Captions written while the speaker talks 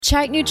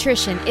Chike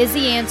Nutrition is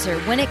the answer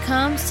when it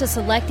comes to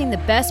selecting the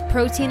best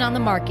protein on the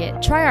market.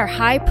 Try our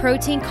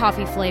high-protein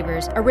coffee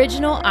flavors,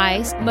 original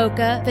iced,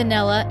 mocha,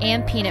 vanilla,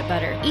 and peanut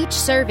butter. Each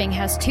serving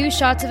has 2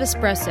 shots of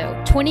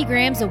espresso, 20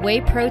 grams of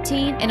whey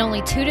protein, and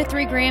only 2 to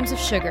 3 grams of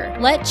sugar.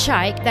 Let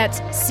Chike,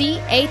 that's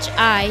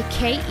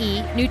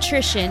CHIKE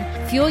Nutrition,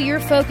 fuel your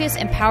focus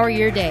and power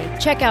your day.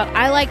 Check out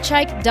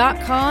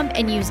ilikechike.com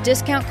and use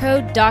discount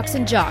code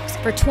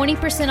DocsandJocks for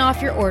 20% off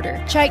your order.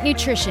 Chike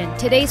Nutrition,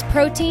 today's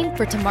protein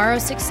for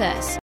tomorrow's success.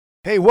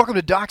 Hey, welcome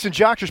to Docs and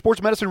Jocks, your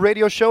sports medicine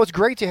radio show. It's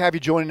great to have you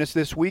joining us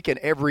this week and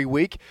every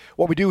week.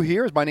 What we do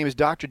here is my name is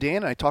Dr. Dan,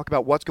 and I talk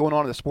about what's going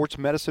on in the sports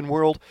medicine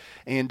world.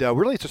 And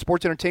really, it's a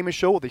sports entertainment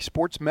show with a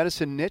sports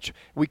medicine niche.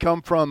 We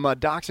come from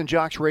Docs and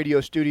Jocks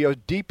radio studios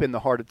deep in the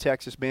heart of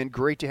Texas, man.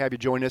 Great to have you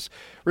join us.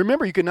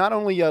 Remember, you can not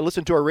only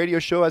listen to our radio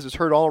show as it's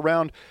heard all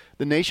around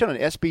the nation on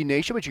SB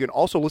Nation, but you can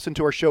also listen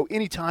to our show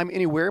anytime,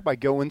 anywhere by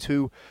going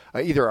to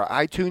either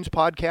our iTunes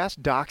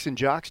podcast, Docs and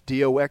Jocks,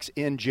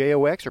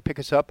 DOXNJOX, or pick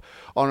us up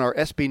on our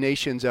SB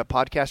Nation's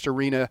podcast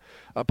arena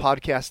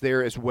podcast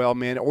there as well,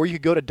 man. Or you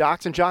can go to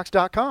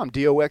docsandjocks.com,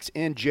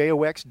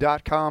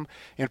 DOXNJOX.com,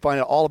 and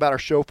find out all about our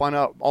show, find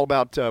out all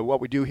about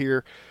what we do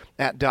here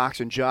at Docs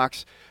and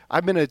Jocks.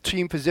 I've been a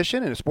team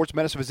physician and a sports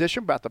medicine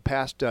physician about the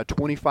past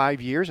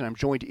 25 years, and I'm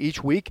joined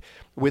each week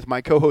with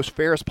my co-host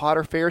Ferris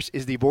Potter. Ferris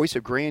is the voice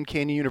of Grand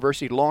Canyon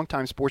University,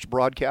 longtime sports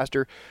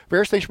broadcaster.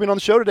 Ferris, thanks for being on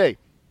the show today.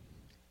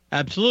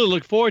 Absolutely.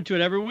 Look forward to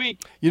it every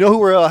week. You know who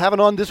we're having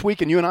on this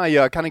week, and you and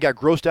I kind of got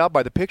grossed out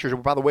by the pictures.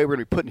 By the way, we're going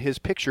to be putting his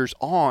pictures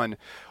on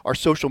our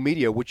social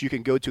media, which you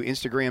can go to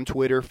Instagram,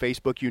 Twitter,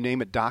 Facebook, you name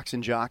it, Docs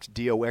and Jocks,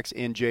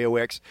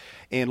 DOXNJOX,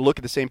 and look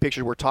at the same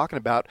pictures we're talking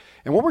about.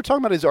 And what we're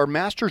talking about is our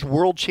Masters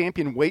World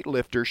Champion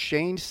weightlifter,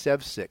 Shane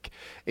Sevcik.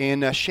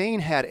 And Shane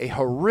had a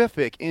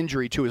horrific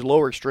injury to his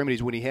lower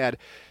extremities when he had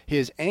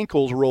his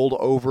ankles rolled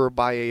over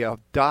by a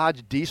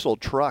Dodge diesel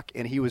truck,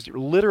 and he was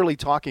literally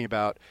talking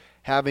about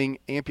having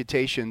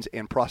amputations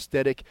and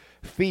prosthetic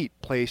feet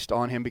placed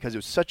on him because it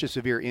was such a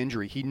severe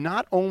injury. He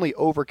not only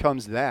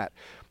overcomes that,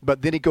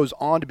 but then he goes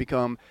on to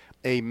become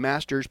a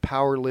Masters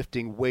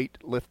powerlifting,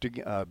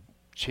 weightlifting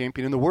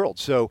champion in the world.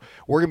 So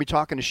we're going to be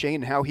talking to Shane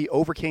and how he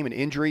overcame an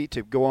injury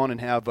to go on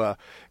and have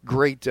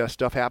great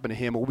stuff happen to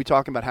him. We'll be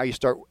talking about how you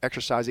start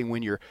exercising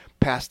when you're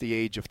past the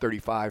age of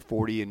 35,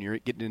 40, and you're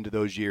getting into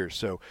those years.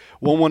 So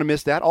won't want to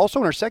miss that. Also,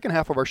 in our second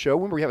half of our show,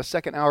 when we have a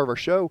second hour of our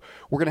show,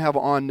 we're going to have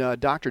on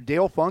Dr.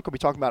 Dale Funk. We'll be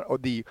talking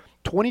about the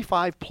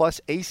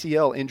 25-plus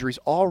ACL injuries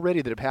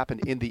already that have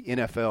happened in the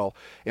NFL.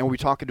 And we'll be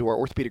talking to our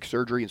orthopedic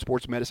surgery and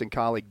sports medicine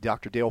colleague,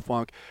 Dr. Dale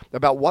Funk,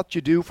 about what you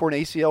do for an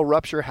ACL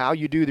rupture, how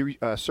you do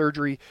the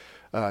surgery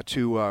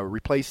to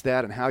replace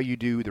that, and how you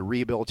do the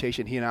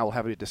rehabilitation. He and I will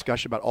have a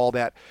discussion about all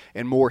that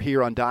and more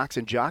here on Docs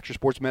and Jocks, your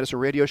sports medicine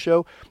radio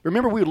show.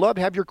 Remember, we would love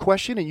to have your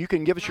question, and you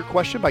can give us your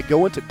question by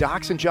going to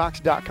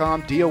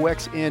docsandjocks.com,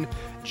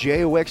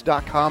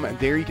 DOXNJOX.com, and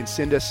there you can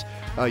send us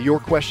your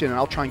question, and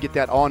I'll try and get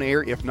that on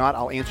air. If not,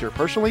 I'll answer it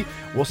personally.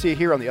 We'll see you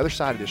here on the other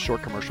side of this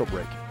short commercial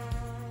break.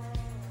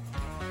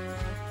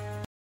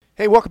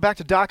 Hey, welcome back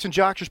to Docs and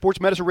Jocks, your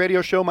sports medicine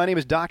radio show. My name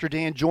is Dr.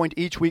 Dan, joined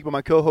each week by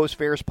my co-host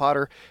Ferris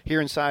Potter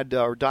here inside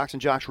our Docs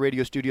and Jocks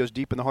radio studios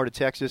deep in the heart of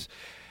Texas.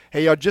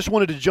 Hey, I just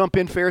wanted to jump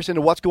in, Ferris, into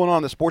what's going on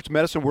in the sports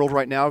medicine world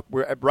right now.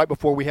 We're right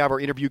before we have our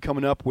interview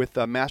coming up with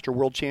Master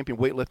World Champion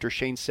weightlifter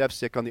Shane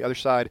Sevcik on the other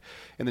side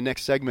in the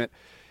next segment.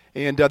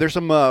 And there's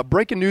some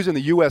breaking news in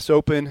the U.S.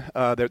 Open.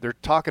 They're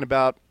talking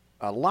about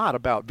a lot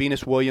about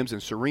Venus Williams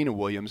and Serena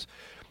Williams.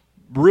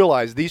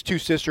 Realize these two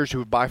sisters who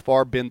have by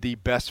far been the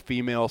best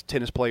female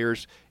tennis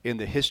players in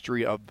the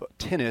history of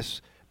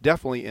tennis,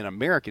 definitely in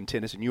American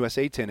tennis and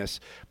USA tennis,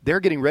 they're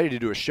getting ready to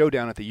do a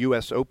showdown at the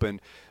U.S. Open.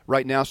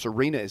 Right now,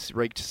 Serena is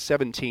ranked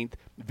 17th.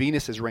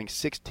 Venus is ranked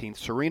 16th.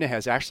 Serena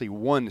has actually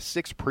won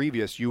 6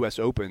 previous U.S.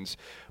 Opens,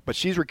 but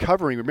she's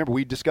recovering. Remember,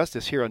 we discussed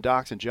this here on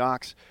Docs and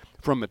Jocks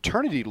from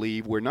maternity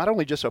leave, where not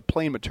only just a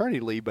plain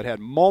maternity leave, but had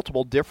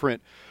multiple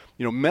different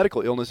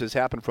medical illnesses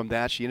happen from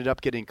that. She ended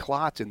up getting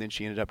clots, and then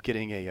she ended up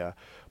getting a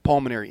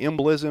pulmonary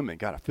embolism and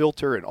got a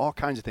filter and all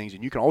kinds of things.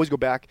 And you can always go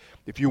back,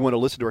 if you want to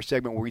listen to our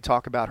segment where we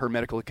talk about her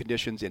medical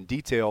conditions in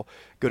detail,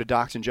 go to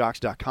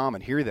docsandjocks.com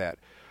and hear that.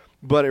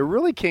 But it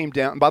really came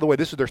down, and by the way,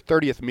 this is their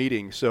 30th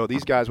meeting, so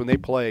these guys, when they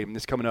play, and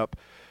this is coming up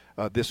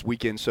this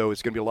weekend, so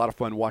it's going to be a lot of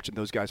fun watching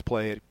those guys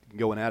play it and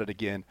going at it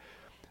again.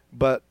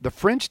 But the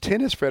French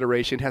Tennis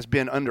Federation has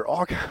been under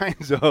all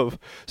kinds of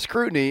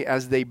scrutiny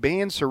as they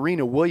banned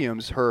Serena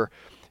Williams, her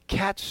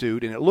cat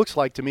suit. And it looks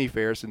like to me,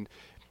 Ferris, and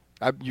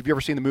have you ever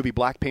seen the movie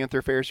Black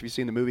Panther, Ferris? Have you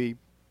seen the movie?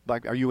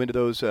 Are you into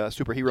those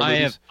superhero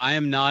movies? I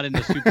am not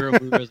into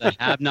superhero movies. I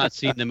have not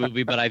seen the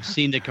movie, but I've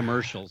seen the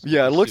commercials.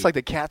 Yeah, it looks like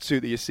the cat suit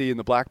that you see in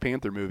the Black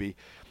Panther movie.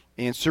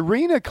 And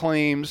Serena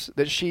claims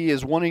that she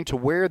is wanting to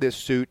wear this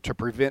suit to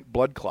prevent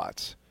blood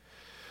clots.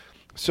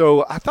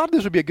 So I thought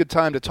this would be a good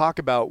time to talk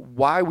about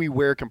why we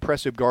wear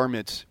compressive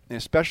garments, and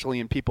especially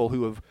in people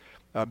who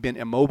have been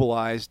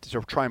immobilized to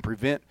try and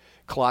prevent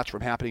clots from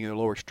happening in their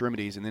lower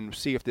extremities, and then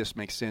see if this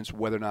makes sense,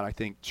 whether or not I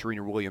think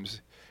Serena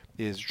Williams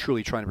is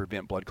truly trying to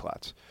prevent blood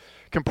clots.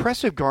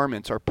 compressive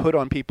garments are put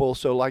on people.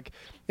 So like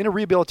in a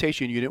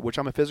rehabilitation unit, which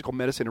I'm a physical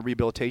medicine and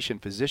rehabilitation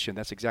physician,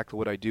 that's exactly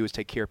what I do, is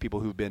take care of people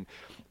who've been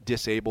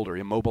disabled or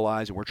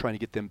immobilized, and we're trying to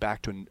get them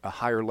back to a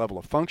higher level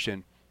of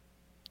function.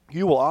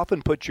 You will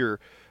often put your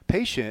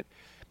patient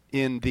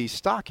in these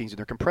stockings, and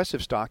they're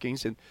compressive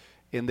stockings, and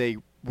they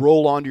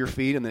roll onto your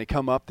feet and they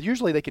come up.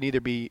 Usually they can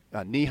either be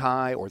knee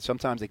high or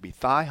sometimes they can be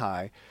thigh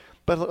high.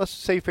 But let's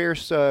say,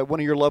 Ferris, one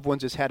of your loved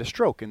ones has had a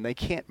stroke and they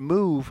can't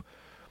move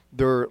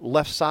their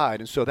left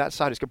side, and so that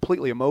side is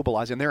completely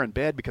immobilized, and they're in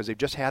bed because they've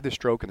just had this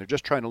stroke and they're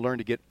just trying to learn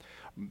to get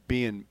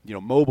being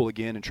mobile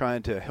again and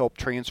trying to help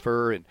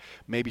transfer and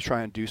maybe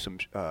try and do some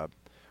a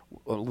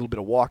little bit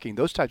of walking,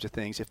 those types of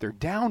things. If they're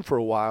down for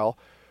a while,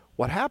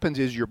 what happens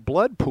is your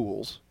blood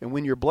pools, and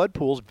when your blood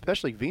pools,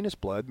 especially venous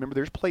blood, remember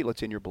there's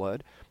platelets in your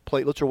blood.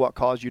 Platelets are what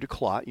cause you to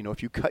clot.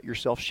 If you cut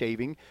yourself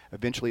shaving,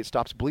 eventually it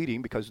stops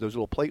bleeding because those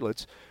little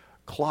platelets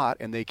clot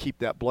and they keep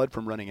that blood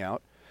from running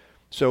out.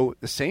 So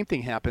the same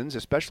thing happens,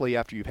 especially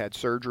after you've had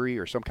surgery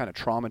or some kind of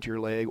trauma to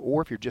your leg,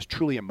 or if you're just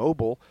truly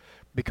immobile,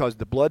 because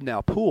the blood now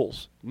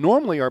pools.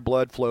 Normally our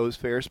blood flows,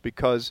 Ferris,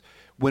 because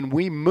when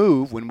we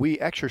move, when we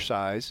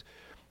exercise,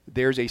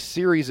 there's a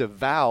series of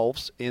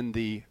valves in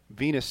the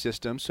venous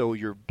system, so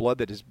your blood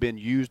that has been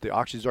used, the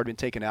oxygen's already been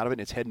taken out of it,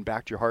 and it's heading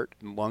back to your heart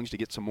and lungs to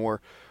get some more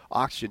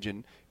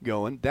oxygen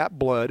going. That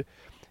blood,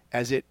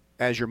 as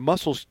your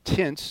muscles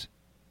tense,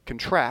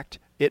 contract,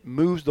 it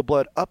moves the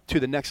blood up to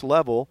the next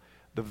level.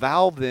 The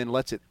valve then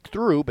lets it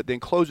through, but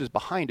then closes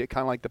behind it,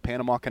 kind of like the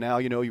Panama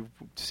Canal. You've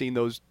seen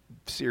those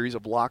series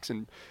of locks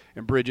and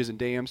bridges and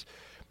dams.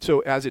 So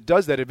as it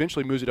does that, it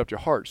eventually moves it up to your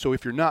heart. So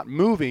if you're not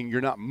moving, you're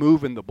not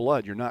moving the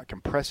blood. You're not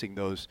compressing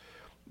those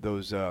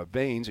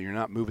veins, and you're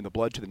not moving the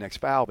blood to the next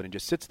valve, and it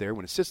just sits there.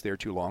 When it sits there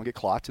too long, it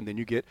clots, and then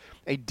you get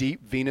a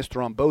deep venous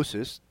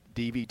thrombosis.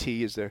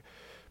 DVT is the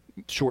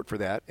short for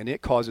that, and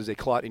it causes a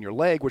clot in your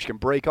leg, which can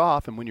break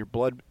off. And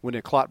when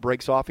a clot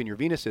breaks off in your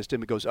venous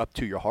system, it goes up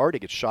to your heart. It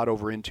gets shot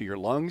over into your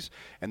lungs,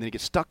 and then it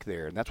gets stuck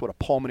there. And that's what a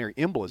pulmonary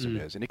embolism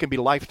is, and it can be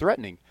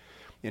life-threatening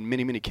in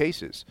many, many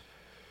cases.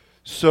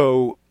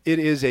 So it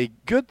is a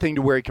good thing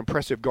to wear a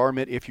compressive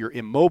garment if you're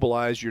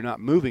immobilized, you're not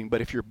moving.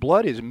 But if your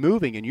blood is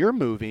moving and you're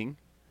moving,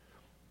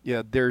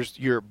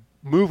 you're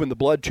moving the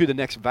blood to the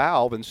next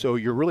valve, and so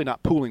you're really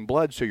not pooling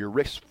blood, so your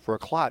risk for a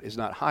clot is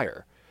not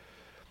higher.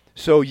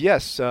 So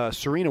yes,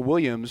 Serena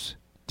Williams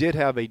did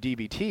have a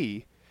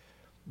DVT,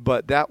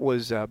 but that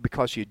was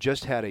because she had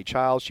just had a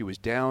child. She was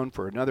down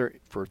for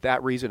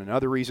that reason and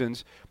other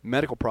reasons,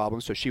 medical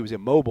problems, so she was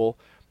immobile.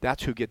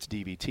 That's who gets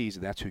DVTs,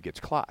 and that's who gets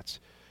clots.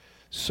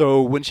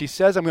 So when she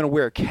says, I'm going to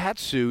wear a cat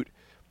suit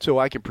so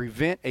I can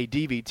prevent a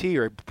DVT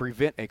or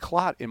prevent a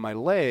clot in my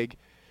leg,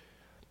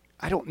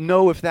 I don't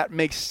know if that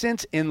makes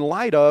sense in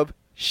light of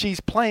she's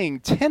playing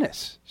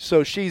tennis.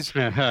 So she's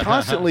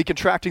constantly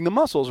contracting the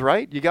muscles,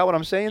 right? You got what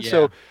I'm saying? Yeah,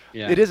 so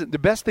yeah. It isn't the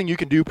best thing you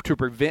can do to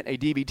prevent a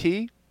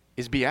DVT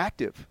is be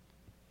active.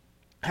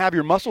 Have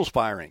your muscles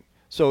firing.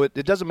 So it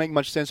doesn't make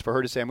much sense for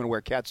her to say, I'm going to wear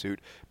a cat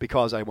suit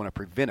because I want to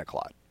prevent a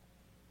clot.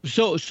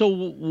 So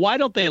why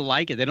don't they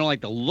like it? They don't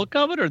like the look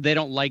of it, or they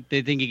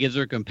think it gives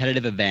her a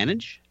competitive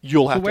advantage?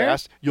 You'll have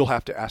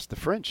to ask the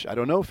French. I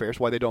don't know, Ferris,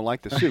 why they don't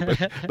like the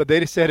suit, but they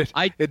just said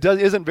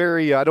isn't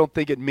very. I don't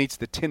think it meets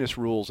the tennis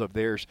rules of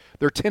their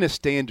tennis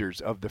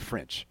standards of the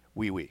French.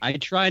 Oui. I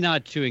try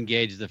not to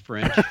engage the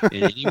French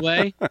in any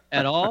way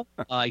at all,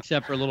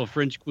 except for a little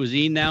French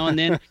cuisine now and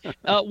then.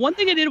 One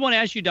thing I did want to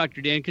ask you, Dr.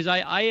 Dan, because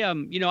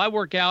I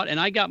work out,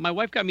 and my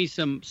wife got me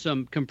some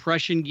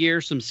compression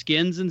gear, some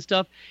skins and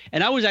stuff,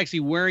 and I was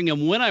actually wearing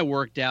them when I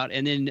worked out.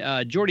 And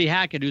then Jordy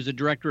Hackett, who's the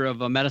director of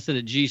medicine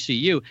at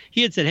GCU,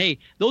 he had said, hey,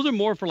 those are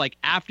more for like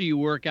after you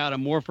work out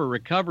and more for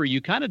recovery.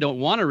 You kind of don't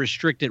want to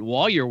restrict it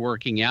while you're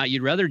working out.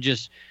 You'd rather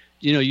just,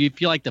 you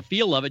feel like the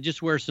feel of it,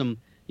 just wear some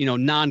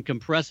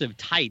non-compressive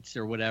tights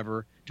or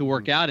whatever to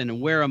work out,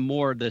 and wear them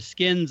more. The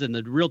skins and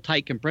the real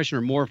tight compression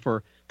are more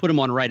for put them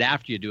on right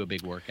after you do a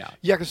big workout.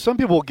 Yeah, because some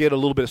people get a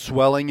little bit of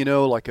swelling,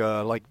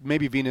 like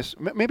maybe venous.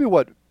 Maybe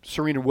what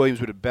Serena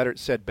Williams would have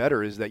said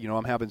better is that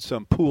I'm having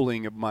some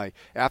pooling of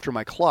after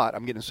my clot.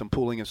 I'm getting some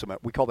pooling of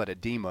we call that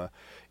edema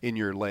in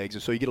your legs,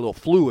 and so you get a little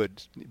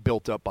fluid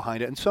built up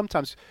behind it. And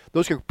sometimes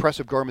those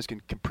compressive garments can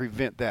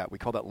prevent that. We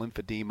call that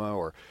lymphedema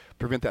or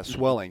prevent that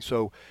swelling.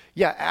 So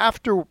yeah,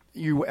 after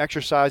you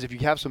exercise, if you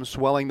have some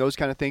swelling, those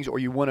kind of things, or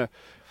you want to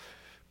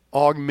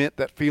augment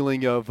that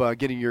feeling of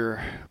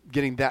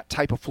getting that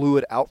type of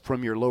fluid out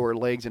from your lower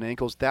legs and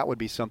ankles, that would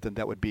be something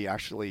that would be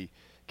actually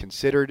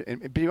considered.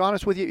 And to be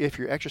honest with you, if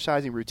you're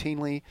exercising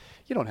routinely,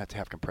 you don't have to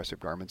have compressive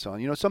garments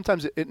on.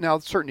 Sometimes now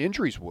certain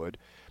injuries would.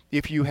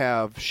 If you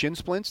have shin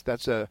splints,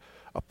 that's a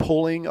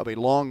pulling of a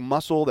long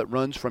muscle that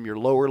runs from your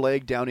lower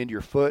leg down into your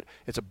foot.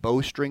 It's a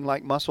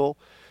bowstring-like muscle.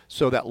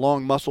 So that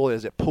long muscle,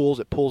 as it pulls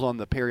on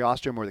the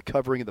periosteum or the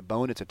covering of the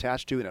bone it's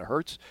attached to, and it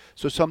hurts.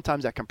 So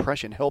sometimes that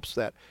compression helps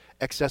that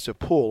excessive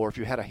pull. Or if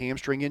you had a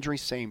hamstring injury,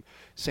 same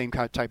kind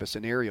of type of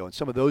scenario. And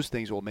some of those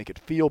things will make it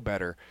feel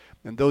better,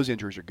 and those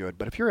injuries are good.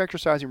 But if you're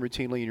exercising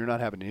routinely and you're not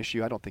having an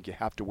issue, I don't think you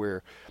have to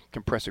wear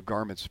compressive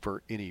garments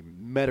for any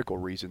medical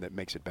reason that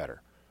makes it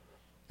better.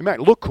 It might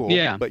look cool,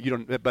 Yeah. but you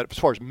don't. But as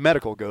far as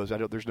medical goes,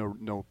 there's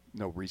no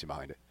reason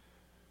behind it.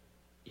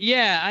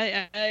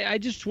 Yeah, I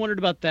just wondered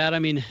about that. I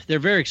mean, they're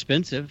very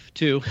expensive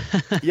too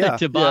Yeah,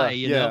 to buy,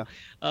 yeah, you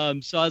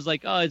know. So I was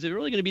like, oh, is it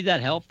really going to be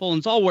that helpful?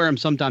 And so I'll wear them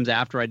sometimes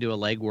after I do a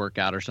leg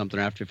workout or something,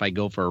 after if I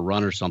go for a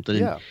run or something.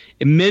 Yeah.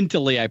 And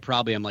mentally,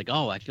 I'm like,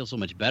 oh, I feel so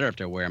much better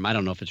after I wear them. I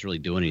don't know if it's really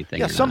doing anything.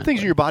 Yeah, or some not, things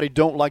but in your body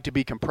don't like to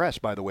be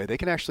compressed, by the way. They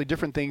can actually,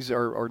 different things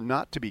are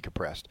not to be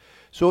compressed.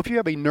 So if you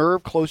have a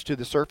nerve close to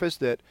the surface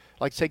that,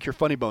 like take your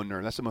funny bone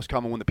nerve, that's the most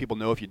common one that people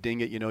know. If you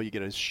ding it, you know, you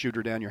get a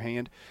shooter down your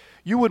hand.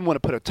 You wouldn't want to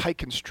put a tight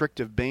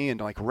constrictive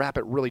band, like wrap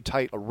it really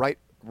tight, right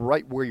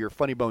where your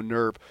funny bone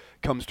nerve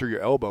comes through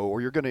your elbow, or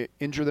you're going to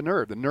injure the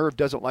nerve. The nerve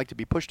doesn't like to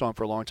be pushed on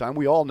for a long time.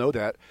 We all know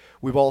that.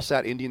 We've all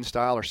sat Indian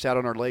style or sat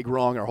on our leg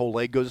wrong, our whole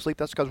leg goes to sleep.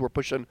 That's because we're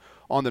pushing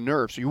on the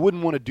nerve. So you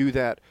wouldn't want to do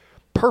that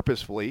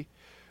purposefully.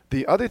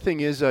 The other thing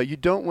is you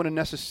don't want to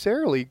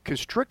necessarily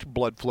constrict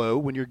blood flow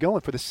when you're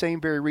going for the same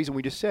very reason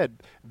we just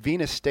said.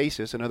 Venous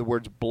stasis, in other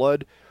words,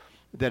 blood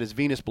that is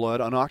venous blood,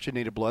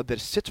 unoxygenated blood,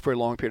 that sits for a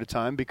long period of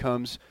time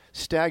becomes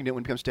stagnant.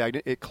 When it becomes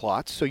stagnant, it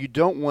clots. So you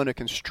don't want to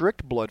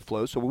constrict blood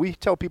flow. So when we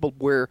tell people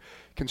wear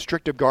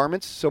constrictive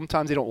garments,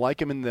 sometimes they don't like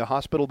them in the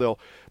hospital. They'll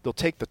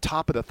take the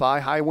top of the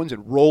thigh-high ones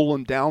and roll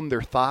them down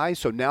their thighs.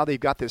 So now they've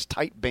got this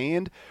tight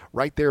band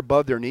right there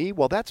above their knee.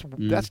 Well, that's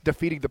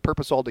defeating the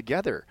purpose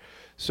altogether.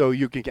 So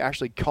you can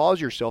actually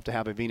cause yourself to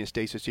have a venous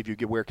stasis if you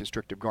wear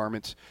constrictive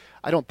garments.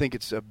 I don't think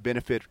it's a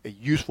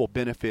useful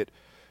benefit,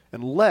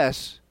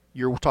 unless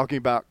you're talking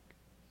about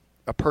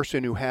a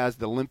person who has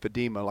the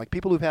lymphedema, like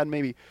people who've had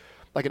maybe,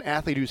 like an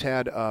athlete who's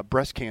had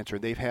breast cancer,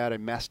 they've had a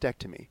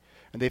mastectomy,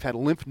 and they've had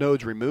lymph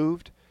nodes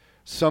removed.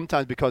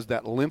 Sometimes because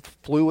that lymph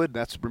fluid,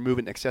 that's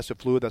removing excessive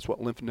fluid, that's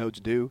what lymph nodes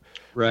do.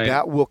 Right.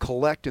 That will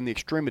collect in the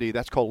extremity.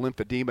 That's called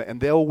lymphedema,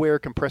 and they'll wear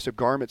compressive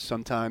garments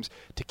sometimes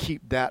to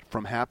keep that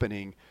from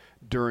happening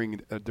during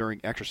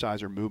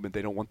exercise or movement.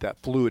 They don't want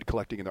that fluid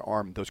collecting in their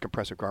arm. Those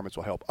compressive garments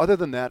will help. Other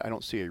than that, I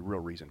don't see a real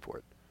reason for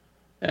it.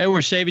 Hey,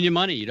 we're saving you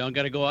money. You don't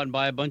got to go out and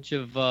buy a bunch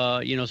of,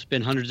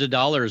 spend hundreds of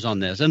dollars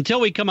on this until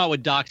we come out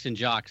with Docs and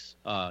Jocks,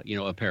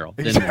 apparel.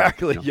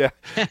 Exactly, yeah.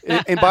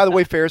 And by the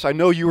way, Ferris, I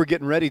know you were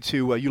getting ready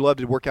to, you love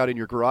to work out in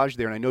your garage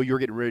there, and I know you were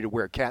getting ready to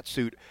wear a cat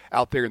suit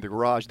out there in the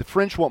garage. The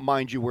French won't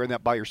mind you wearing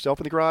that by yourself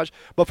in the garage,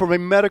 but from a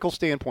medical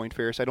standpoint,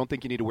 Ferris, I don't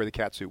think you need to wear the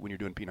cat suit when you're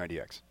doing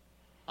P90X.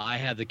 I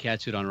have the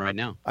cat suit on right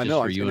now. I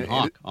know. For you and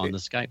Hawk on the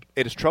Skype.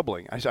 It is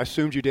troubling. I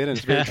assumed you did, and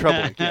it's very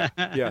troubling.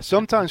 Yeah.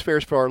 Sometimes,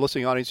 Ferris, for our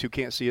listening audience who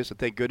can't see us, and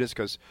thank goodness,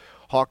 because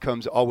Hawk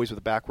comes always with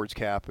a backwards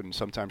cap and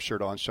sometimes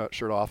shirt on,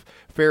 shirt off.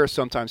 Ferris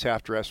sometimes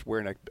half-dressed,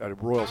 wearing a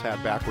Royals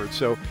hat backwards.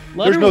 So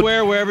let her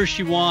wear wherever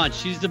she wants.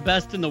 She's the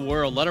best in the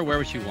world. Let her wear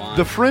what she wants.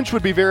 The French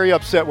would be very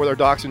upset with our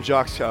Docs and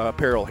Jocks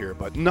apparel here,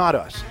 but not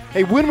us.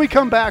 Hey, when we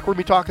come back, we're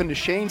going to be talking to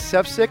Shane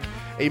Sevcik,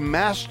 a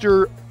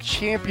master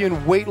champion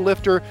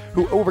weightlifter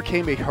who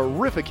overcame a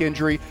horrific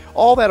injury.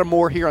 All that and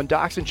more here on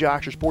Docs and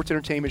Jocks, your sports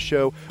entertainment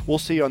show. We'll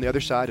see you on the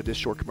other side of this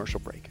short commercial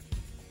break.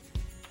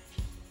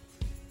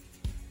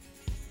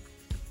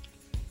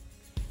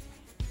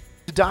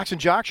 Docs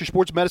and Jocks, your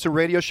sports medicine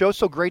radio show.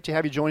 So great to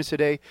have you join us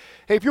today.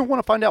 Hey, if you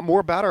want to find out more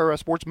about our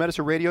sports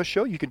medicine radio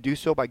show, you can do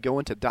so by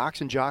going to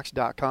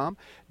docsandjocks.com,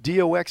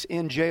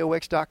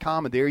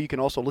 DOXNJOX.com, and there you can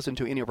also listen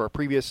to any of our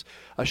previous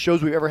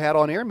shows we've ever had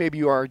on air. Maybe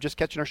you are just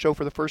catching our show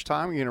for the first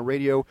time. You're in a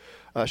radio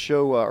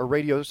show or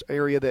radio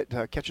area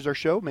that catches our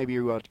show. Maybe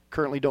you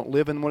currently don't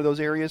live in one of those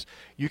areas.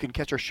 You can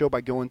catch our show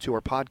by going to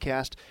our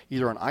podcast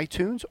either on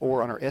iTunes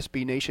or on our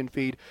SB Nation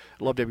feed.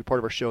 I'd love to be part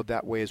of our show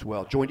that way as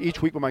well. Joined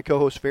each week by my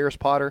co-host Ferris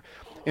Potter.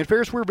 And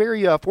Ferris, we're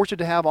very fortunate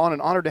to have on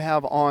and honored to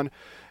have on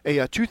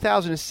a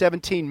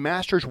 2017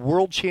 Masters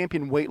World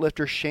Champion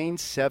weightlifter, Shane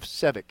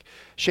Sevcik.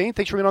 Shane,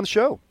 thanks for being on the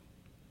show.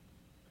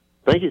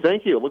 Thank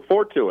you. Look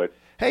forward to it.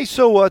 Hey,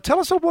 so tell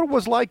us what it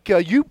was like.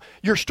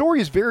 Your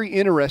story is very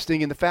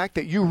interesting in the fact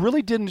that you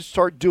really didn't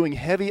start doing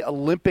heavy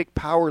Olympic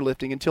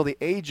powerlifting until the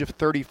age of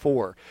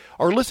 34.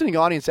 Our listening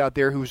audience out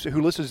there who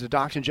listens to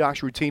Docs and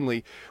Jocks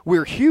routinely,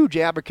 we're huge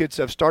advocates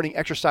of starting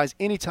exercise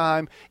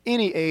anytime,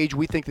 any age.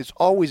 We think there's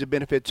always a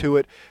benefit to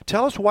it.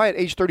 Tell us why at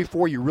age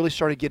 34 you really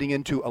started getting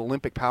into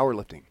Olympic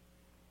powerlifting.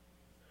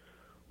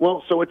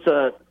 Well, so it's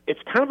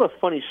kind of a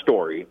funny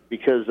story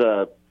because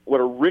what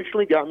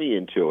originally got me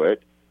into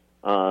it,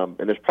 and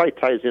this probably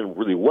ties in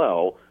really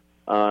well,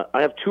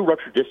 I have 2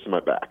 ruptured discs in my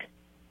back.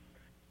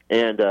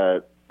 And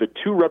the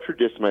 2 ruptured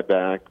discs in my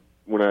back,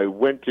 when I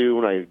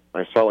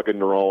saw like a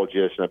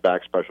neurologist and a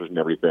back specialist and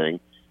everything,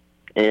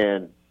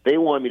 and they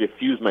wanted me to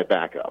fuse my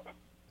back up.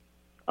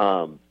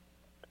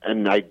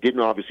 And I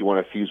didn't obviously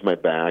want to fuse my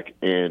back.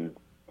 And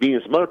being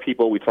as some other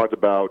people, we talked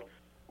about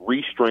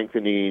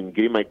re-strengthening,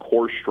 getting my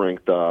core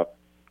strength up.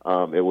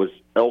 It was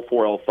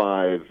L4,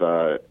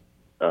 L5,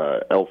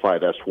 L5,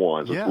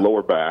 S1, so it's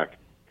lower back.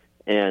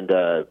 And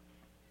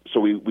so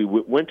we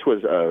went to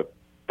a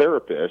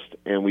therapist,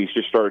 and we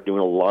just started doing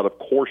a lot of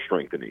core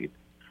strengthening.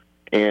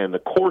 And the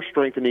core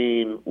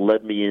strengthening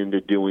led me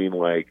into doing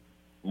like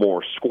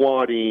more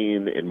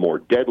squatting and more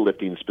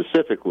deadlifting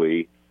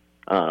specifically.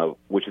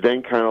 which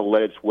then kind of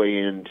led its way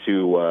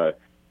into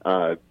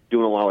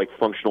doing a lot of like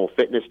functional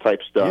fitness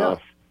type stuff.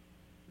 Yeah.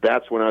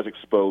 That's when I was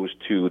exposed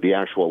to the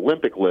actual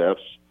Olympic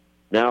lifts.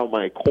 Now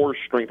my core's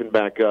strengthened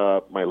back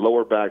up. My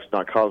lower back's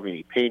not causing me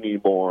any pain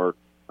anymore.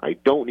 I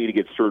don't need to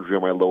get surgery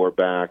on my lower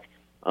back.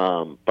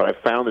 But I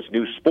found this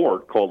new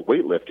sport called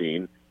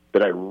weightlifting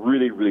that I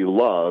really, really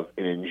love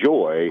and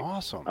enjoy.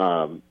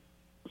 Awesome.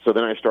 So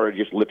then I started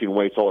just lifting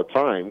weights all the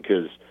time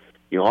because,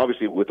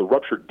 obviously with the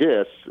ruptured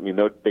discs, I mean,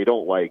 they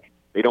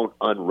don't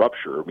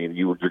unrupture. I mean,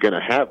 you're going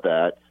to have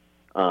that.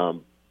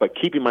 But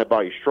keeping my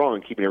body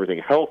strong, keeping everything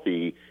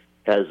healthy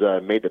has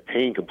made the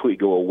pain completely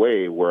go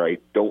away, where I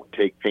don't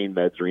take pain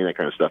meds or any of that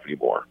kind of stuff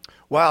anymore.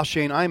 Wow,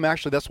 Shane,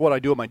 that's what I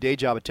do at my day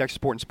job at Texas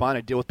Sport and Spine.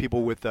 I deal with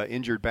people with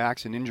injured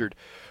backs and injured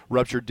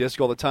ruptured disc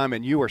all the time,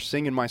 and you are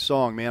singing my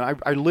song, man.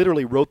 I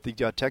literally wrote the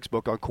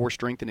textbook on core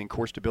strengthening,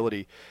 core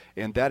stability,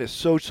 and that is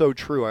so, so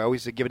true. I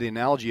always give it the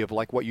analogy of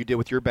like what you did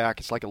with your back.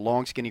 It's like a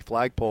long, skinny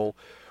flagpole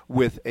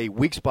with a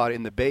weak spot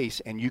in the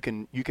base, and you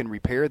can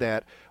repair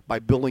that by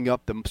building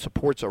up the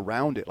supports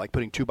around it, like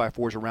putting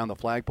 2x4s around the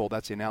flagpole.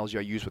 That's the analogy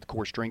I use with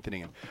core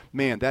strengthening. And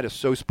man, that is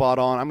so spot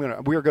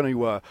on. We are going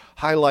to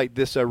highlight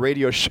this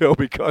radio show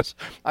because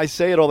I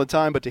say it all the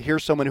time, but to hear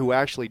someone who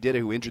actually did it,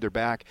 who injured their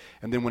back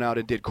and then went out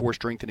and did core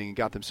strengthening and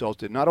got themselves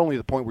to not only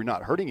the point where you're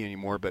not hurting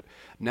anymore, but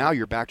now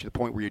you're back to the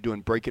point where you're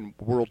breaking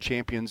world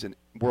champions and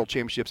world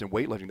championships in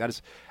weightlifting. That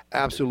is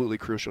absolutely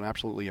crucial and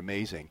absolutely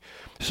amazing.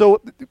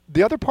 So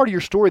the other part of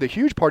your story, the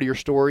huge part of your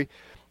story,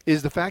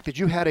 is the fact that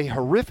you had a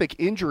horrific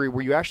injury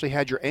where you actually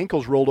had your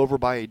ankles rolled over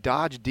by a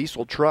Dodge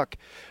diesel truck.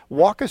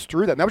 Walk us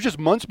through that. And that was just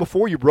months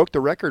before you broke the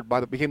record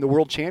became the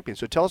world champion.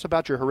 So tell us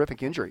about your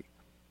horrific injury.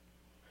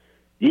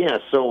 Yeah,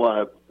 so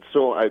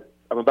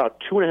I'm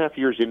about 2.5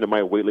 years into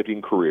my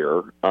weightlifting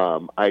career.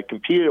 I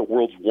competed at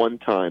Worlds one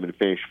time and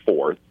finished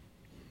fourth,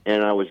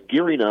 and I was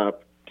gearing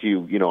up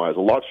to, I was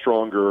a lot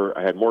stronger,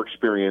 I had more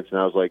experience, and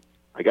I was like,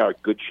 I got a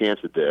good chance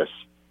at this.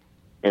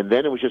 And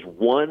then it was just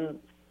one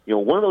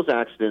of those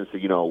accidents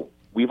that,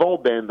 we've all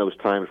been those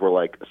times where,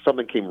 like,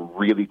 something came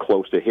really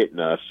close to hitting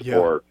us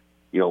or,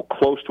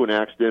 close to an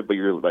accident, but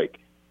you're like,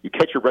 you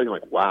catch your breath and you're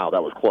like, wow,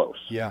 that was close.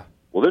 Yeah.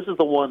 Well, this is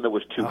the one that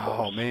was too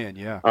close. Oh, man,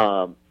 yeah.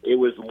 It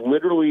was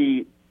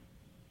literally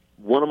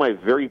one of my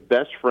very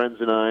best friends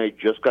and I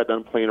just got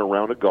done playing a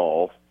round of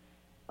golf.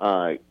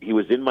 He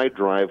was in my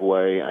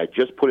driveway. I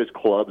just put his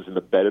clubs in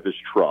the bed of his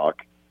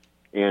truck,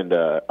 and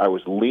I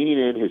was leaning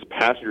in his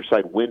passenger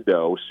side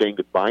window saying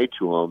goodbye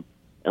to him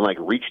and, like,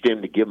 reached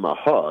in to give him a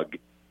hug.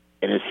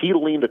 And as he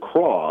leaned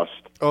across,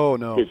 oh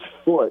no, his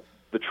foot,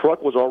 the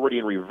truck was already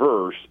in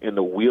reverse, and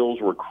the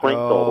wheels were cranked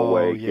all the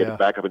way. Yeah. He had to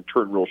back up and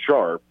turn real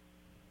sharp.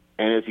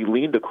 And as he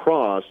leaned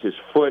across, his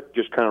foot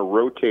just kind of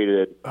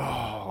rotated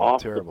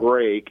off the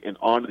brake and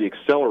onto the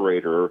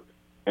accelerator,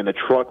 and the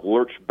truck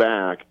lurched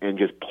back and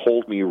just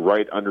pulled me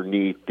right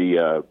underneath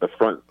the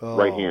front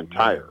right-hand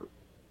tire.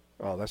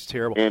 Oh, that's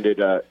terrible. And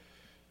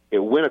it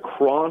went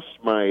across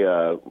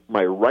my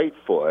my right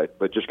foot,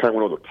 but just kind of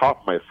went over the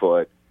top of my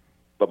foot.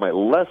 But my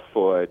left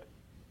foot,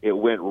 it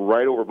went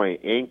right over my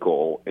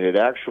ankle, and it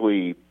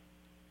actually,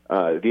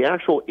 the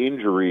actual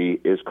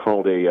injury is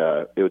called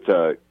it's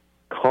a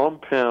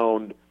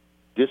compound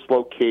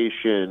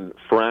dislocation,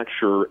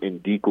 fracture,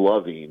 and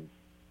degloving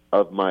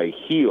of my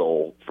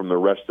heel from the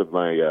rest of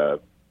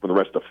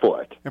the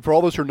foot. And for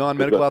all those who are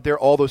non-medical out there,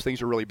 all those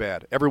things are really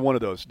bad. Every one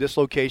of those.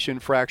 Dislocation,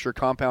 fracture,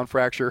 compound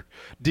fracture,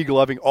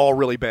 degloving, all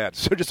really bad.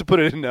 So just to put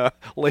it in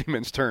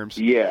layman's terms.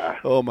 Yeah.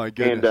 Oh, my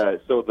goodness. And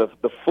so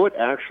the foot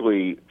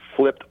actually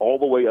flipped all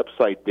the way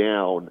upside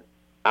down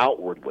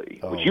outwardly,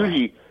 which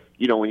usually,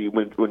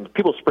 when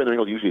people sprain their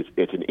ankle, usually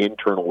it's an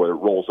internal where it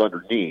rolls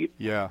underneath.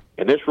 Yeah.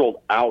 And this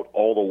rolled out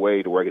all the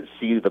way to where I could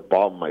see the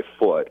bottom of my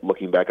foot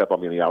looking back up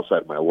on me on the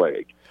outside of my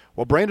leg.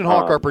 Well, Brandon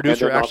Hawk, our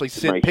producer, actually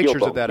sent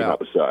pictures of that out.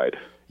 The side.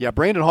 Yeah,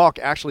 Brandon Hawk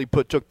actually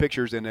took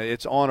pictures, and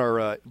it's on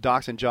our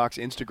Docs and Jocks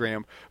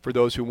Instagram for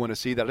those who want to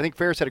see that. I think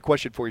Ferris had a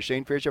question for you.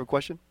 Shane, Ferris, you have a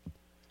question?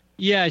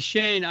 Yeah,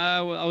 Shane,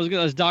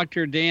 as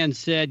Dr. Dan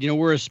said,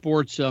 we're a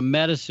sports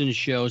medicine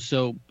show,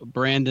 so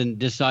Brandon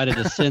decided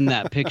to send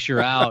that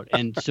picture out.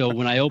 And so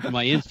when I open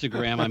my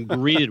Instagram, I'm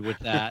greeted with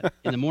that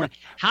in the morning.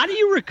 How do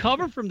you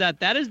recover from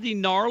that? That is the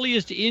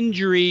gnarliest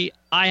injury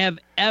I have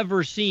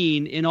ever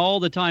seen in all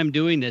the time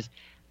doing this.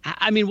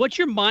 I mean, what's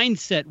your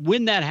mindset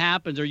when that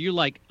happens? Are you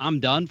like, I'm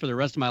done for the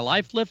rest of my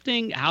life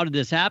lifting? How did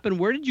this happen?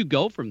 Where did you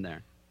go from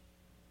there?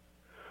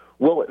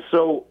 Well,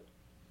 so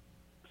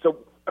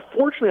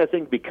fortunately, I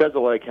think because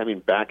of like having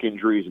back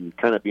injuries and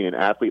kind of being an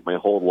athlete my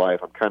whole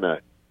life,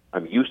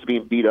 I'm used to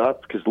being beat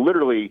up because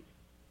literally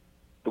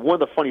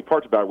one of the funny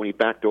parts about it, when he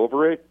backed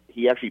over it,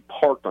 he actually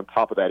parked on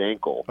top of that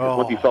ankle.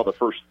 Once he felt the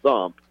first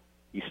thump,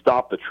 he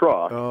stopped the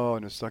truck,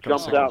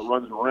 jumps out,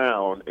 runs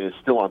around, and is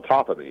still on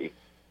top of me.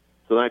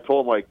 So then I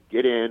told him, like,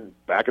 get in,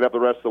 back it up the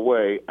rest of the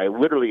way. I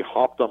literally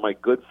hopped on my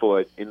good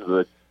foot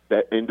into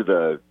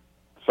the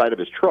side of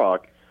his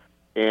truck,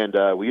 and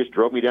we just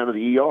drove me down to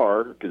the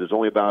ER because it's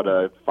only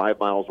about 5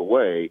 miles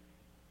away,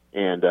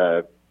 and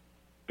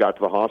got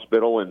to the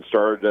hospital and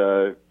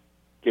started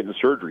getting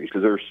surgeries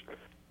because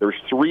there's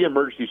 3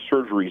 emergency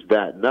surgeries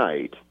that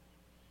night,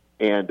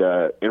 and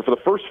for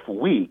the first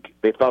week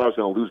they thought I was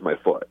going to lose my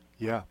foot.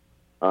 Yeah,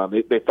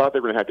 they thought they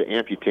were going to have to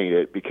amputate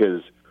it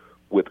because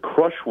with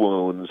crush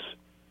wounds,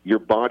 your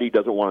body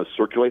doesn't want to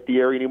circulate the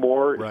area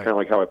anymore. Right. It's kind of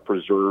like how it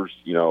preserves,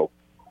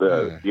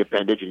 the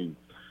appendage and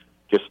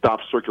just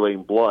stops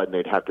circulating blood, and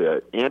they'd have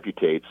to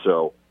amputate.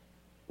 So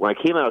when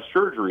I came out of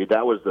surgery,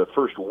 that was the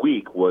first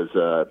week was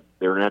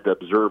they were going to have to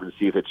observe and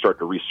see if it started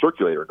to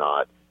recirculate or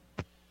not.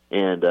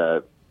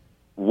 And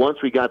once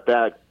we got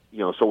that,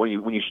 so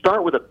when you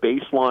start with a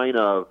baseline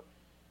of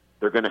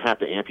they're going to have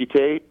to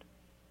amputate,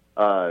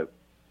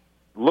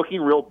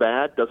 looking real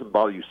bad doesn't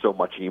bother you so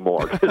much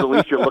anymore because at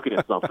least you're looking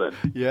at something.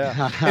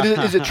 Yeah. And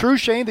is it true,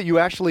 Shane, that you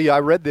actually, I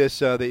read this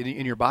that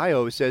in your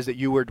bio, it says that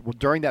you were,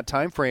 during that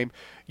time frame,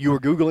 you were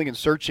Googling and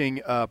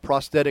searching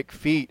prosthetic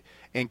feet,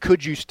 and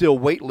could you still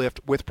weightlift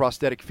with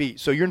prosthetic feet?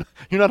 So you're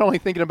not only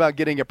thinking about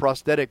getting a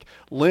prosthetic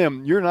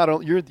limb, you're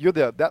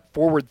that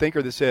forward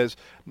thinker that says,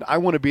 I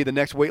want to be the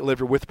next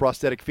weightlifter with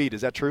prosthetic feet.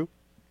 Is that true?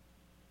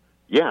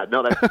 Yeah,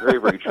 no, that's very,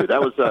 very true.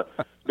 That was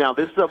now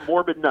this is a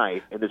morbid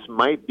night, and this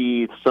might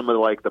be some of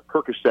the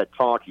Percocet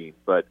talking,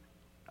 but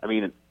I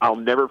mean, I'll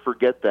never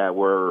forget that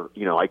where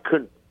I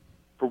couldn't.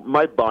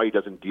 My body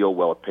doesn't deal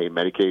well with pain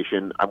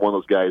medication. I'm one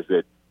of those guys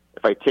that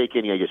if I take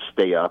any, I just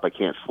stay up. I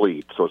can't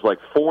sleep. So it's like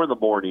 4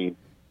 a.m.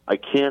 I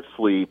can't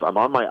sleep. I'm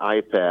on my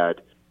iPad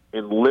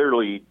and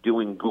literally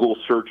doing Google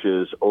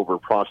searches over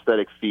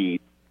prosthetic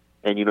feet,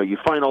 and you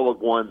find all the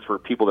ones for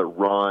people that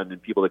run and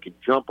people that can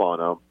jump on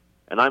them.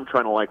 And I'm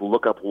trying to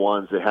look up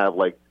ones that have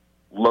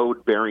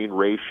load-bearing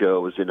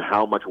ratios and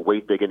how much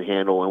weight they can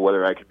handle and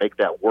whether I can make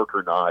that work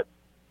or not.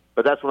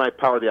 But that's when I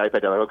power the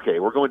iPad down. Okay,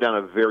 we're going down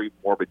a very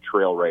morbid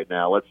trail right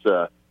now. Let's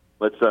not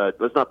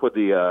put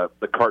the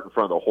cart in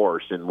front of the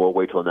horse, and we'll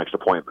wait till the next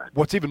appointment.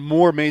 What's even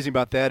more amazing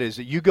about that is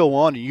that you go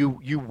on and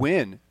you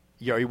win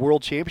a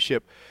world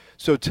championship.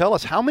 So tell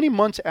us, how many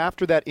months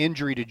after that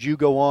injury did you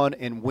go on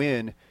and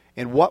win,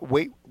 and what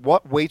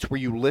weights were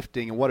you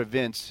lifting, and what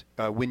events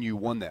when you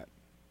won that?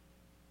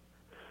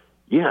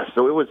 Yeah,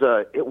 so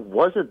it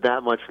wasn't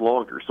that much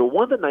longer. So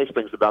one of the nice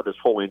things about this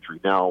whole injury,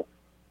 now,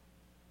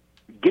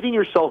 getting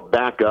yourself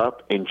back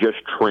up and just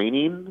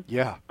training,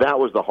 that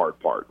was the hard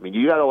part. I mean,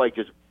 you got to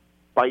just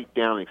bite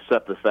down and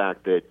accept the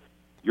fact that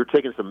you're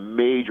taking some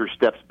major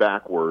steps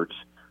backwards.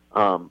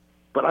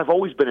 But I've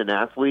always been an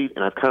athlete,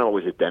 and I've kind of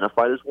always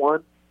identified as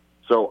one.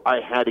 So I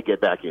had to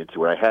get back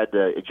into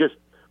it.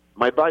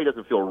 My body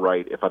doesn't feel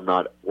right if I'm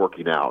not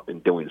working out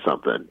and doing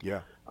something. Yeah.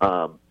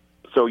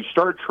 So you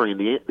started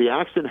training. The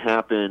accident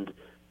happened.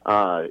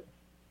 It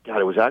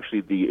was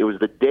actually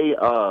the day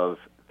of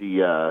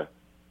the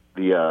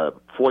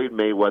Floyd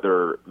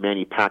Mayweather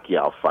Manny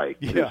Pacquiao fight.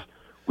 Yeah.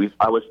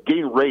 I was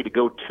getting ready to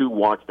go to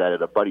watch that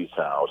at a buddy's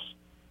house,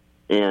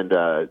 and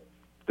the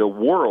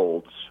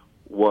Worlds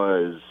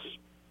was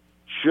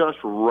just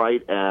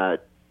right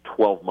at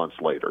 12 months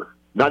later.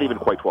 Not even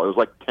quite 12. It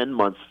was 10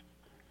 months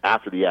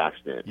after the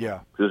accident.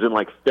 Yeah. It was in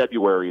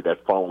February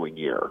that following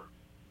year.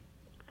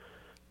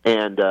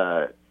 And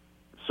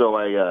so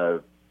I,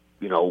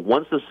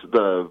 once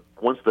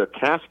the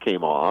cast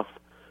came off,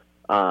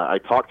 I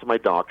talked to my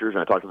doctors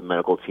and I talked to the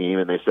medical team,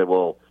 and they said,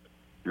 "Well,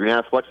 you're gonna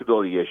have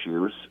flexibility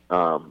issues.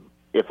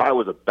 If I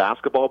was a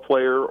basketball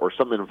player or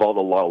something that involved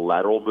a lot of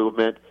lateral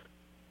movement,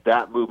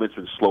 that movement's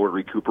been slower to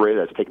recuperate.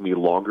 That's taken me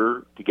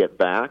longer to get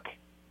back."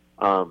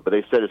 But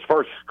they said, as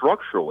far as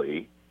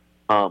structurally,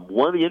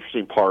 one of the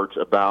interesting parts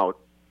about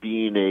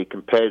being a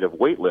competitive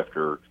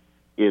weightlifter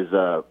is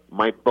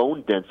my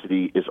bone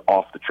density is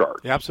off the chart.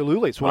 Yeah,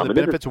 absolutely. It's one of the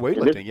benefits of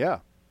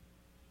weightlifting,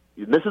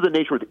 And this is the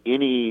nature of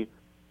any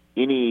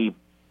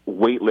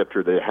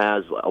weightlifter that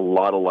has a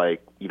lot of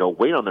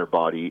weight on their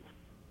body,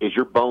 is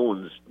your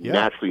bones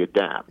naturally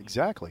adapt.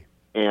 Exactly.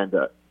 And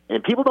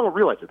people don't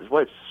realize it. That's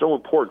why it's so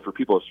important for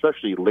people,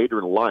 especially later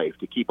in life,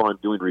 to keep on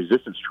doing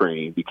resistance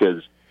training,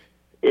 because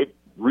it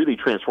really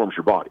transforms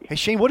your body. Hey,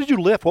 Shane, what did you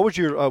lift? What was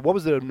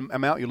the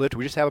amount you lifted?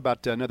 We just have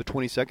about another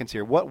 20 seconds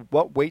here.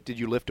 What weight did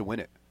you lift to win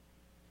it?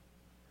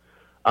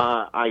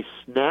 I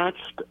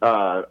snatched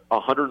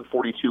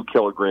 142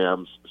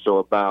 kilograms,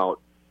 so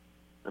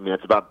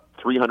that's about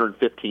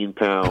 315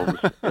 pounds,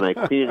 and I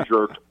clean and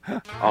jerked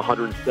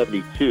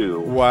 172.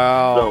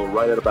 Wow. So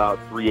right at about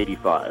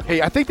 385.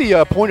 Hey, I think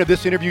the point of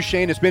this interview,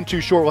 Shane, has been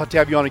too short. We'll have to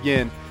have you on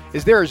again.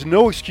 There is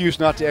no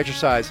excuse not to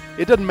exercise.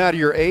 It doesn't matter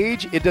your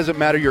age, it doesn't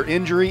matter your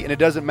injury, and it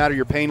doesn't matter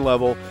your pain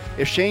level.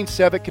 If Shane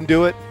Sevcik can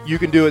do it, you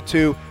can do it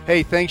too.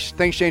 Hey, thanks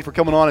Shane for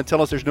coming on and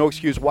telling us there's no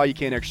excuse why you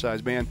can't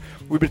exercise, man.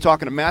 We've been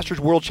talking to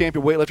Masters World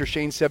Champion weightlifter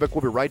Shane Sevcik.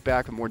 We'll be right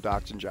back with more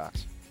Docs and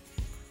Jocks.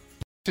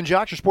 And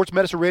Jocks, your sports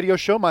medicine radio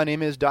show. My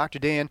name is Dr.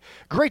 Dan.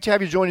 Great to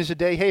have you join us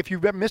today. Hey, if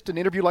you've missed an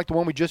interview like the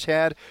one we just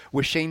had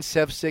with Shane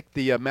Sevcik,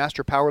 the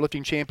Master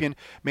Powerlifting Champion,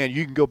 man,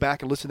 you can go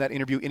back and listen to that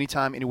interview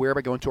anytime, anywhere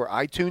by going to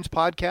our iTunes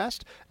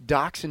podcast,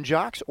 Docs and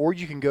Jocks, or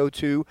you can go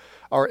to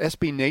our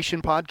SB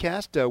Nation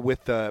podcast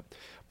with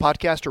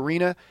podcast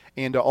arena,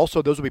 and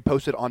also those will be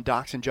posted on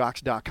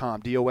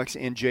docsandjocks.com,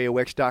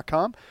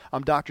 DOXNJOX.com.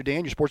 I'm Dr.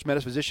 Dan, your sports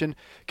medicine physician,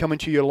 coming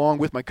to you along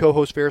with my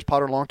co-host Ferris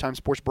Potter, longtime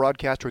sports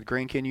broadcaster with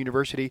Grand Canyon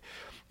University.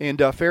 And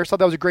Ferris, thought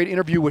that was a great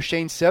interview with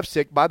Shane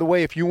Sevcik. By the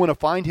way, if you want to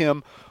find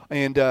him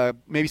and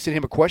maybe send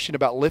him a question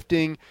about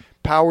lifting,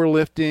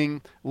 powerlifting,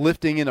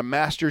 lifting in a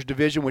master's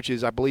division, which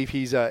is, I believe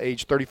he's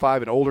age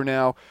 35 and older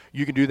now,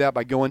 you can do that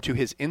by going to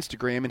his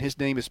Instagram, and his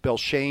name is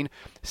spelled Shane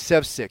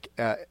Sevcik,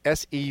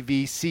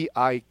 Sevcik,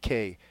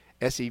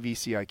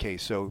 Sevcik.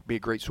 So be a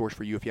great source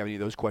for you if you have any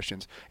of those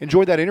questions.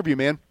 Enjoyed that interview,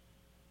 man.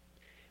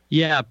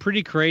 Yeah,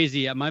 pretty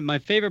crazy. My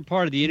favorite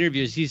part of the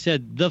interview is he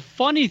said the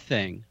funny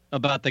thing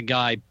about the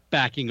guy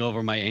backing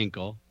over my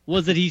ankle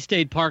was that he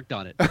stayed parked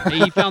on it.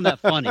 He found that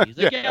funny. He's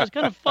like, yeah, it was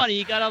kind of funny.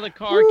 He got out of the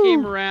car,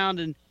 came around,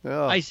 and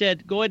I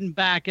said, go ahead and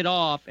back it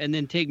off and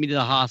then take me to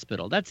the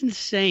hospital. That's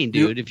insane,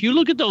 dude. If you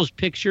look at those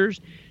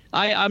pictures,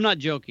 I'm not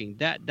joking.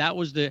 That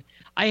was the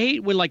 – I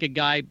hate when, like, a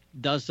guy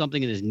does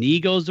something and his knee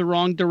goes the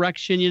wrong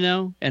direction, you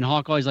know, and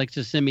Hawk always likes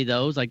to send me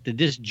those, like the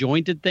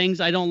disjointed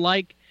things I don't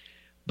like.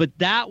 But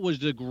that was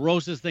the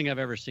grossest thing I've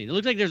ever seen. It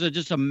looks like there's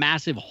just a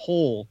massive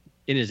hole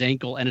in his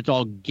ankle, and it's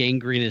all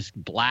gangrenous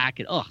black.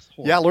 And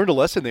yeah, I learned a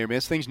lesson there, man.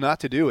 It's things not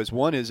to do. Is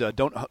one is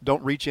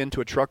don't reach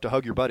into a truck to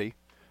hug your buddy.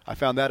 I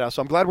found that out,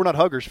 so I'm glad we're not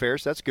huggers,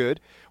 Ferris. That's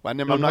good. I'm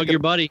not hug your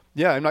buddy.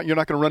 Yeah, you're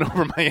not going to run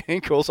over my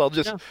ankles. I'll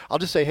just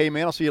say, hey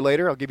man, I'll see you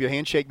later. I'll give you a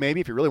handshake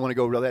maybe if you really want to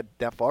go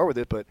that far with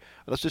it, but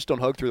let's just don't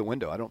hug through the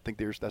window. I don't think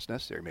that's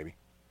necessary. Maybe.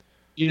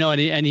 You know,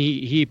 and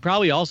he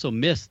probably also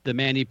missed the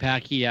Manny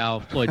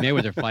Pacquiao Floyd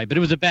Mayweather fight, but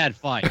it was a bad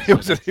fight.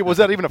 So was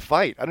that even a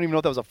fight? I don't even know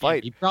if that was a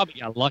fight. Yeah, he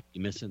probably got lucky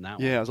missing that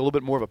one. Yeah, it was a little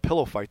bit more of a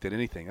pillow fight than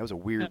anything. That was a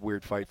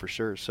weird fight for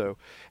sure. So,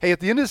 hey, at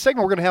the end of the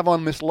segment, we're going to have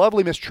on Miss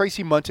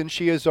Tracy Munton.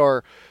 She is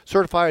our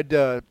certified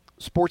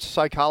sports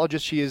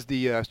psychologist. She's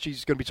going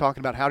to be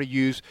talking about how to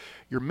use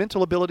your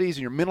mental abilities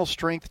and your mental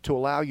strength to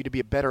allow you to be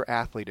a better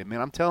athlete. And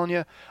man, I'm telling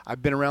you,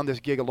 I've been around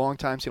this gig a long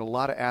time, seen a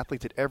lot of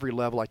athletes at every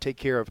level. I've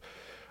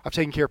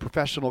taken care of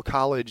professional,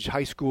 college,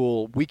 high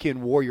school,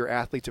 weekend warrior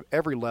athletes of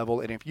every level.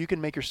 And if you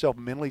can make yourself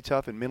mentally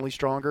tough and mentally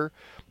stronger,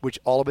 which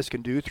all of us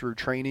can do through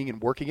training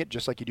and working it,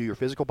 just like you do your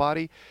physical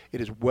body,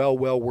 it is well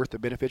worth the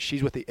benefits.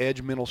 She's with the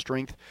Edge Mental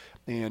Strength,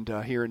 and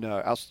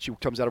she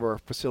comes out of our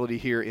facility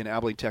here in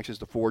Abilene, Texas,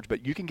 the Forge.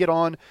 But you can go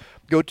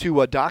to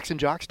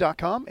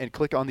docsandjocks.com and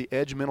click on the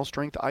Edge Mental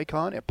Strength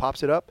icon. It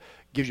pops it up,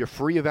 gives you a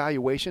free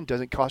evaluation,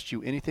 doesn't cost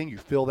you anything. You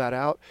fill that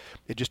out.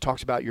 It just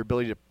talks about your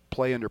ability to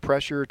play under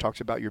pressure,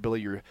 talks about your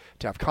ability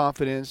to have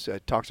confidence,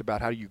 talks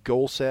about how you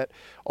goal set,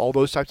 all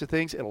those types of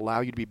things. It'll allow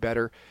you to be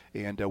better.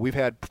 And we've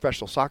had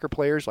professional soccer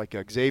players like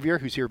Xavier,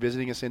 who's here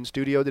visiting us in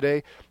studio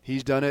today.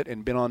 He's done it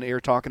and been on air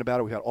talking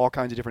about it. We've had all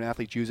kinds of different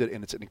athletes use it,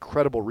 and it's an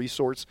incredible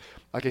resource.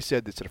 Like I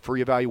said, it's a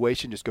free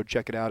evaluation. Just go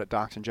check it out at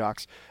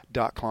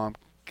docsandjocks.com.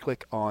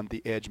 Click on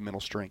the Edge Mental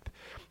Strength.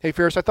 Hey,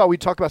 Ferris, I thought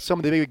we'd talk about some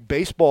of the big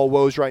baseball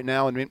woes right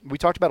now, and we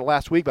talked about it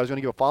last week, but I was going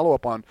to give a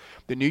follow-up on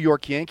the New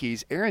York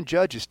Yankees. Aaron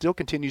Judge still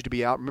continues to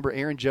be out. Remember,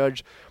 Aaron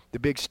Judge, the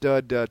big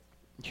stud,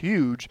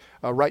 huge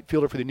right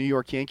fielder for the New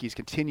York Yankees,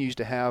 continues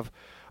to have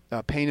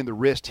pain in the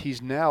wrist.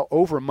 He's now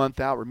over a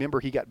month out. Remember,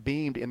 he got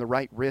beamed in the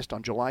right wrist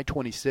on July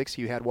 26th.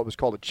 He had what was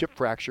called a chip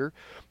fracture.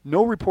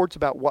 No reports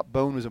about what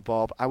bone was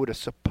involved. I would have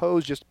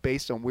supposed, just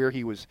based on where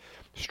he was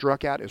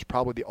struck at, it was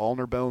probably the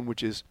ulnar bone,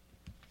 which is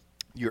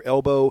your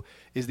elbow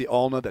is the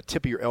ulna. The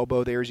tip of your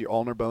elbow there is your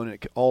ulnar bone,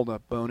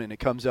 and it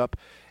comes up,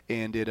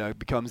 and it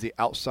becomes the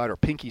outside or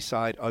pinky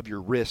side of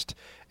your wrist.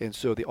 And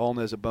so the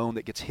ulna is a bone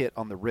that gets hit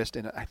on the wrist,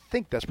 and I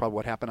think that's probably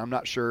what happened. I'm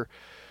not sure.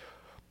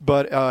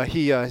 But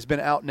he has been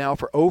out now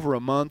for over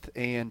a month,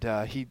 and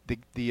the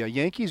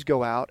Yankees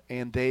go out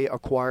and they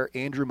acquire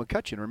Andrew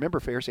McCutchen. Remember,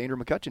 Ferris, Andrew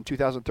McCutchen,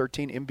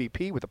 2013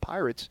 MVP with the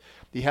Pirates.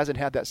 He hasn't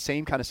had that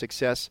same kind of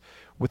success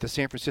with the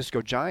San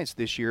Francisco Giants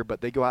this year,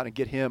 but they go out and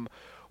get him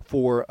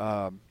for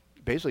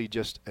basically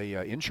just a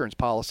insurance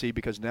policy,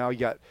 because now you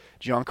got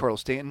Giancarlo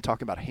Stanton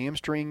talking about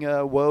hamstring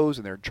woes,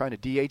 and they're trying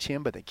to DH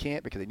him, but they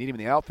can't because they need him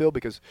in the outfield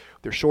because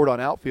they're short on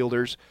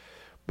outfielders.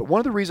 But one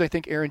of the reasons I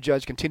think Aaron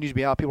Judge continues to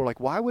be out, people are like,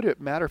 why would it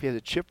matter if he has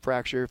a chip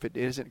fracture if it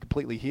isn't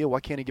completely healed? Why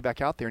can't he get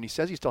back out there? And he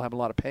says he's still having a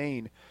lot of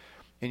pain.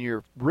 And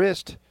your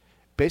wrist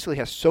basically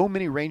has so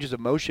many ranges of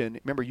motion.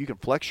 Remember, you can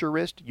flex your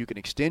wrist, you can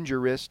extend your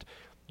wrist,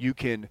 you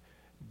can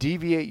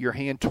deviate your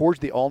hand towards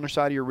the ulnar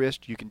side of your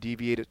wrist, you can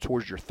deviate it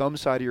towards your thumb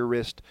side of your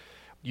wrist.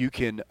 You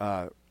can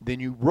then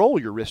you roll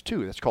your wrist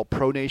too. That's called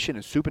pronation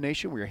and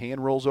supination, where your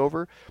hand rolls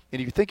over.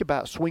 And if you think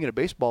about swinging a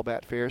baseball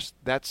bat, Ferris,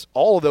 that's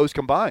all of those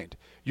combined.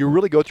 You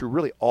really go through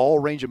really all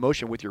range of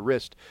motion with your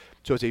wrist.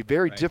 So it's a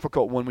very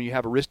difficult one when you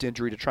have a wrist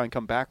injury to try and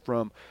come back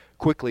from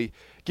quickly.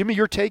 Give me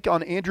your take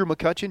on Andrew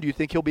McCutchen. Do you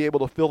think he'll be able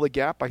to fill the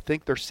gap? I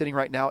think they're sitting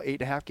right now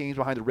 8.5 games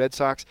behind the Red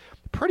Sox.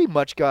 Pretty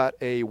much got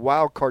a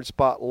wild card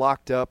spot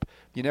locked up.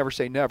 You never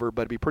say never,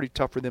 but it'd be pretty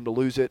tough for them to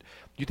lose it.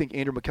 Do you think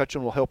Andrew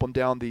McCutchen will help them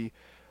down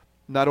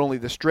not only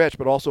the stretch,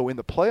 but also in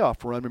the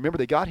playoff run? Remember,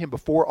 they got him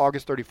before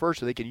August 31st,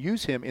 so they can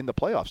use him in the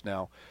playoffs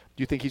now.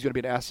 Do you think he's going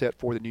to be an asset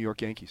for the New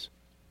York Yankees?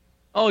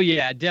 Oh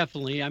yeah,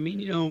 definitely. I mean,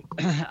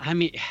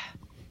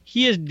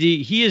 he has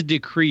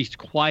decreased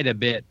quite a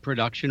bit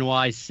production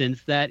wise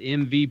since that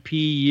MVP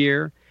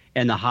year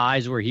and the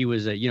highs where he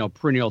was a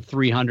perennial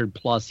 300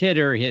 plus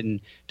hitter,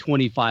 hitting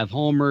 25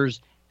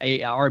 homers, a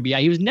RBI.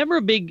 He was never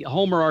a big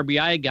homer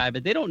RBI guy,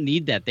 but they don't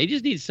need that. They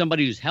just need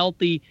somebody who's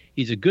healthy.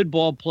 He's a good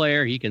ball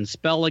player. He can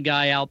spell a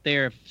guy out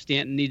there if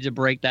Stanton needs a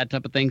break, that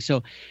type of thing.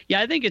 So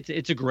yeah, I think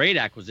it's a great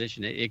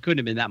acquisition. It couldn't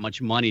have been that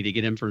much money to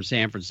get him from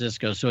San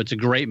Francisco. So it's a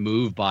great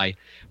move by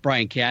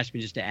Brian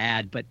Cashman, just to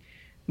add. But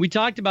we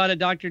talked about it,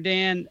 Dr.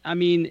 Dan. I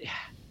mean,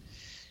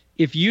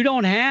 if you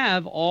don't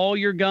have all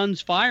your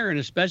guns firing,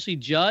 especially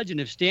Judge,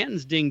 and if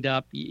Stanton's dinged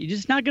up, you're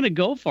just not going to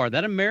go far.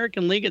 That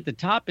American League at the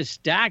top is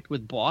stacked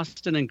with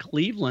Boston and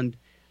Cleveland,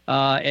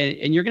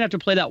 and you're going to have to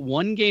play that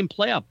one-game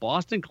playoff.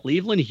 Boston,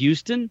 Cleveland,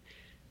 Houston.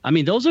 I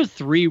mean, those are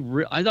three.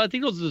 I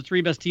think those are the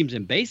three best teams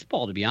in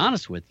baseball, to be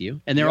honest with you,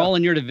 and they're all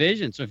in your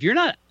division. So if you're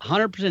not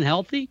 100%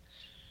 healthy,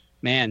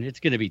 man, it's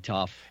going to be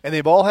tough. And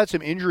they've all had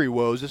some injury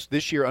woes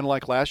this year.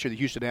 Unlike last year, the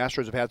Houston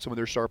Astros have had some of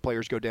their star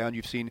players go down.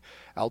 You've seen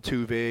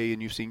Altuve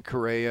and you've seen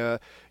Correa.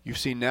 You've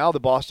seen now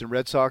the Boston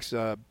Red Sox.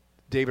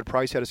 David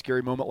Price had a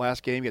scary moment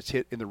last game. He gets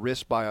hit in the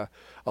wrist by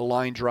a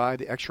line drive.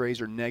 The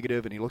x-rays are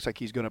negative, and he looks like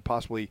he's going to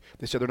possibly –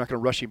 they said they're not going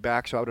to rush him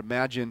back, so I would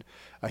imagine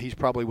he's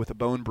probably with a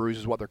bone bruise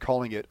is what they're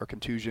calling it, or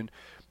contusion.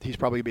 He's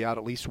probably going to be out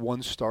at least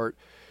one start.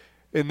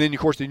 And then, of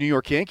course, the New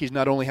York Yankees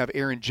not only have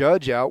Aaron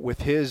Judge out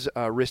with his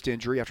wrist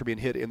injury after being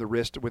hit in the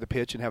wrist with a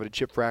pitch and having a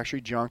chip fracture.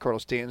 Giancarlo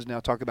Stanton's now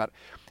talking about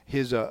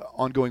his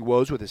ongoing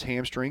woes with his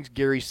hamstrings.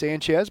 Gary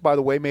Sanchez, by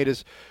the way, made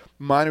his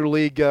minor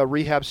league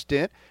rehab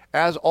stint.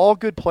 As all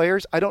good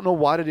players, I don't know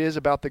what it is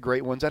about the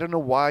great ones. I don't know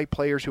why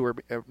players who are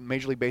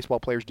Major League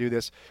Baseball players do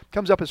this.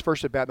 Comes up his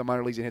first at bat in the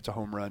minor leagues and hits a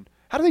home run.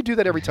 How do they do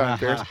that every time,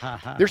 Ferris?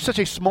 There's such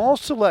a small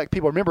select.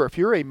 People, remember, if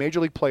you're a Major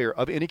League player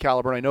of any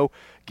caliber, and I know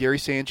Gary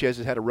Sanchez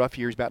has had a rough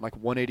year. He's batting like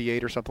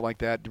 188 or something like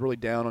that, really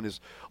down on his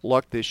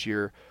luck this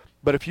year.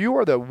 But if you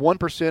are the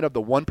 1% of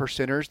the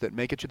 1%ers that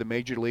make it to the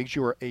major leagues,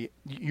 you are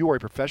a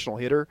professional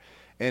hitter.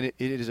 And it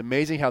is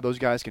amazing how those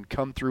guys can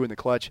come through in the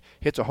clutch.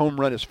 Hits a home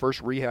run his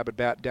first rehab at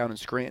bat down in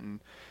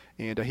Scranton.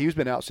 And he's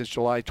been out since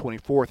July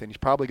 24th, and he's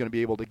probably going to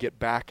be able to get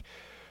back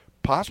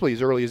possibly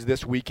as early as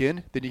this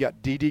weekend. Then you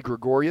got Didi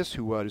Gregorius,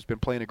 who has been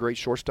playing a great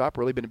shortstop,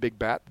 really been a big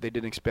bat they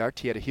didn't expect.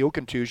 He had a heel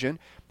contusion.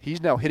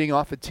 He's now hitting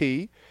off a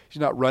tee. He's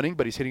not running,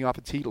 but he's hitting off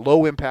a tee.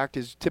 Low impact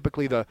is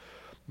typically the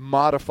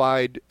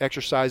modified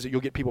exercise that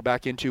you'll get people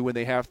back into when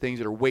they have things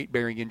that are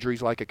weight-bearing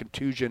injuries like a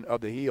contusion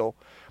of the heel.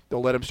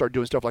 They'll let them start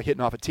doing stuff like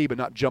hitting off a tee but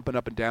not jumping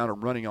up and down or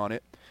running on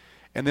it.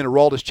 And then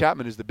Aroldis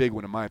Chapman is the big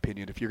one, in my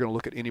opinion. If you're going to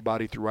look at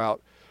anybody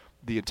throughout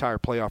the entire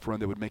playoff run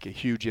that would make a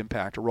huge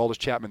impact, Aroldis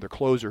Chapman, their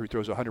closer who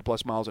throws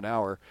 100-plus miles an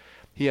hour,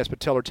 he has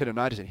patellar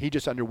tendonitis, and he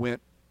just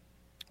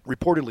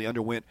reportedly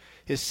underwent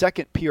his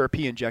second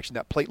PRP injection,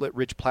 that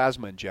platelet-rich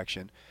plasma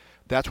injection.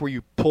 That's where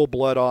you pull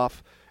blood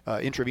off,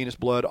 intravenous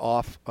blood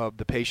off of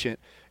the patient.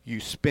 You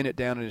spin it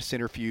down in a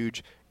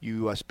centrifuge.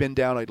 You spin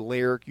down a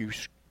layer. You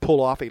pull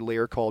off a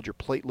layer called your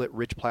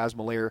platelet-rich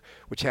plasma layer,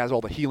 which has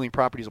all the healing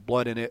properties of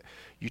blood in it.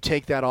 You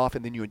take that off,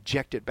 and then you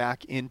inject it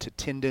back into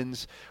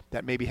tendons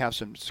that maybe have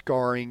some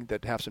scarring,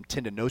 that have some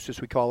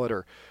tendinosis, we call it,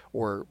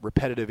 or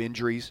repetitive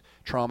injuries,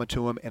 trauma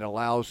to them, and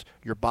allows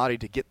your body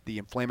to get the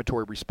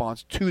inflammatory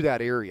response to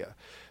that area.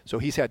 So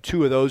he's had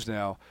 2 of those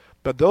now.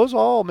 But those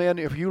all, man,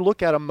 if you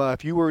look at them,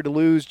 if you were to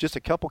lose just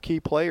a couple key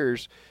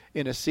players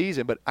in a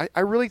season, but I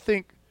really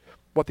think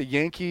what the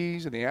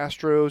Yankees and the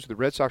Astros, the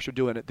Red Sox are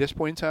doing at this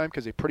point in time,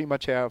 because they pretty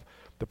much have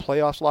the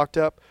playoffs locked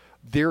up,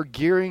 they're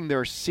gearing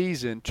their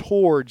season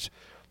towards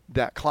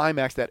that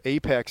climax, that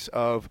apex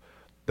of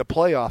the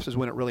playoffs is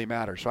when it really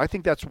matters. So I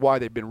think that's why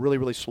they've been really,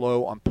 really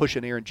slow on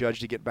pushing Aaron Judge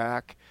to get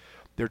back.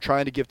 They're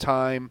trying to give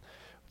time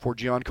for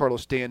Giancarlo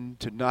Stanton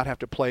to not have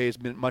to play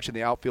as much in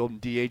the outfield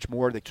and DH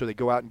more, so they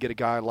go out and get a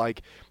guy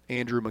like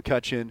Andrew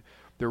McCutchen.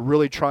 They're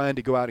really trying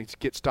to go out and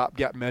get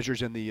stopgap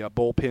measures in the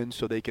bullpen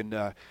so they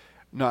can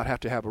not have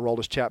to have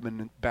Aroldis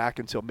Chapman back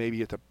until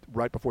maybe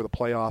right before the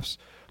playoffs.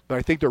 But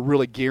I think they're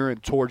really gearing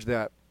towards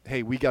that,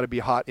 hey, we got to be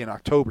hot in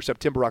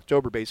September,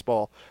 October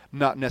baseball,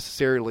 not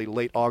necessarily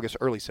late August,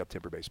 early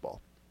September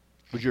baseball.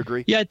 Would you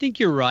agree? Yeah, I think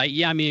you're right.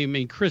 Yeah, I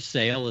mean, Chris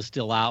Sale is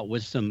still out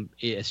with some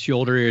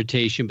shoulder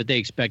irritation, but they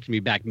expect him to be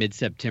back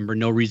mid-September.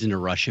 No reason to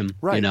rush him.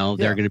 Right.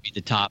 They're going to be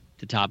the top.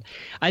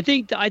 I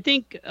think the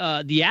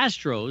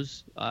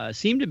Astros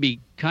seem to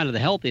be kind of the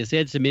healthiest. They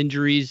had some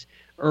injuries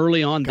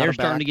early on. They're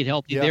starting to get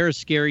healthy. Yeah. They're a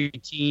scary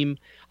team.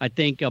 I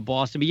think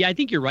Boston. But yeah, I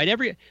think you're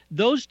right.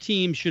 Those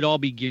teams should all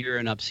be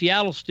gearing up.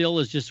 Seattle still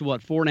is just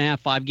 4.5,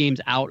 5 games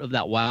out of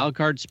that wild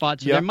card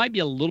spot. So there might be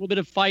a little bit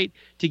of fight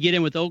to get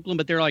in with Oakland,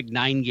 but they're like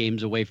 9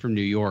 games away from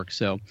New York.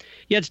 So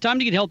yeah, it's time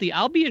to get healthy.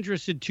 I'll be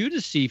interested too to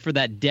see for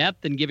that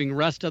depth and giving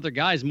rest to other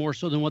guys more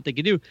so than what they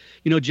could do.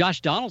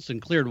 Josh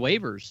Donaldson cleared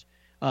waivers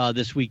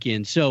this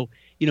weekend. So,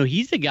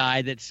 he's a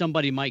guy that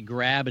somebody might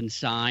grab and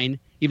sign,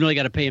 even though they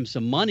got to pay him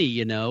some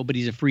money, but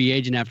he's a free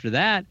agent after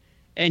that.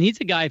 And he's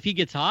a guy, if he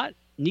gets hot,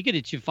 and he could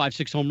hit you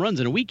 5-6 home runs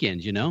in a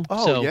weekend,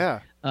 Oh, so, yeah.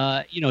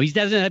 He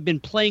hasn't been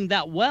playing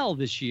that well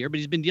this year, but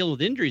he's been dealing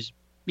with injuries.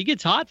 He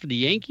gets hot for the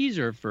Yankees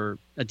or for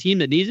a team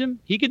that needs him,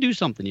 he could do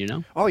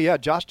something. Oh, yeah,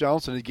 Josh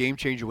Donaldson is a game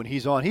changer when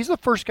he's on. He's the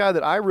first guy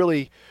that I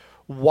really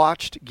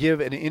watched give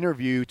an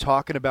interview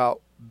talking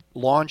about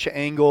launch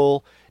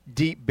angle,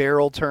 deep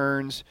barrel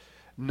turns,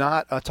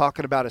 not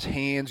talking about his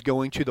hands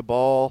going to the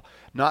ball,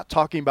 not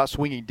talking about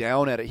swinging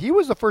down at it. He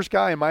was the first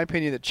guy, in my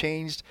opinion, that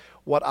changed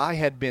what I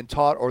had been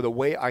taught or the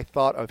way I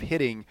thought of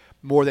hitting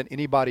more than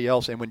anybody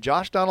else. And when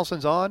Josh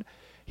Donaldson's on,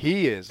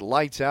 he is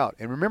lights out.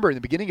 And remember, in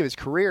the beginning of his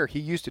career, he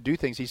used to do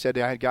things. He said,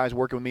 I had guys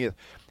working with me with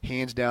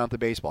hands down at the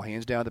baseball,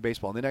 hands down at the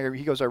baseball. And then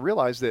he goes, I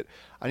realized that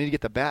I need to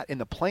get the bat in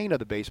the plane of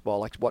the baseball,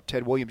 like what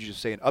Ted Williams used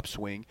to say, an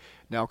upswing,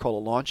 now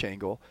called a launch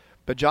angle.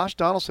 But Josh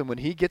Donaldson, when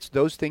he gets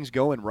those things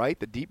going right,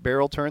 the deep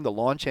barrel turn, the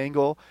launch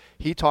angle,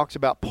 he talks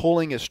about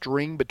pulling a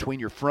string between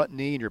your front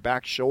knee and your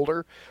back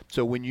shoulder.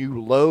 So when you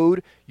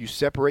load, you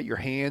separate your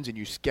hands and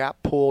you scap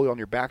pull on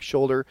your back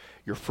shoulder,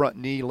 your front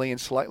knee laying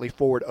slightly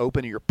forward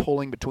open, and you're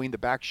pulling between the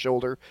back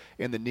shoulder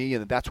and the knee,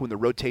 and that's when the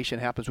rotation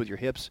happens with your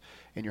hips,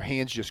 and your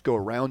hands just go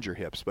around your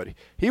hips. But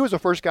he was the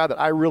first guy that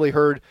I really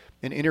heard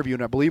in an interview,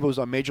 and I believe it was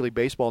on Major League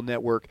Baseball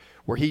Network,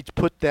 where he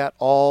put that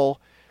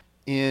all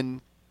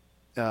in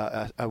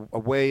a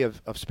way of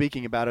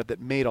speaking about it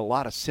that made a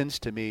lot of sense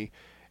to me,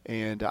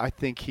 and I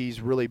think he's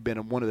really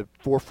been one of the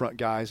forefront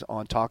guys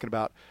on talking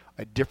about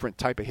a different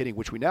type of hitting,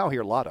 which we now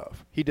hear a lot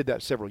of. He did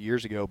that several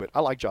years ago, but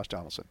I like Josh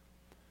Donaldson.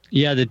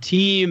 Yeah, the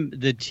team,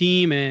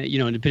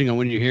 depending on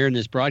when you're hearing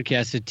this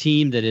broadcast, the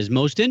team that is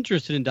most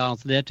interested in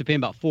Donaldson, they have to pay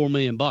him about $4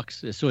 million.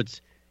 So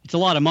it's a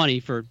lot of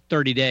money for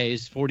 30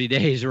 days, 40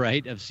 days,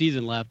 right, of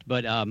season left.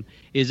 But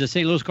is the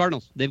St. Louis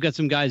Cardinals. They've got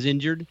some guys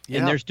injured,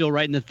 and they're still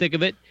right in the thick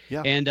of it.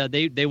 Yeah. And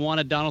they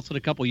wanted Donaldson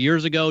a couple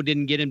years ago,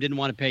 didn't get him, didn't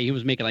want to pay. He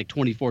was making like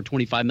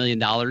 $25 million.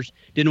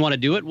 Didn't want to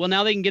do it. Well,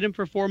 now they can get him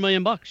for $4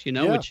 million,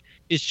 which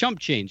is chump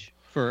change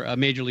for a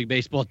Major League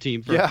Baseball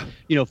team for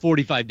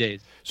 45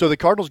 days. So the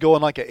Cardinals go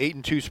on like an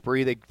 8-2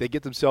 spree. They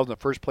get themselves in the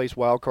first place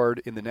wild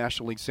card in the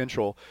National League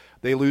Central.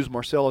 They lose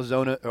Marcell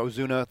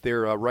Ozuna,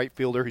 their right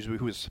fielder,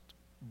 who is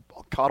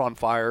caught on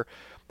fire.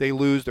 They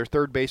lose their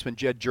third baseman,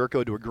 Jed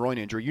Jerko, to a groin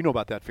injury. You know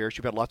about that, Ferris.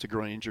 You've had lots of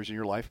groin injuries in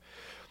your life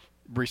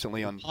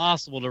recently.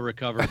 Impossible to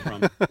recover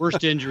from.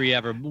 Worst injury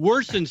ever.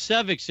 Worse than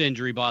Sevcik's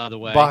injury, by the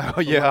way.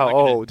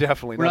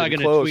 Definitely. We're not going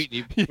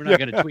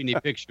to tweet any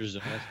pictures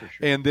of that, for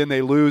sure. And then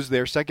they lose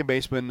their second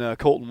baseman,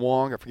 Colton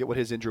Wong. I forget what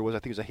his injury was. I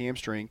think it was a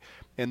hamstring.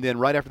 And then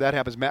right after that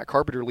happens, Matt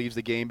Carpenter leaves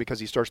the game because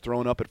he starts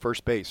throwing up at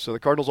first base. So the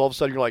Cardinals, all of a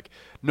sudden, you're like,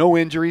 no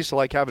injuries, so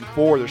like having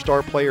four of their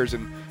star players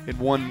in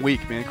 1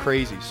 week, man.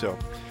 Crazy. So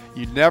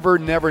you never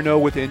know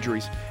with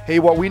injuries. Hey,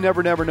 what we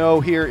never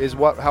know here is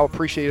how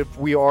appreciative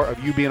we are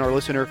of you being our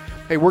listener.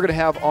 Hey, we're going to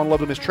have on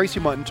level Miss Tracy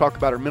Mutton talk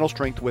about her mental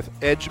strength with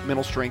Edge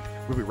Mental Strength.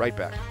 We'll be right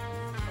back.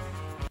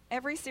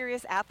 Every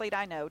serious athlete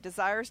I know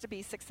desires to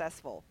be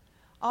successful,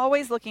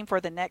 always looking for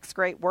the next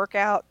great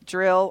workout,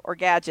 drill, or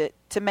gadget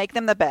to make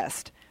them the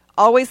best,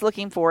 always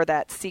looking for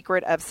that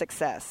secret of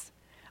success.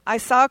 I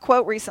saw a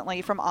quote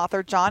recently from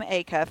author John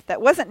Acuff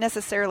that wasn't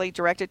necessarily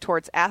directed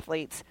towards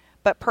athletes,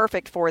 but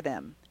perfect for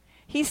them.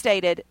 He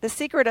stated, "The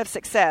secret of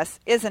success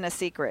isn't a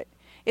secret.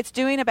 It's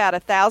doing about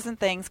 1,000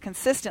 things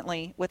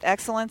consistently with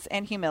excellence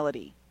and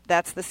humility.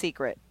 That's the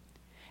secret."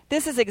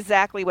 This is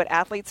exactly what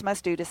athletes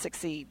must do to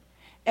succeed.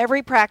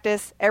 Every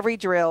practice, every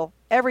drill,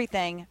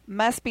 everything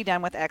must be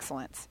done with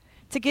excellence.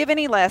 To give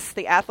any less,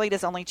 the athlete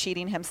is only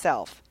cheating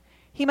himself.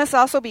 He must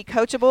also be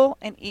coachable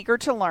and eager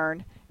to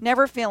learn,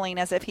 never feeling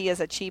as if he has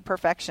achieved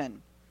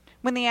perfection.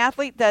 When the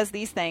athlete does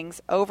these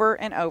things over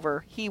and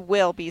over, he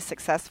will be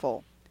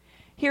successful.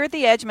 Here at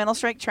the Edge Mental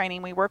Strength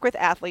Training, we work with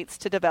athletes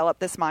to develop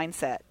this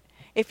mindset.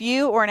 If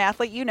you or an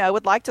athlete you know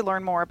would like to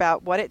learn more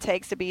about what it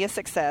takes to be a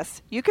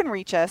success, you can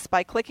reach us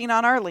by clicking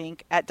on our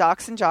link at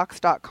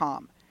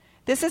docsandjocks.com.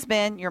 This has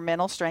been your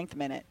Mental Strength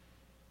Minute.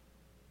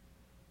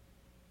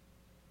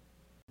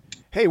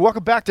 Hey,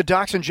 welcome back to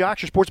Docs and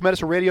Jocks, your sports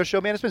medicine radio show.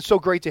 Man, it's been so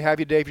great to have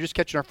you today. If you're just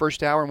catching our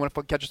first hour and want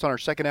to catch us on our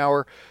second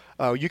hour,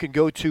 you can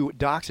go to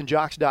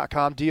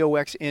docsandjocks.com,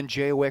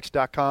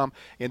 doxnjox.com,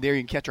 and there you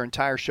can catch our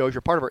entire show. If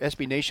you're part of our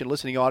SB Nation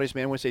listening audience,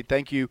 man, I want to say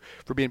thank you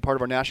for being part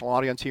of our national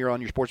audience here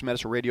on your sports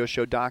medicine radio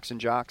show, Docs and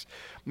Jocks.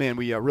 Man,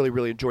 we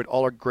really enjoyed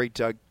all our great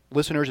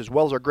listeners as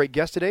well as our great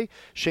guest today,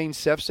 Shane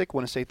Sevcik.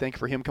 Want to say thank you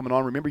for him coming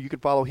on. Remember, you can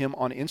follow him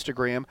on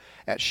Instagram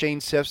at Shane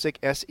Sevcik,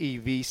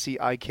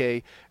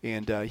 Sevcik,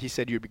 and he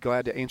said you'd be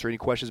glad to answer any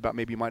questions about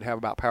maybe you might have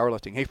about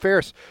powerlifting. Hey,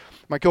 Ferris,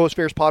 my co-host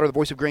Ferris Potter, the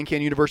voice of Grand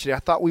Canyon University. I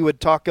thought we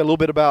would talk a little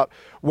bit about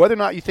whether or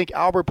not you think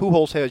Albert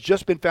Pujols has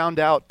just been found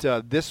out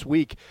this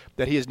week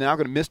that he is now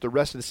going to miss the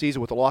rest of the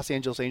season with the Los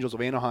Angeles Angels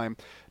of Anaheim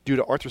due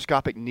to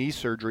arthroscopic knee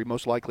surgery,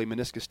 most likely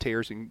meniscus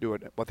tears, and do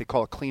what they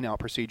call a clean-out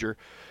procedure.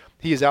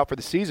 He is out for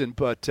the season,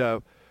 but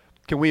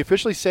can we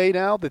officially say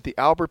now that the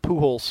Albert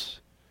Pujols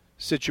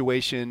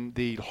situation,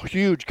 the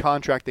huge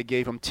contract they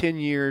gave him, 10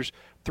 years,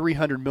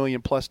 $300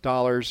 million plus,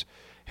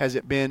 has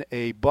it been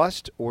a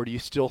bust, or do you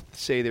still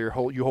say you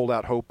hold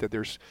out hope that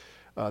there's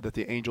that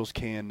the Angels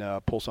can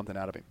pull something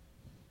out of him?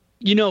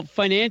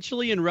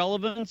 Financially and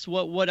relevance,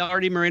 what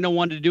Artie Moreno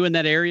wanted to do in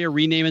that area,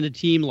 renaming the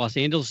team Los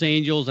Angeles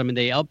Angels. I mean,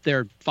 they upped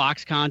their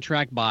Fox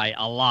contract by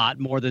a lot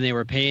more than they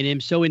were paying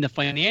him. So in the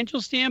financial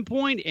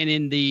standpoint and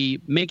in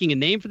the making a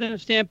name for them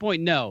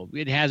standpoint, no,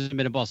 it hasn't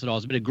been a bust at all.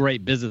 It's been a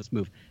great business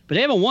move. But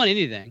they haven't won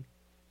anything.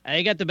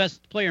 They got the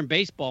best player in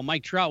baseball,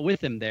 Mike Trout,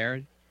 with them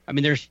there. I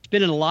mean, they're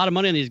spending a lot of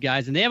money on these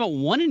guys, and they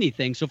haven't won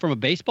anything. So from a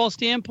baseball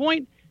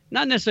standpoint,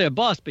 not necessarily a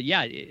bust, but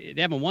yeah, they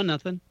haven't won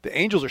nothing. The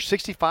Angels are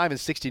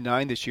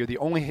 65-69 this year. The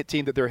only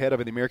team that they're ahead of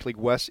in the American League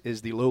West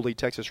is the lowly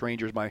Texas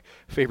Rangers, my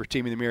favorite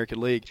team in the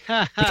American League.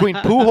 Between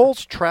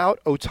Pujols,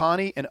 Trout,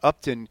 Ohtani, and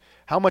Upton,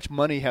 how much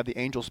money have the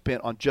Angels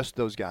spent on just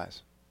those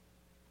guys?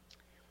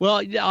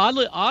 Well,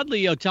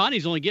 oddly,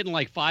 Ohtani's only getting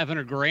like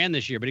 $500,000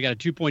 this year, but he got a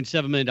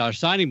 $2.7 million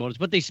signing bonus.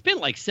 But they spent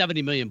like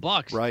 $70 million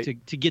right.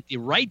 to get the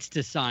rights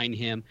to sign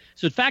him.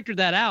 So factor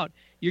that out.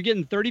 You're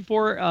getting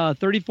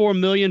 $34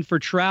 million for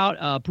Trout.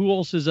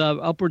 Pujols is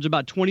upwards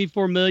about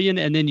 $24 million,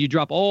 and then you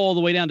drop all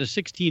the way down to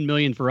 $16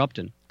 million for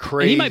Upton.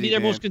 Crazy, and he might be their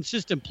man. most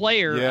consistent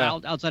player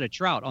outside of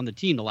Trout on the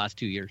team the last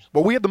 2 years.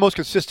 Well, we have the most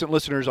consistent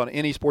listeners on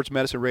any sports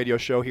medicine radio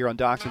show here on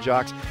Docs and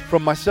Jocks.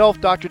 From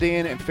myself, Dr.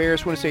 Dan, and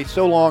Ferris, I want to say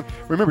so long.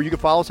 Remember, you can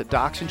follow us at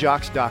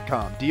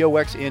docsandjocks.com,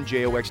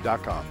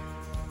 DOXNJOX.com.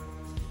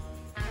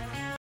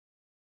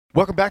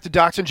 Welcome back to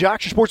Docs and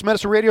Jocks, your sports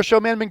medicine radio show.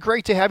 Man, it's been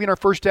great to have you in our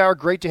first hour.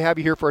 Great to have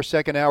you here for our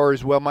second hour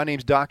as well. My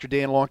name's Dr.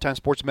 Dan, longtime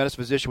sports medicine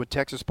physician with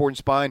Texas Sport and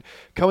Spine,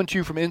 coming to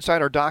you from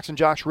inside our Docs and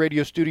Jocks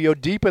radio studio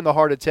deep in the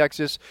heart of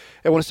Texas.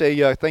 I want to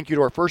say thank you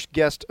to our first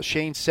guest,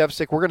 Shane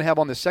Sevcik. We're going to have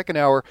on the second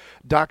hour,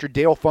 Dr.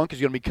 Dale Funk is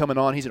going to be coming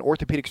on. He's an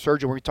orthopedic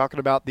surgeon. We're talking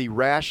about the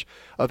rash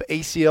of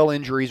ACL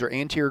injuries or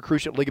anterior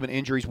cruciate ligament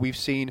injuries we've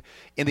seen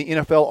in the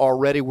NFL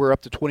already. We're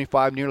up to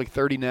 25, nearly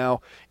 30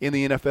 now in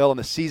the NFL, and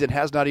the season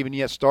has not even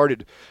yet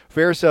started.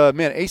 Ferris,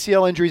 man,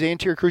 ACL injuries,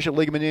 anterior cruciate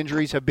ligament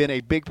injuries have been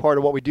a big part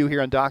of what we do here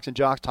on Docs and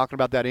Jocks, talking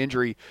about that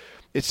injury.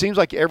 It seems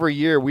like every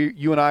year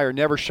you and I are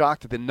never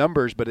shocked at the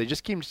numbers, but they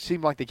just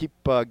seem like they keep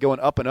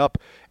going up and up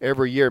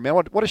every year. Man,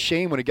 what a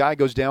shame when a guy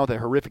goes down with a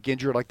horrific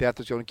injury like that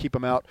that's going to keep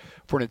him out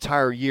for an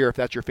entire year if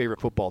that's your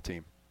favorite football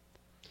team.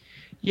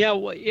 Yeah,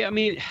 well, I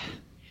mean,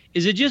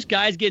 is it just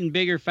guys getting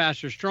bigger,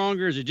 faster,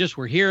 stronger? Is it just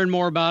we're hearing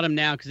more about them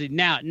now? Because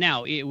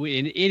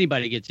when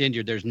anybody gets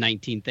injured, there's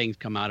 19 things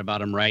come out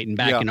about them, right? And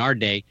back in our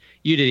day,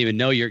 you didn't even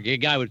know a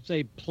guy would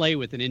play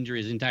with an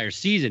injury his entire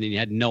season, and you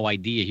had no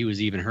idea he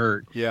was even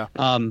hurt. Yeah.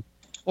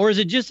 Or is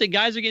it just that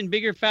guys are getting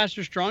bigger,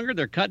 faster, stronger?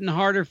 They're cutting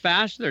harder,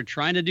 faster. They're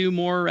trying to do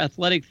more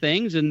athletic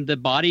things, and the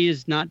body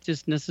is not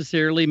just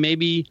necessarily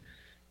maybe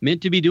meant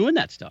to be doing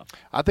that stuff.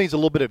 I think it's a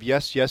little bit of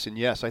yes, yes, and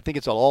yes. I think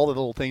it's all the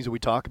little things that we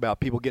talk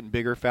about, people getting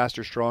bigger,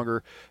 faster,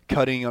 stronger,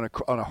 cutting on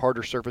a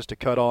harder surface to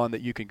cut on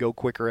that you can go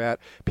quicker at,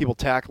 people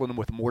tackling them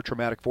with more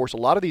traumatic force. A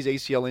lot of these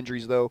ACL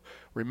injuries, though,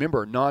 remember,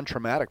 are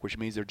non-traumatic, which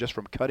means they're just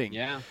from cutting.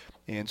 Yeah.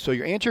 And so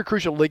your anterior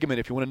cruciate ligament,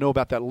 if you want to know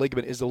about that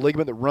ligament, is the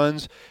ligament that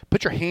runs,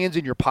 put your hands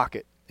in your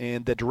pocket,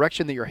 and the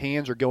direction that your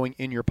hands are going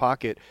in your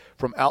pocket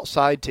from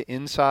outside to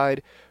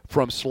inside,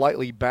 from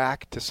slightly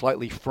back to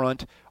slightly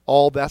front,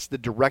 all that's the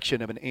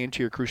direction of an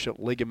anterior cruciate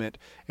ligament,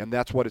 and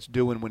that's what it's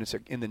doing when it's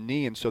in the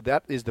knee. And so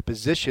that is the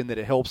position that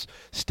it helps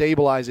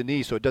stabilize the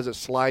knee, so it doesn't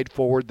slide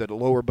forward, the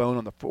lower bone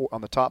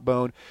on the top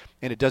bone,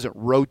 and it doesn't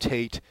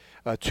rotate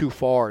too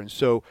far. And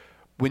so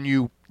when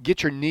you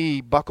get your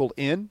knee buckled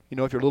in, if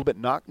you're a little bit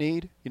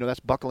knock-kneed, that's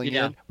buckling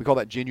in. We call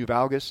that genu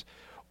valgus.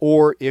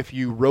 Or if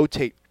you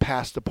rotate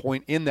past the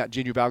point in that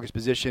genu valgus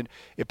position,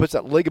 it puts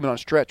that ligament on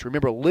stretch.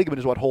 Remember, a ligament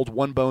is what holds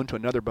one bone to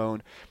another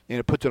bone, and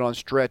it puts it on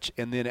stretch,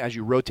 and then as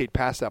you rotate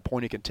past that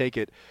point, it can take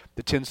it,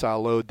 the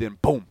tensile load, then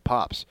boom,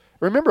 pops.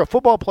 Remember, a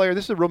football player,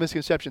 this is a real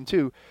misconception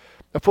too,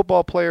 a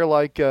football player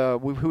like,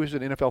 who is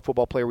an NFL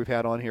football player we've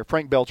had on here,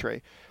 Frank Beltre.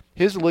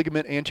 His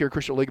ligament, anterior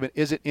cruciate ligament,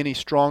 isn't any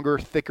stronger,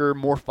 thicker,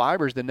 more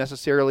fibers than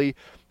necessarily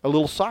a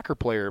little soccer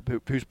player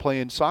who's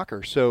playing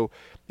soccer. So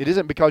it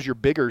isn't because you're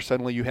bigger,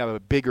 suddenly you have a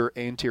bigger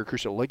anterior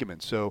cruciate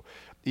ligament. So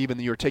even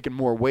you're taking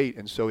more weight,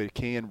 and so it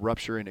can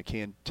rupture and it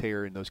can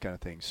tear and those kind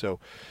of things. So,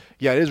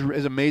 yeah, it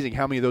is amazing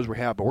how many of those we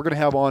have. But we're going to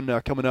have on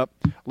coming up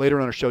later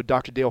on our show,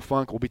 Dr. Dale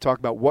Funk. We'll be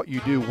talking about what you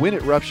do when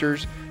it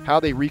ruptures, how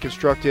they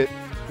reconstruct it,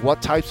 what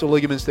types of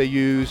ligaments they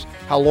use,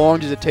 how long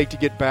does it take to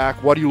get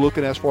back, what are you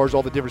looking at as far as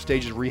all the different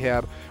stages of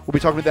rehab. We'll be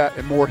talking about that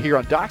and more here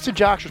on Docs and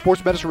Jocks, your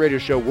sports medicine radio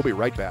show. We'll be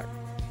right back.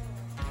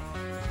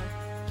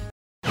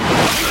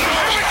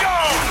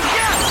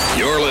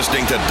 You're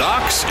listening to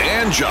Docs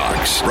and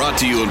Jocks, brought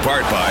to you in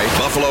part by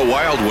Buffalo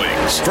Wild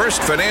Wings,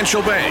 First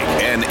Financial Bank,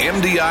 and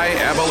MDI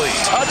Abilene.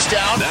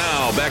 Touchdown.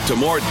 Now back to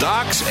more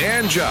Docs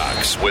and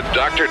Jocks with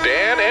Dr.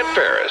 Dan and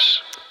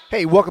Ferris.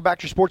 Hey, welcome back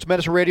to your Sports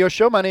Medicine Radio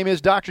Show. My name is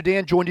Dr.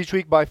 Dan, joined each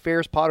week by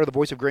Ferris Potter, the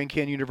voice of Grand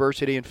Canyon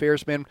University. And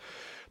Ferris, man,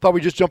 Thought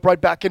we'd just jump right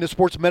back into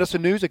sports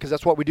medicine news because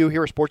that's what we do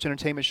here, a sports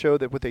entertainment show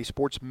that with a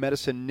sports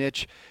medicine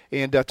niche,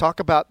 and talk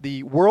about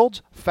the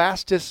world's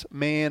fastest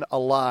man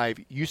alive.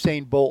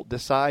 Usain Bolt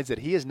decides that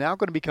he is now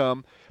going to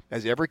become,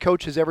 as every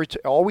coach has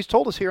always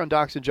told us here on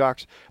Docs and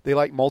Jocks, they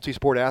like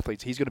multi-sport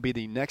athletes. He's going to be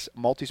the next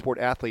multi-sport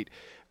athlete.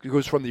 He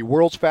goes from the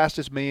world's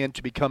fastest man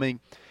to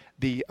becoming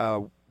the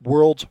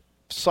world's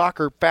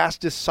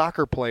fastest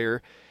soccer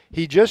player.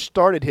 He just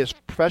started his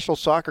professional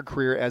soccer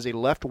career as a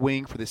left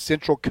wing for the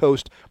Central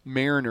Coast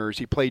Mariners.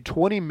 He played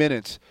 20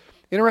 minutes.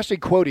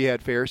 Interesting quote he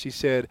had, Ferris. He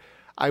said,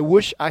 "I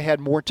wish I had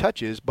more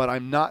touches, but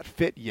I'm not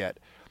fit yet.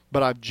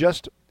 But I've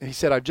just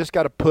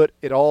got to put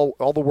it all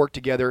the work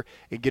together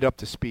and get up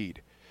to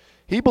speed."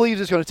 He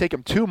believes it's going to take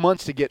him 2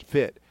 months to get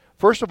fit.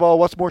 First of all,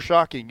 what's more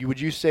shocking?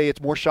 Would you say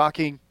it's more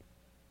shocking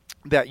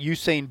that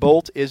Usain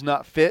Bolt is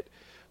not fit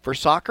for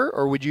soccer,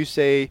 or would you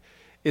say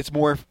it's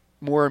more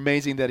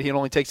amazing that it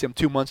only takes him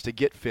 2 months to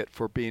get fit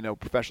for being a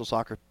professional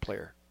soccer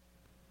player?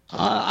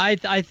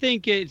 I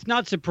think it's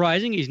not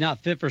surprising he's not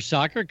fit for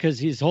soccer because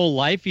his whole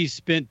life he's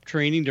spent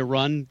training to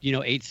run,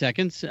 8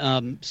 seconds.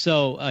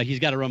 So he's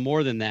got to run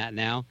more than that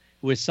now.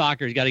 With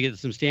soccer, he's got to get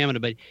some stamina.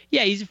 But,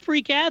 yeah, he's a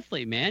freak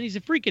athlete, man. He's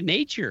a freak of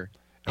nature.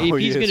 If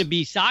he's going to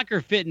be soccer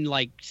fit in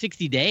like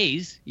 60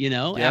 days,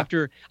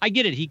 after – I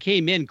get it. He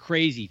came in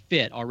crazy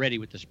fit already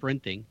with the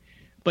sprinting.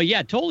 But,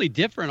 yeah, totally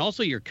different.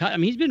 Also, your cut. I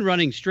mean, he's been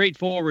running straight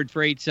forward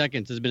for 8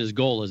 seconds has been his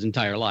goal his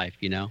entire life,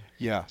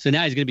 Yeah. So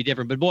now he's going to be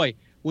different. But, boy,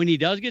 when he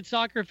does get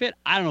soccer fit,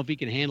 I don't know if he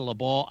can handle a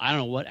ball. I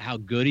don't know how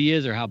good he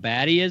is or how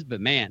bad he is.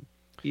 But, man,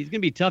 he's going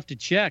to be tough to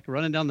check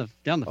running down the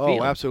field.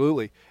 Oh,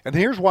 absolutely. And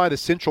here's why the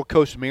Central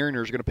Coast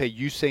Mariners are going to pay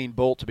Usain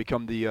Bolt to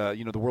become the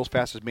the world's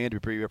fastest man to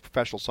be a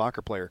professional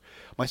soccer player.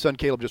 My son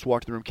Caleb just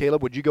walked in the room.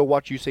 Caleb, would you go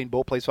watch Usain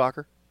Bolt play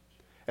soccer?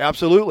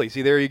 Absolutely.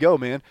 See, there you go,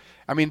 man.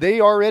 I mean,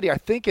 they already, I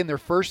think in their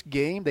first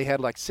game, they had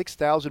like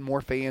 6,000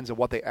 more fans than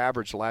what they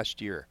averaged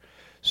last year.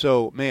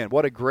 So, man,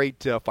 what a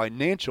great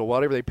financial,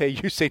 whatever they pay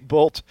Usain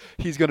Bolt,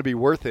 he's going to be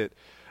worth it.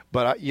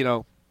 But,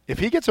 if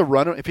he gets a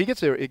run, if he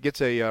gets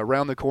a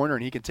around the corner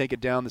and he can take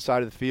it down the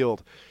side of the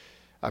field,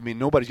 I mean,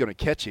 nobody's going to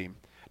catch him.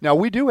 Now,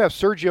 we do have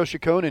Sergio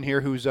Chacon in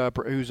here who's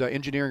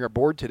engineering our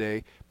board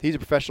today. He's a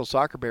professional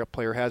soccer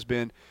player, has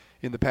been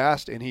in the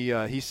past, and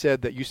he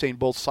said that Usain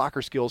Bolt's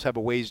soccer skills have a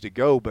ways to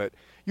go, but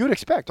you would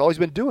expect all he's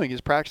been doing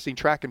is practicing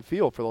track and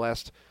field for the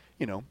last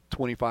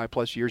 25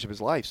 plus years of his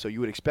life, so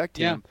you would expect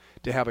him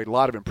to have a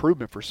lot of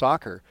improvement for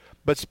soccer.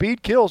 But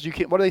speed kills. You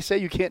can't. What do they say?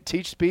 You can't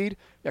teach speed.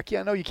 I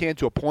know you can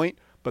to a point,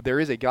 but there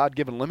is a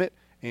God-given limit,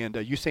 and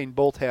Usain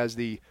Bolt has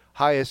the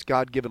highest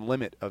God-given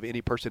limit of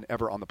any person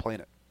ever on the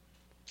planet.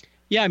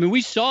 Yeah, I mean,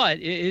 we saw it.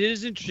 It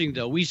is interesting,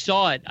 though. We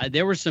saw it.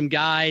 There were some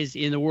guys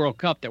in the World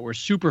Cup that were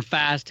super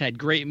fast, had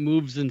great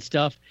moves and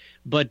stuff.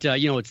 But,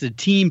 it's the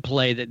team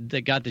play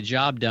that got the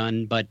job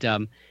done. But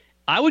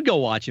I would go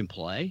watch him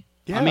play.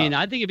 Yeah. I mean,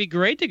 I think it'd be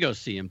great to go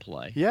see him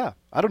play. Yeah.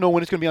 I don't know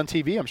when it's going to be on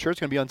TV. I'm sure it's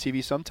going to be on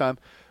TV sometime.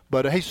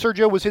 But, hey,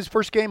 Sergio, was his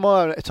first game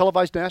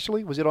televised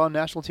nationally? Was it on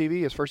national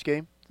TV, his first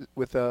game?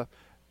 You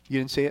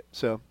didn't see it?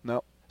 So,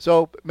 no.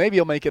 So maybe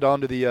he'll make it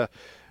onto the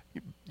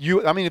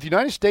if the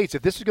United States,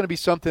 if this is going to be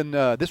something,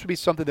 this would be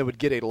something that would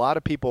get a lot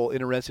of people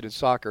interested in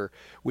soccer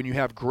when you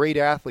have great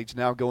athletes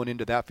now going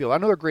into that field. I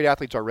know they're great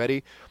athletes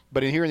already,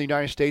 but here in the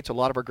United States, a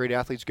lot of our great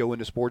athletes go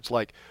into sports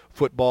like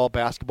football,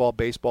 basketball,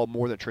 baseball,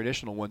 more than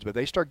traditional ones. But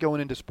they start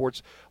going into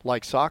sports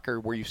like soccer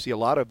where you see a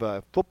lot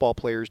of football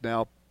players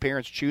now,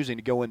 parents choosing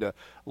to go into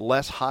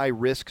less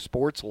high-risk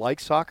sports like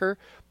soccer.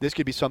 This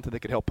could be something that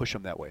could help push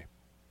them that way.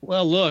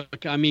 Well,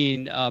 look, I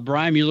mean,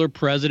 Brian Mueller,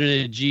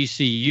 president of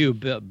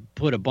GCU,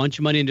 put a bunch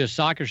of money into a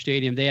soccer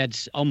stadium. They had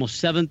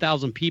almost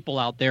 7,000 people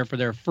out there for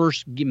their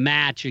first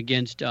match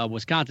against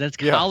Wisconsin. That's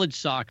college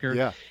soccer.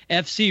 Yeah.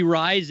 FC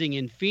Rising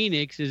in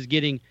Phoenix is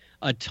getting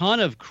a ton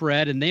of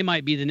cred, and they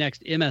might be the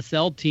next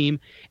MSL team.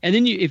 And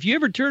then if you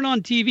ever turn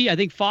on TV, I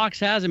think Fox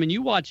has them, and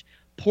you watch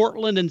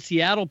Portland and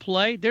Seattle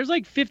play, there's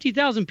like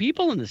 50,000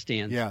 people in the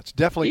stands. Yeah, it's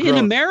definitely in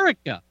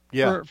America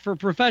for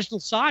professional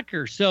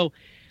soccer. So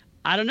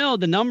I don't know.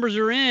 The numbers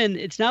are in.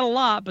 It's not a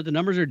lot, but the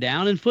numbers are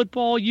down in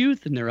football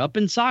youth, and they're up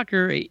in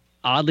soccer.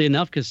 Oddly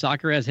enough, because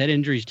soccer has head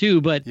injuries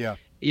too. But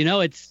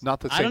it's not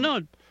the same. I don't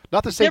know.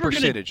 Not the same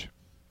percentage.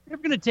 They're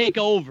going to take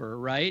over,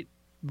 right?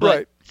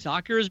 But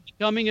soccer is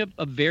becoming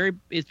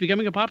it's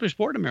becoming a popular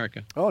sport in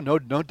America. Oh, no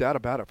doubt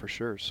about it for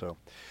sure. So.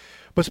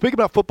 But speaking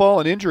about football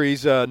and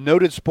injuries,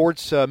 noted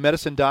sports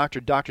medicine doctor,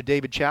 Dr.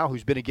 David Chow,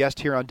 who's been a guest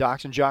here on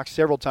Docs and Jocks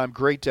several times,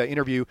 great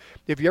interview.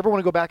 If you ever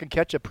want to go back and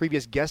catch a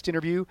previous guest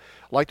interview,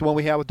 like the one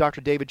we had with Dr.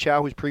 David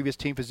Chow, who's previous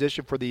team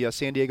physician for the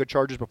San Diego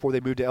Chargers before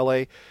they moved to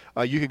L.A.,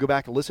 you can go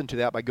back and listen to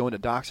that by going to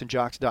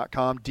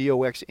docsandjocks.com,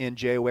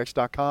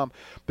 doxnjox.com.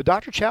 But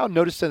Dr. Chow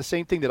noticed the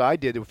same thing that I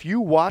did. If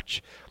you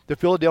watch the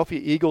Philadelphia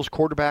Eagles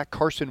quarterback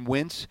Carson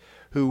Wentz,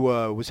 who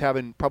was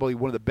having probably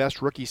one of the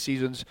best rookie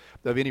seasons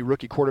of any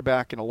rookie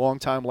quarterback in a long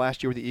time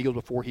last year with the Eagles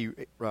before he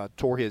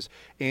tore his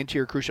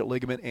anterior cruciate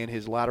ligament and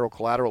his lateral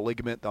collateral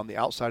ligament on the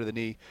outside of the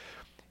knee.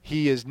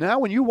 He is now,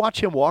 when you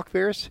watch him walk,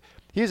 Ferris,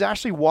 he is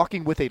actually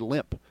walking with a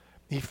limp.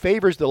 he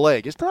favors the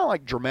leg. It's not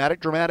like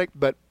dramatic,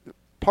 but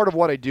part of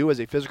what I do as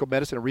a physical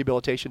medicine and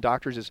rehabilitation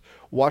doctor is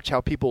watch how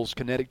people's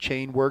kinetic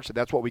chain works, and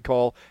that's what we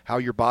call how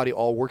your body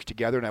all works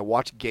together. And I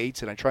watch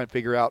gaits, and I try and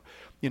figure out,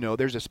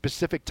 there's a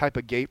specific type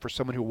of gait for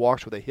someone who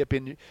walks with a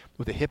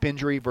hip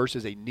injury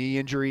versus a knee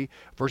injury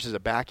versus a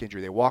back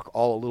injury. They walk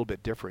all a little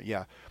bit different.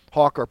 Yeah,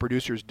 Hawk, our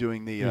producer, is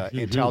doing the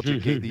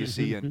antalgic gait that you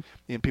see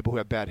in people who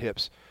have bad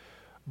hips.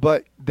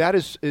 But that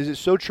is it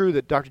so true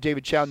that Dr.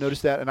 David Chow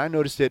noticed that, and I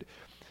noticed it.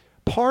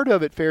 Part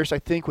of it, Ferris, I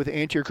think, with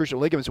anterior cruciate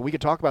ligaments, and we can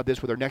talk about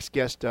this with our next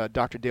guest,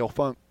 Dr. Dale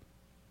Funk,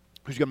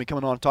 who's going to be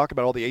coming on and talk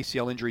about all the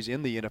ACL injuries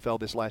in the NFL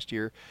this last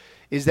year,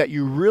 is that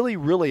you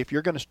really, if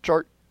you're going to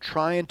start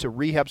trying to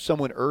rehab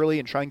someone early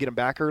and try and get them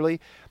back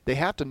early, they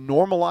have to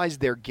normalize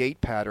their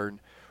gait pattern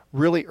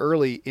really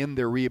early in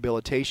their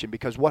rehabilitation,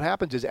 because what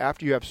happens is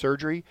after you have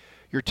surgery,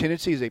 your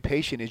tendency as a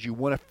patient is you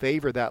want to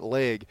favor that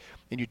leg,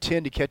 and you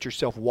tend to catch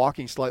yourself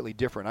walking slightly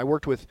different. I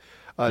worked with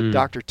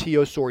Dr.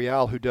 Tio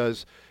Sorial, who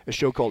does a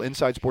show called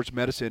Inside Sports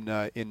Medicine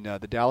in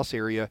the Dallas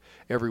area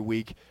every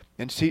week.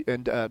 And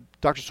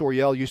Dr.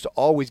 Sorial used to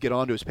always get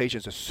on to his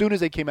patients. As soon as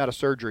they came out of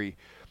surgery,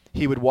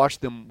 he would watch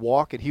them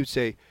walk, and he would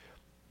say,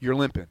 "You're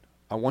limping.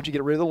 I want you to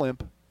get rid of the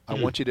limp. I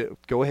want you to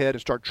go ahead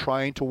and start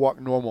trying to walk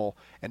normal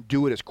and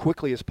do it as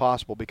quickly as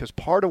possible," because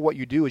part of what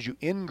you do is you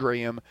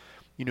engram,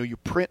 you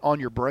print on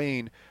your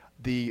brain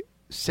the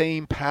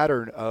same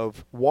pattern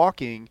of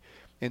walking.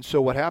 And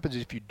so what happens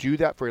is if you do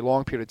that for a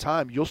long period of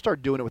time, you'll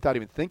start doing it without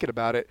even thinking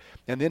about it.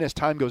 And then as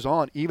time goes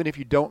on, even if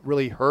you don't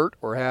really hurt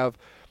or have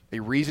a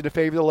reason to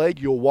favor the leg,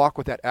 you'll walk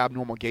with that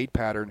abnormal gait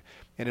pattern,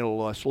 and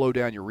it'll slow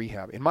down your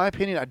rehab. In my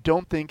opinion, I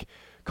don't think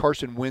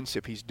Carson Wentz,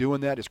 if he's doing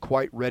that, is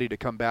quite ready to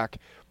come back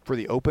for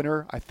the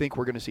opener. I think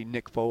we're going to see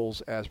Nick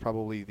Foles as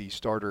probably the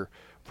starter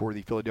for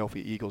the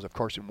Philadelphia Eagles if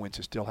Carson Wentz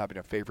is still having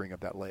a favoring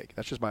of that leg.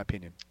 That's just my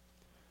opinion.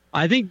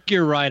 I think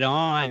you're right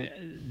on.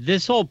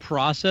 This whole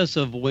process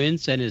of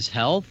Wentz and his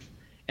health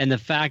and the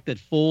fact that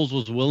Foles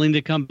was willing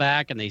to come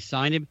back and they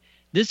signed him,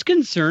 this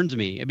concerns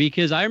me,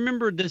 because I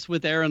remember this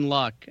with Aaron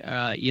Luck,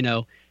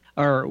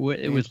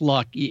 with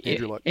Luck,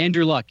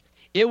 Andrew Luck.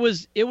 It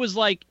was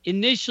like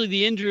initially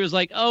the injury was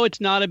like, oh, it's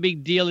not a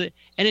big deal. And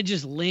it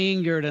just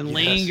lingered and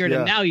lingered.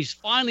 And now he's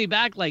finally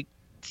back, like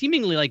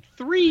seemingly like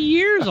 3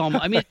 years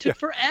almost. I mean, it took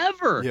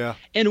forever. Yeah.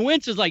 And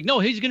Wentz is like, no,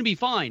 he's going to be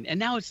fine. And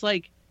now it's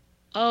like,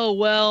 oh,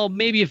 well,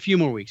 maybe a few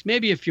more weeks,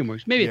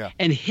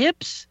 And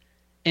hips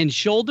and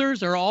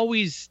shoulders are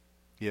always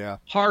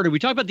harder. We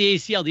talk about the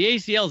ACL. The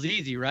ACL is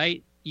easy,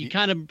 right? You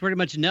kind of pretty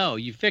much know.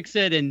 You fix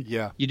it and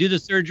you do the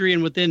surgery,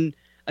 and within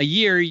a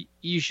year,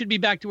 you should be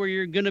back to where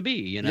you're going to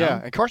be,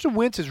 Yeah, and Carson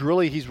Wentz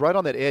he's right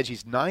on that edge.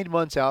 He's 9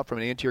 months out from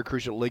an anterior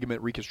cruciate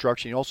ligament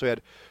reconstruction. He also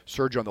had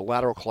surgery on the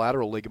lateral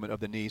collateral ligament of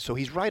the knee. So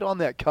he's right on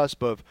that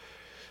cusp of,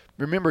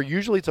 remember,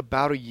 usually it's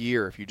about a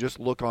year if you just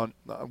look on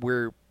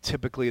where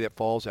typically that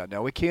falls at.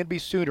 Now, it can be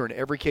sooner, and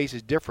every case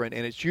is different,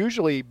 and it's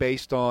usually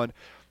based on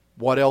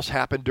what else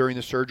happened during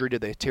the surgery.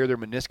 Did they tear their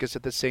meniscus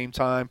at the same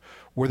time?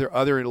 Were there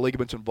other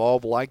ligaments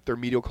involved, like their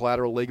medial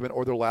collateral ligament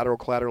or their lateral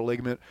collateral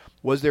ligament?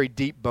 Was there a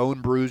deep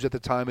bone bruise at the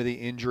time of the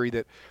injury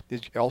that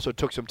also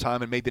took some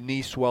time and made the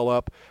knee swell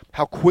up?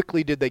 How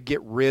quickly did they get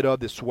rid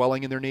of the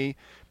swelling in their knee?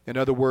 In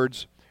other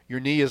words,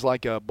 your knee is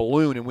like a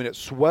balloon, and when it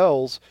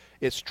swells,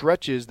 it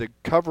stretches the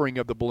covering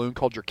of the balloon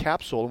called your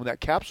capsule. And when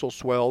that capsule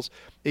swells,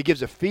 it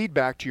gives a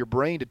feedback to your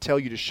brain to tell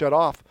you to shut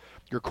off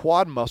your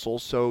quad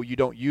muscles so you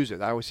don't use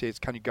it. I always say it's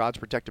kind of God's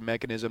protective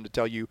mechanism to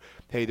tell you,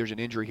 hey, there's an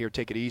injury here,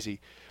 take it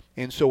easy.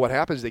 And so what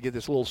happens is they get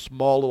this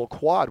small little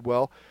quad.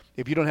 Well,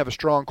 if you don't have a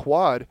strong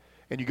quad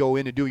and you go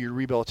in and do your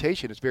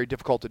rehabilitation, it's very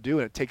difficult to do,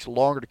 and it takes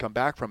longer to come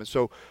back from it.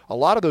 So a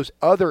lot of those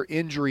other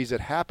injuries that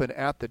happen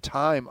at the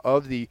time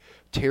of the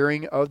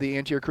tearing of the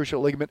anterior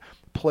cruciate ligament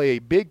play a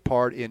big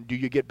part in, do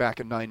you get back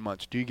in 9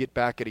 months? Do you get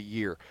back at a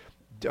year?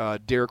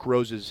 Derrick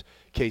Rose's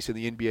case in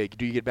the NBA,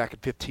 do you get back in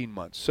 15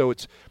 months? So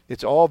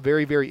it's all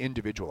very, very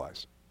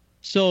individualized.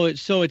 So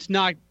it's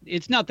not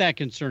that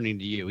concerning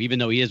to you, even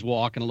though he is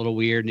walking a little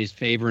weird and he's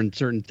favoring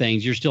certain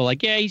things. You're still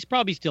like, yeah, he's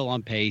probably still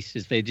on pace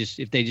if they just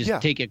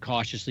take it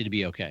cautiously to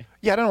be okay.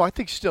 Yeah, I don't know. I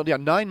think still,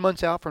 9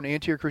 months out from an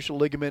anterior cruciate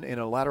ligament and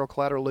a lateral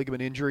collateral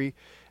ligament injury,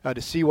 to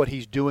see what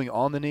he's doing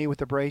on the knee with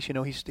the brace.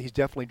 He's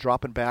definitely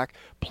dropping back,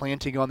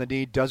 planting on the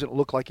knee. Doesn't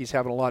look like he's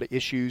having a lot of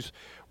issues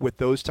with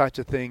those types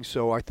of things.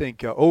 So I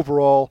think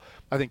overall,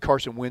 I think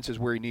Carson Wentz is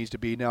where he needs to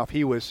be. Now, if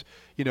he was,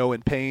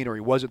 in pain, or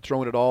he wasn't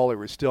throwing at all, or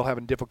was still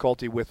having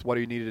difficulty with what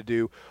he needed to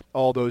do,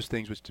 all those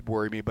things would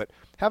worry me. But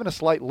having a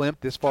slight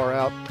limp this far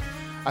out,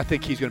 I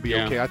think he's going to be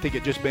okay. I think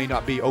it just may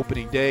not be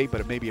opening day,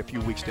 but it may be a few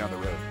weeks down the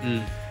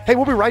road. Hey,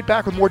 we'll be right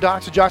back with more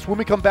Docs and Jocks. When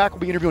we come back, we'll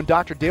be interviewing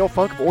Dr. Dale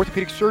Funk of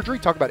Orthopedic Surgery,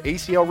 talk about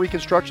ACL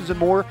reconstructions and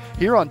more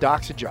here on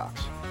Docs and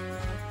Jocks.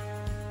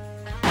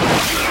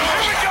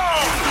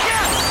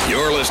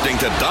 You're listening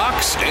to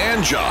Docs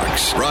and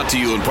Jocks, brought to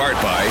you in part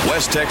by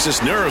West Texas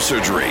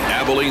Neurosurgery,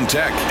 Abilene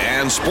Tech,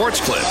 and Sports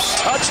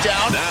Clips.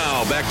 Touchdown.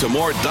 Now back to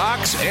more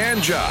Docs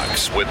and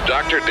Jocks with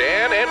Dr.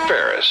 Dan and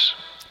Ferris.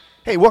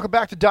 Hey, welcome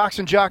back to Docs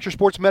and Jocks, your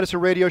sports medicine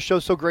radio show.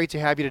 So great to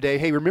have you today.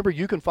 Hey, remember,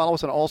 you can follow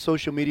us on all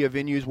social media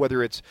venues,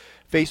 whether it's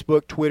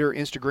Facebook, Twitter,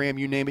 Instagram,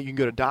 you name it. You can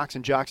go to Docs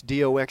and Jocks,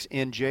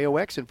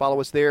 DOXNJOX, and follow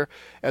us there,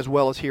 as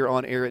well as here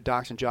on air at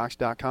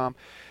docsandjocks.com.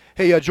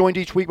 Hey, joined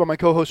each week by my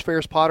co-host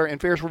Ferris Potter. And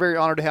Ferris, we're very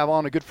honored to have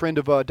on a good friend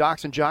of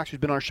Docs and Jocks who's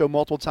been on our show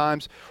multiple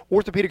times,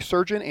 orthopedic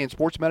surgeon and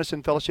sports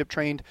medicine fellowship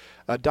trained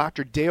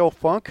Dr. Dale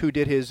Funk, who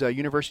did his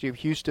University of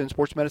Houston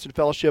sports medicine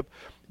fellowship.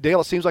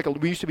 Dale, it seems like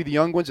we used to be the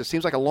young ones. It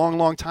seems like a long,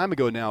 long time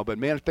ago now. But,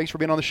 man, thanks for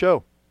being on the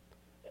show.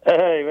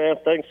 Hey, man,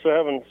 thanks for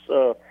having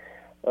us.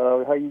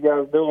 How you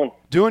guys doing?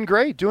 Doing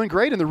great.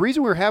 And the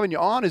reason we're having you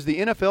on is the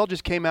NFL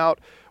just came out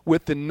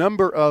with the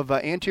number of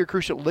anterior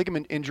cruciate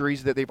ligament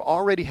injuries that they've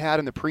already had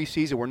in the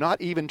preseason. We're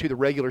not even to the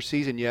regular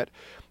season yet,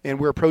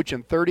 and we're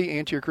approaching 30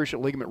 anterior cruciate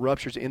ligament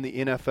ruptures in the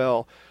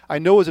NFL. I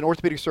know as an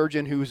orthopedic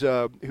surgeon who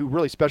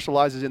really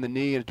specializes in the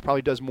knee and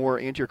probably does more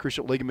anterior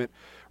cruciate ligament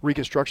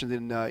reconstruction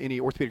than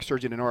any orthopedic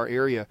surgeon in our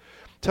area.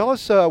 Tell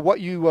us what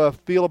you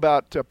feel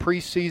about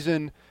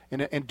preseason,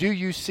 and do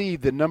you see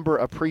the number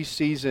of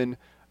preseason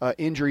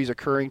injuries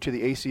occurring to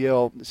the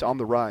ACL is on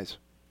the rise?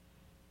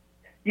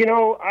 You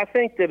know, I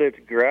think that it's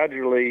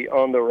gradually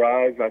on the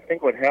rise. I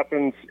think what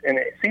happens, and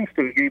it seems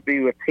to be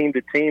with team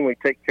to team, we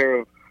take care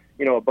of,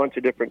 a bunch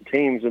of different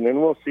teams, and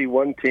then we'll see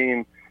one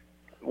team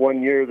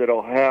one year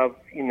that'll have,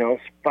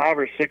 5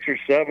 or 6 or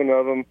 7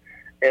 of them,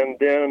 and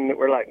then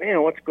we're like,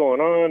 man, what's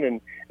going on?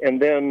 And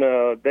then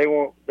they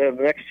won't. The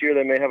next year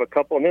they may have a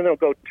couple, and then they'll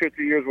go 2 or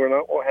 3 years where they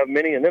won't have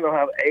many, and then they'll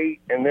have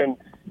 8, and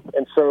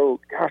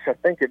so, gosh, I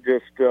think it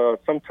just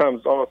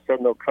sometimes all of a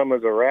sudden they'll come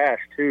as a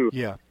rash too.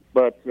 Yeah.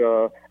 But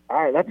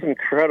that's an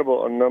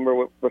incredible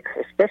number,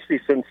 especially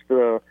since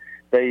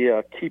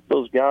they keep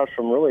those guys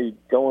from really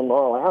going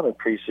all out in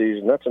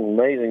preseason. That's an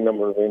amazing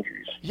number of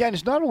injuries. Yeah, and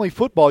it's not only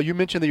football. You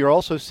mentioned that you're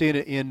also seeing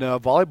it in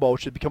volleyball,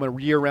 which has become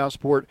a year-round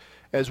sport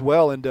as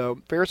well. And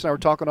Ferris and I were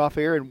talking off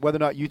air, and whether or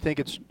not you think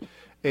it's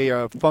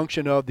a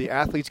function of the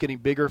athletes getting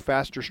bigger,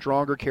 faster,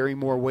 stronger, carrying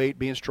more weight,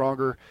 being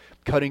stronger,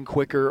 cutting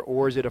quicker,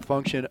 or is it a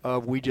function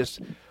of we just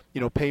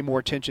pay more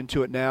attention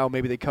to it now?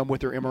 Maybe they come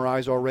with their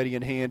MRIs already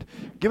in hand.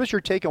 Give us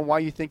your take on why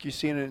you think you're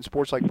seeing it in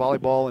sports like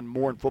volleyball and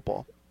more in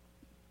football.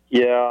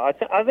 Yeah,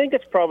 I think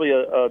it's probably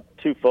a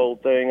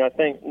twofold thing. I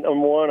think,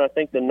 number one, I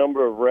think the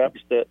number of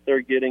reps that they're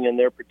getting in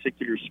their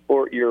particular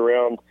sport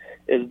year-round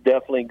is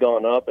definitely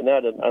gone up, and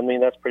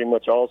that's pretty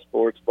much all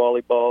sports,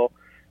 volleyball,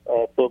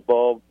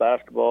 football,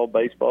 basketball,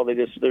 baseball. They're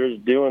just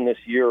doing this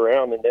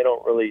year-round, and they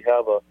don't really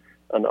have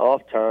an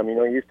off time.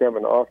 You used to have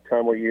an off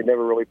time where you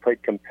never really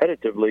played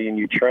competitively and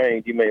you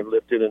trained. You may have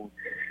lifted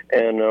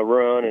and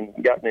run and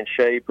gotten in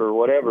shape or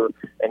whatever,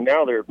 and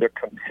now they're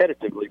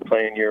competitively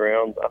playing year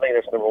round. I think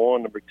that's number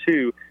one. Number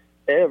two,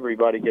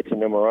 everybody gets an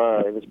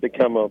MRI. It's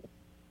become a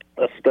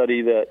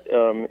study that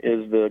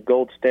is the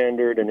gold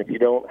standard, and if you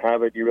don't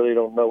have it, you really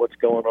don't know what's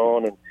going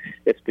on, and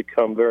it's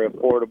become very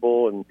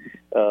affordable, and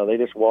they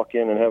just walk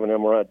in and have an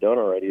MRI done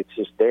already. It's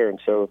just there, and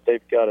so if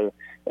they've got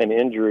an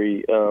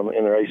injury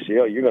in their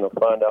ACL, you're going to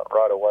find out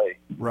right away.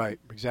 Right,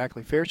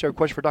 exactly. Ferris, you have a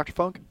question for Dr.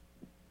 Funk?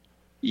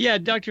 Yeah,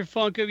 Dr.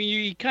 Funk, I mean,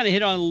 you kind of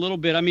hit on it a little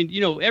bit. I mean,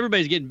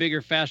 everybody's getting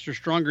bigger, faster,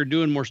 stronger,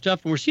 doing more stuff.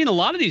 And we're seeing a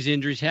lot of these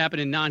injuries happen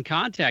in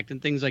non-contact and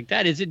things like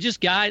that. Is it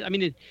just guys? I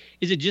mean,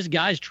 is it just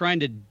guys trying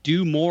to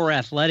do more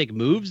athletic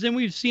moves than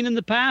we've seen in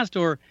the past?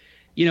 Or,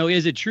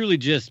 is it truly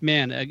just,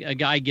 man, a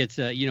guy gets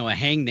a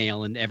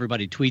hangnail and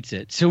everybody tweets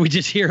it? So we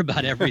just hear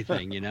about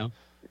everything,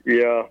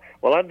 Yeah,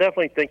 well, I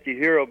definitely think you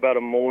hear about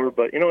them more,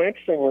 but,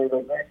 interestingly,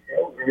 those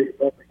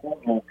ACLs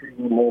are pretty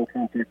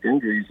non-contact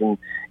injuries, and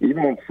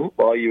even in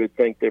football, you would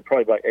think they're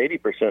probably about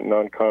 80%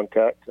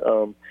 non-contact.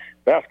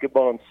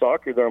 Basketball and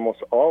soccer, they're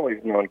almost always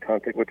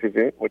non-contact, which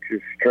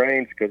is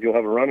strange because you'll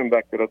have a running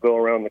back that'll go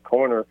around the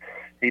corner.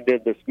 He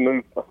did this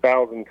move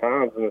 1,000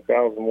 times, and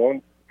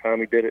 1,001 time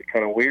he did it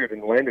kind of weird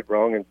and landed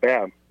wrong, and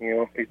bam,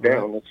 he's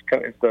down. Right.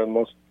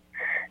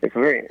 It's a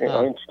very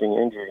interesting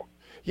injury.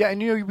 Yeah,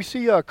 and we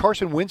see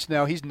Carson Wentz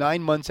now. He's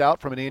 9 months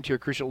out from an anterior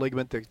cruciate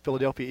ligament. The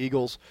Philadelphia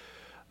Eagles,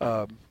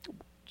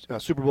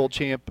 Super Bowl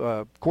champ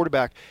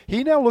quarterback.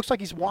 He now looks like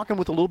he's walking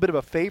with a little bit of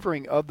a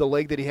favoring of the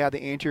leg that he had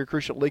the anterior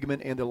cruciate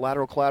ligament and the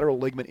lateral collateral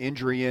ligament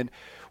injury in.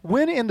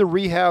 When in the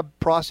rehab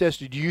process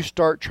did you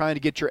start trying to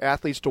get your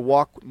athletes to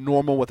walk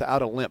normal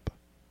without a limp?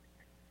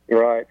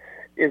 Right.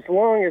 As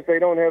long as they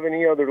don't have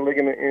any other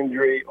ligament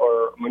injury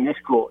or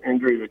meniscal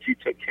injury that you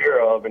took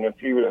care of, and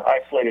if you were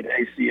isolated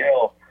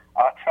ACL,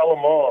 I tell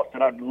them all, I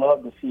said, I'd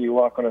love to see you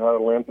walk on without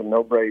a limp and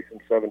no brace in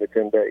 7 to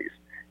 10 days.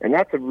 And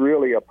that's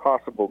really a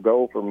possible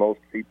goal for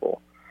most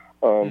people.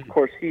 Of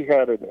course, he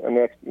had the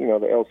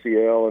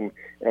LCL,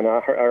 and I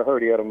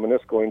heard he had a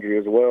meniscal injury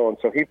as well. And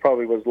so he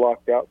probably was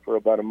locked out for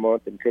about a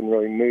month and couldn't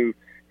really move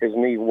his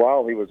knee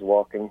while he was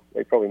walking.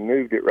 They probably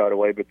moved it right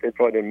away, but they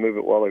probably didn't move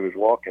it while he was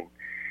walking.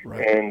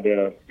 Right.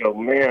 And so,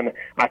 man,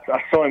 I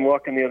saw him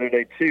walking the other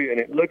day, too, and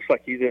it looks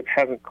like he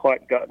hasn't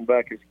quite gotten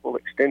back his full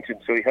extension,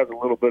 so he has a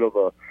little bit of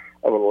a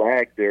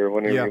lag there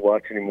whenever you're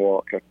watching him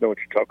walk. I know what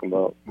you're talking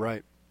about.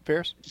 Right.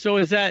 Ferris? So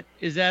is that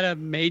a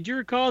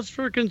major cause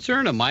for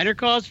concern, a minor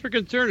cause for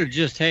concern, or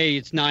just, hey,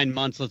 it's 9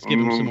 months, let's give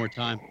him some more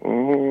time?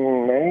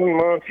 9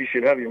 months, you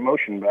should have your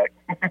motion back.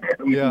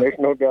 Yeah. There's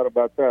no doubt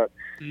about that.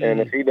 And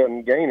if he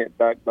doesn't gain it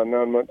back by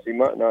 9 months, he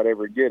might not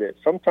ever get it.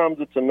 Sometimes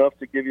it's enough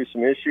to give you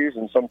some issues,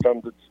 and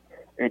sometimes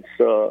it's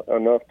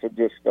enough to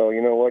just,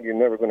 you know what, you're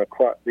never going to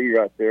quite be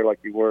right there like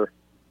you were.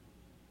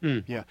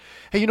 Yeah.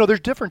 Hey, there's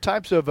different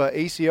types of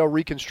ACL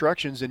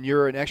reconstructions, and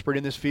you're an expert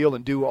in this field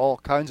and do all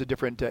kinds of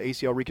different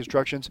ACL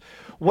reconstructions.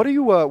 What do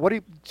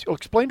you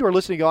explain to our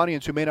listening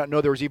audience who may not know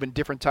there's even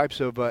different types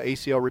of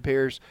ACL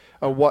repairs,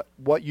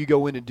 what you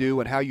go in and do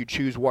and how you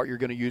choose what you're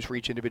going to use for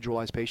each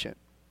individualized patient?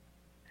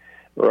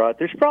 Right.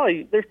 There's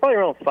probably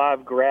around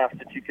 5 grafts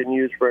that you can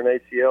use for an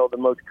ACL. The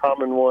most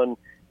common one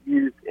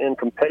used in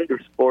competitive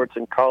sports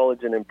in college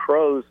and in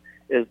pros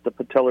is the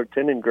patellar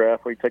tendon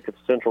graft, where you take a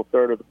central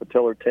third of the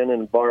patellar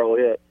tendon and borrow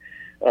it.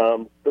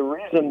 The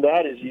reason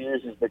that is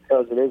used is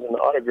because it is an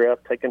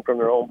autograft taken from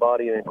their own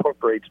body and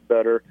incorporates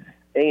better,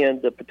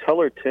 and the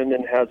patellar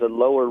tendon has a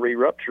lower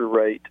re-rupture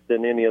rate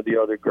than any of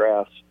the other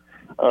grafts.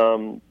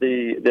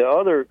 The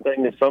other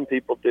thing that some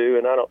people do,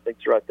 and I don't think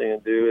it's the right thing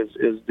to do,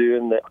 is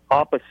doing the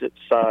opposite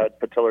side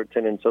patellar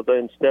tendon. So they,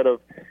 instead of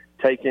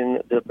taking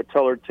the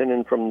patellar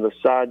tendon from the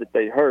side that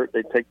they hurt,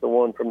 they take the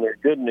one from their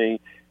good knee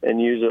and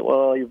use it.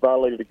 Well, you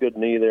violated a good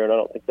knee there, and I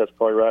don't think that's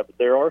probably right. But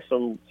there are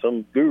some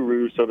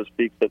gurus, so to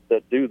speak,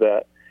 that do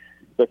that.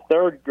 The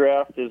third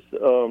graft is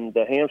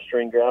the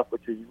hamstring graft,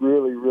 which is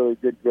really, really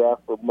good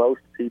graft for most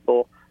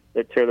people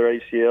that tear their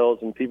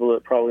ACLs and people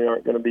that probably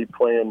aren't going to be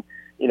playing,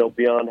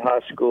 beyond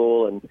high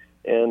school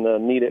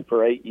and need it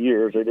for 8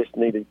 years. They just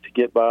need it to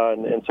get by.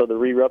 And so the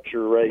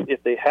re-rupture rate,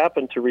 if they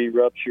happen to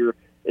re-rupture,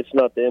 it's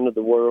not the end of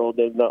the world.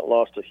 They've not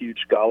lost a huge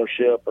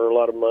scholarship or a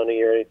lot of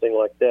money or anything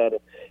like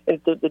that. And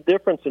the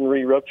difference in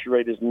re-rupture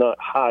rate is not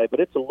high, but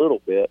it's a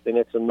little bit, and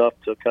it's enough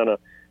to kind of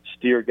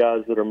steer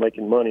guys that are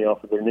making money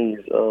off of their knees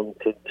to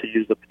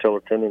use the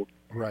patellar tendon.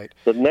 Right.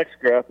 The next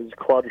graft is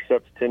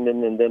quadriceps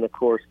tendon, and then, of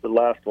course, the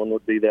last one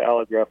would be the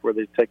allograft, where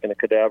they've taken a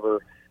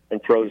cadaver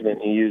and frozen it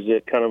and use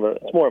it.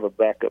 It's more of a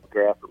backup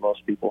graft for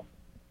most people.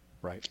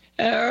 Right.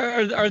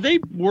 Are they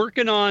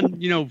working on,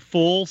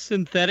 full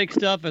synthetic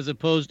stuff as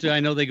opposed to, I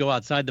know they go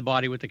outside the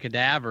body with the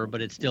cadaver,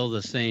 but it's still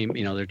the same,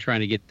 they're trying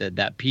to get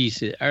that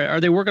piece. Are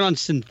they working on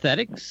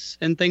synthetics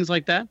and things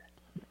like that?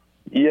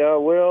 Yeah,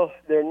 well,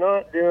 they're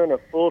not doing a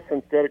full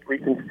synthetic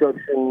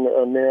reconstruction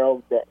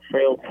now. That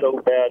failed so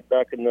bad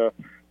back in the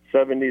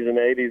 70s and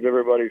 80s.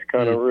 Everybody's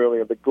kind of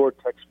really, the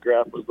Gore-Tex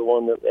graft was the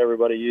one that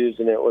everybody used,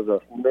 and it was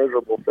a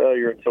miserable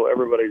failure, and so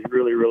everybody's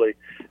really, really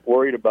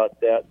worried about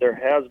that. There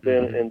has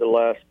been, in the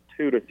last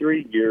 2 to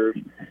 3 years,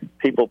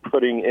 people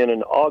putting in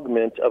an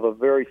augment of a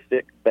very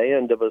thick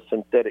band of a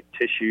synthetic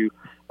tissue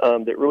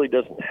that really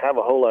doesn't have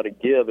a whole lot of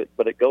give,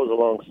 but it goes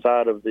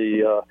alongside of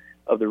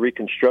the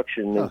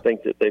reconstruction, and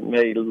think that they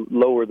may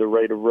lower the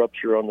rate of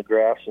rupture on the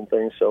grafts and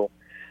things. So,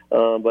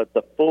 but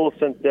the full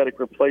synthetic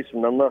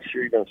replacement, I'm not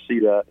sure you're going to see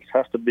that. It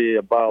has to be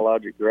a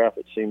biologic graft,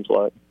 it seems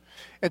like.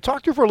 And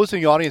talk to for a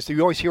listening audience,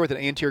 you always hear with an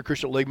anterior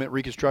cruciate ligament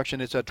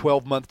reconstruction, it's a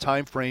 12-month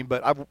time frame,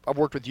 but I've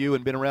worked with you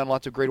and been around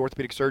lots of great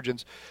orthopedic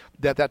surgeons,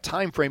 that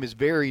time frame is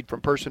varied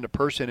from person to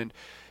person. And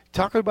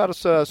talk about us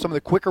some of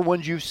the quicker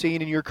ones you've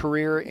seen in your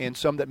career and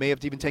some that may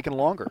have even taken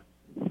longer.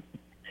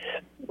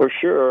 For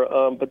sure.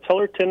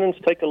 Patellar tendons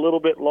take a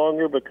little bit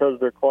longer because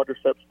their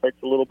quadriceps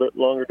takes a little bit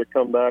longer to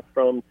come back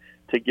from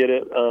to get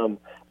it.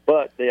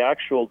 But the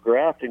actual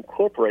graft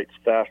incorporates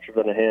faster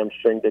than a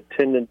hamstring. The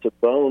tendon to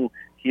bone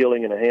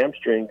healing in a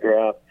hamstring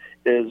graft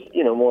is,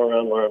 more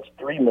around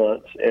 3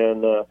 months,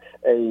 and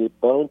a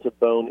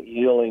bone-to-bone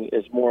healing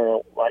is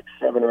more like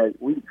 7 or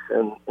 8 weeks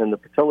in the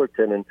patellar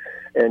tendon.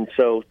 And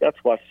so that's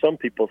why some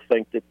people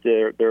think that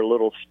they're a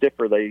little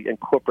stiffer. They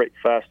incorporate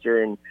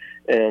faster and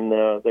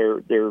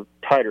they're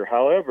tighter.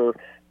 However,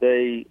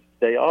 they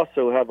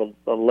also have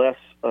a less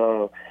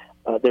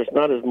there's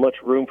not as much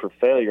room for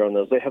failure on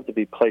those. They have to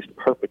be placed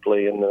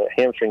perfectly, and the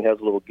hamstring has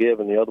a little give,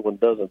 and the other one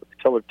doesn't. The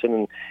patellar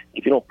tendon,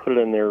 if you don't put it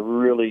in there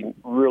really,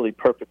 really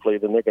perfectly,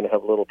 then they're going to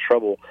have a little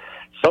trouble.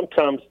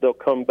 Sometimes they'll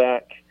come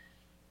back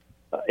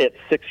at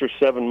 6 or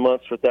 7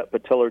 months with that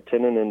patellar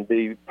tendon and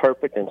be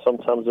perfect, and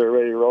sometimes they're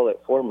ready to roll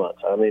at 4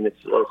 months. I mean, it's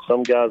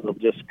some guys will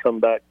just come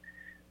back,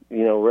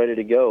 ready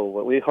to go.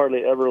 We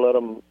hardly ever let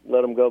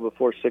them go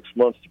before 6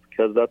 months,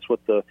 because that's what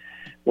the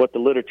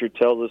literature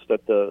tells us,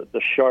 that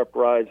the sharp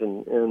rise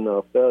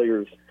in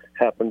failures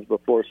happens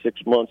before 6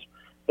 months.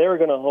 They're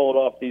going to hold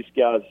off these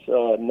guys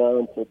 9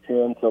 to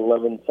 10 to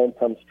 11,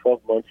 sometimes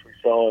 12 months. We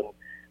saw,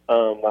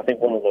 I think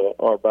one of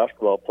our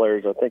basketball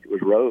players, I think it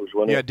was Rose.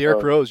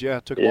 Derrick Rose. Yeah,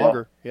 it took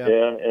longer. Yeah,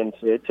 and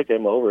so it took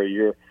him over a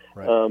year.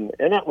 Right.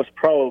 And that was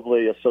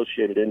probably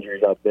associated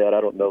injuries, I bet.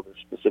 I don't know the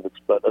specifics,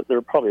 but there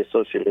are probably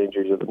associated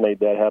injuries that made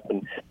that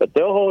happen. But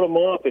they'll hold them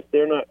off if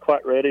they're not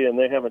quite ready and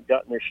they haven't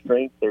gotten their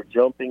strength, their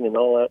jumping and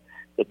all that,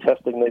 the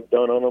testing they've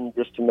done on them,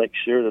 just to make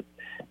sure that,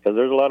 because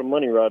there's a lot of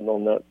money riding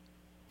on that.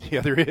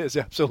 Yeah, there is,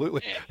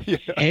 absolutely. Yeah.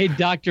 Hey,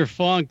 Dr.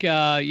 Funk, you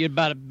have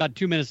about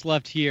 2 minutes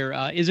left here.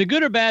 Is it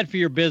good or bad for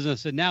your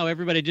business that now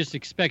everybody just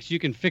expects you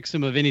can fix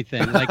them of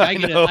anything? Like I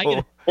get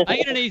an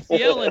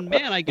ACL, and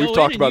man, I go We've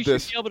talked in, and about you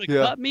this. should be able to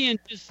cut me, and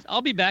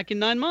I'll be back in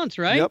 9 months,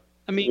 right? Yep.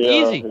 I mean, Yeah,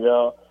 easy.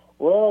 Yeah.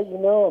 Well,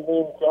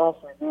 Josh,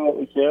 we do what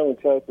we can. We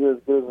try to do as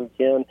good as we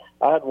can.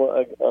 I had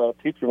a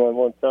teacher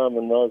one time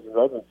when I was in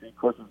residency. Of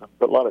course, there's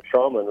a lot of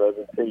trauma in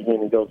residency.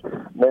 And he goes,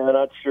 man,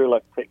 I'd sure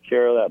like to take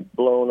care of that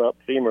blown-up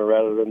femur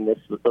rather than this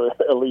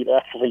elite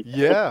athlete.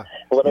 Yeah.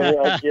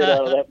 Whatever I get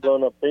out of that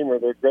blown-up femur,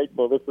 they're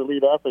grateful. This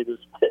elite athlete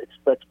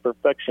expects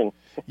perfection.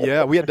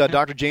 Yeah, we had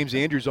Dr. James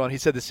Andrews on. He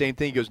said the same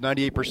thing. He goes,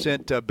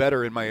 98%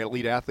 better in my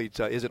elite athletes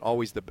isn't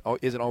always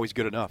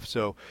good enough.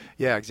 So,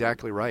 yeah,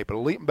 exactly right.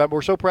 But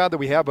we're so proud that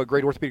we have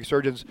great orthopedic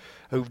surgeons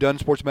who've done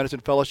sports medicine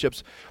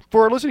fellowships.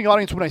 For our listening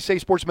audience, when I say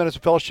sports medicine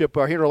fellowship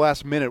here in our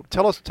last minute,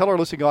 tell our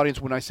listening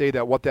audience when I say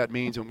that what that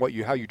means and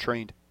how you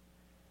trained.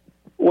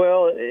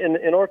 Well, in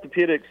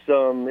orthopedics,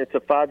 it's a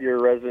 5-year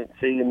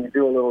residency, and you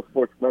do a little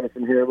sports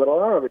medicine here, but a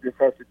lot of it just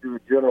has to do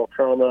with general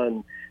trauma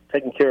and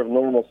taking care of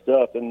normal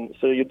stuff. And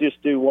so you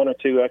just do 1 or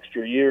 2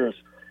 extra years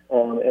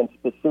and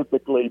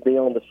specifically be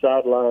on the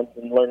sidelines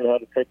and learning how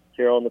to take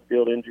care of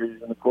on-the-field injuries.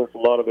 And, of course, a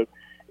lot of it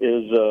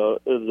is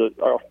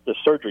the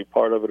surgery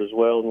part of it as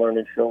well, and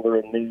learning shoulder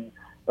and knee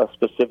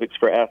specifics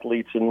for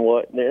athletes and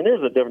what. And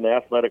there's a different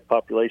athletic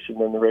population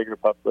than the regular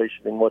population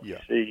in what you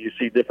see. You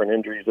see different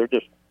injuries. They're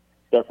just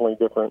definitely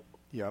different.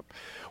 Yep.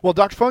 Well,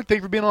 Dr. Funk, thank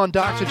you for being on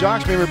Docs and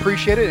Jocks. Man, we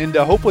appreciate it, and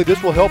hopefully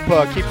this will help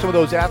keep some of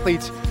those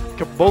athletes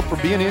both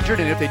from being injured,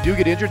 and if they do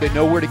get injured, they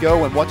know where to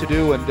go and what to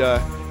do, and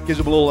gives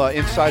them a little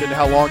insight into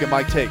how long it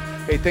might take.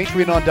 Hey, thanks for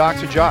being on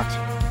Docs and Jocks.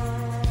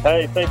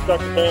 Hey, thanks,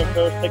 Dr.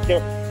 Dan. Take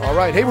care. All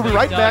right. Hey, we'll be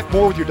right back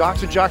more with your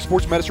Docs and Jocks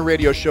Sports Medicine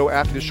Radio Show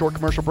after this short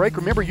commercial break.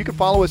 Remember, you can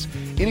follow us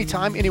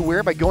anytime,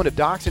 anywhere by going to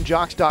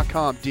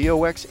docsandjocks.com,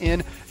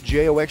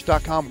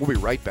 DOXNJOX.com. We'll be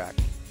right back.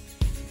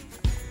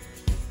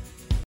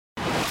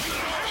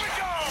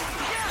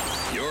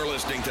 You're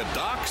listening to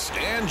Docs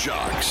and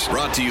Jocks,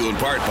 brought to you in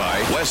part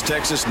by West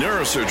Texas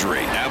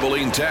Neurosurgery,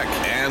 Abilene Tech,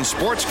 and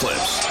Sports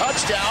Clips.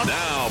 Touchdown.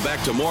 Now,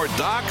 back to more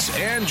Docs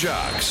and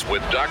Jocks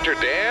with Dr.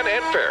 Dan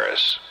and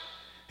Ferris.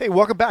 Hey,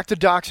 welcome back to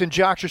Docs and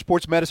Jocks, your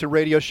sports medicine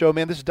radio show.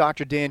 Man, this is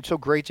Dr. Dan. So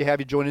great to have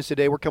you join us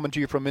today. We're coming to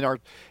you from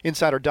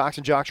inside our Docs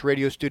and Jocks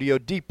radio studio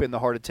deep in the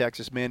heart of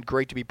Texas, man.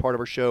 Great to be part of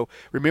our show.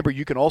 Remember,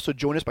 you can also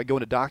join us by going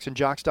to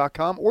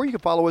docsandjocks.com, or you can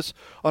follow us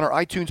on our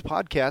iTunes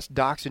podcast,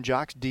 Docs and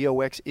Jocks,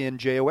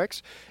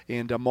 DOXNJOX,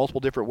 and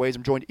multiple different ways.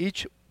 I'm joined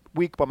each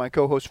week by my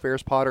co-host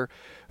Ferris Potter.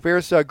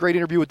 Ferris, great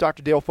interview with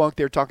Dr. Dale Funk.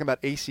 They're talking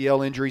about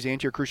ACL injuries,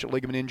 anterior cruciate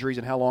ligament injuries,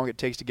 and how long it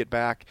takes to get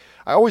back.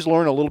 I always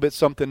learn a little bit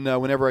something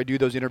whenever I do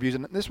those interviews,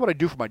 and this is what I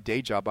do for my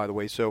day job, by the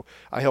way. So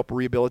I help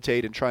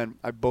rehabilitate and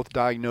I both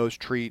diagnose,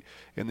 treat,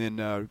 and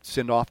then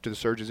send off to the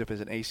surgeons if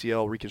it's an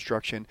ACL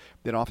reconstruction.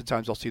 Then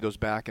oftentimes I'll see those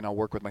back, and I'll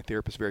work with my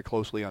therapist very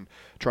closely on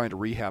trying to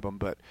rehab them.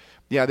 But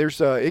yeah,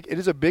 there's it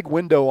is a big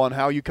window on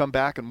how you come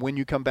back and when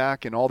you come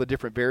back, and all the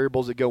different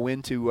variables that go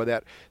into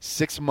that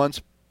 6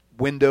 months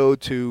window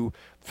to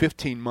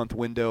 15-month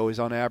window is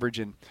on average,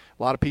 and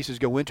a lot of pieces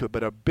go into it.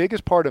 But a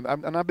biggest part of,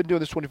 and I've been doing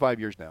this 25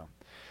 years now,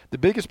 the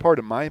biggest part,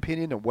 in my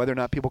opinion, of whether or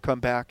not people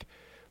come back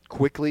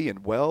quickly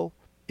and well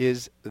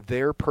is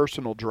their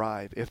personal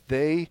drive. If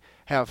they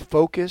have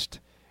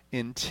focused,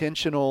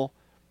 intentional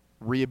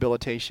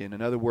rehabilitation.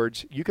 In other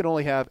words, you can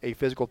only have a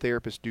physical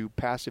therapist do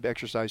passive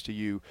exercise to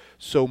you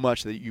so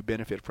much that you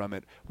benefit from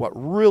it. What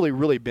really,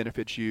 really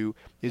benefits you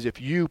is if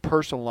you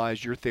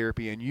personalize your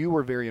therapy and you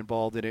were very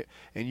involved in it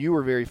and you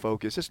were very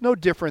focused. It's no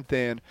different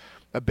than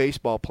a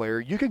baseball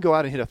player. You can go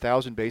out and hit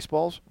 1,000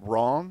 baseballs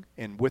wrong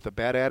and with a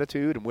bad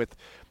attitude and with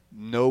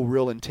no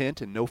real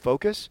intent and no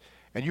focus,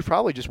 and you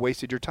probably just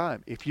wasted your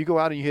time. If you go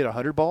out and you hit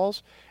 100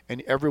 balls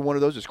and every one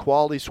of those is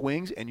quality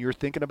swings and you're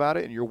thinking about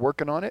it and you're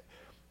working on it,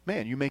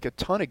 man, you make a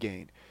ton of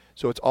gain.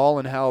 So it's all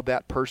in how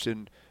that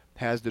person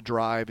has the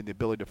drive and the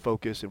ability to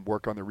focus and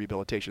work on their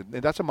rehabilitation.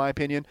 And that's in my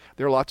opinion.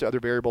 There are lots of other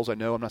variables I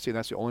know. I'm not saying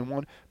that's the only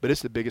one, but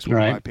it's the biggest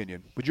one in my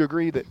opinion. Would you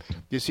agree that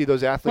you see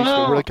those athletes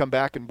that really come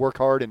back and work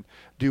hard and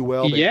do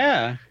well?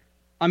 Yeah.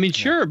 I mean,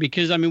 sure,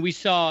 because, I mean, we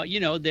saw,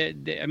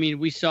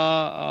 we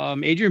saw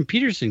Adrian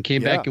Peterson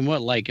came back in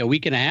like a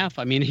week and a half?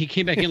 I mean, he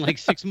came back in like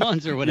 6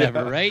 months or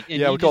whatever, right?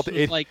 And we call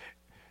it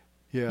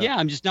Yeah,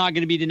 I'm just not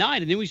going to be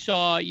denied. And then we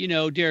saw,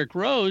 Derrick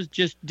Rose,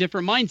 just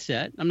different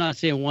mindset. I'm not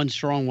saying one's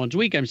strong, one's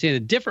weak. I'm saying a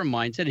different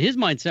mindset. His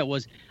mindset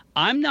was,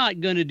 I'm not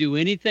going to do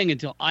anything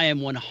until I am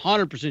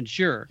 100%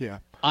 sure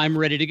I'm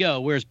ready to go.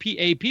 Whereas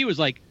AP was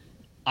like,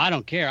 I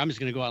don't care. I'm just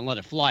going to go out and let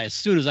it fly as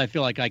soon as I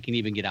feel like I can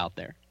even get out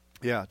there.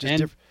 Yeah,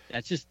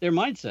 that's just their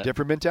mindset.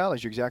 Different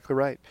mentalities. You're exactly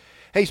right.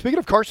 Hey, speaking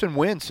of Carson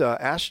Wentz,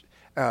 Alshon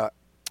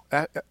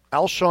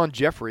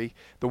Jeffrey,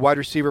 the wide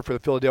receiver for the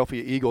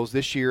Philadelphia Eagles,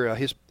 this year,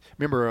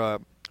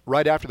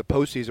 right after the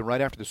postseason, right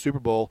after the Super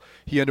Bowl,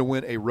 he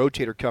underwent a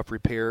rotator cuff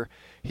repair.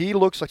 He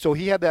looks like, so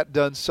he had that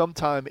done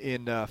sometime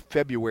in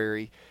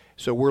February.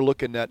 So we're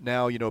looking at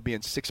now,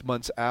 being 6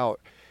 months out.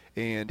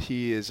 and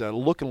he is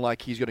looking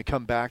like he's going to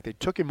come back. They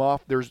took him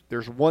off.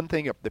 There's one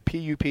thing, the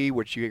PUP,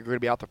 which you're going to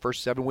be out the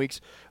first 7 weeks.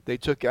 They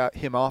took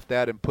him off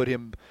that and put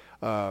him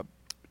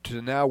to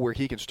now where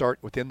he can start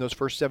within those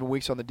first 7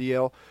 weeks on the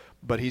DL.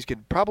 But he's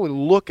probably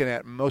looking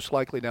at, most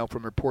likely now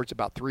from reports,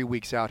 about 3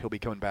 weeks out he'll be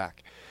coming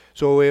back.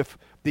 So if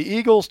the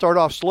Eagles start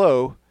off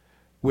slow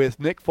with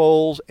Nick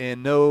Foles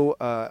and no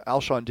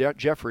Alshon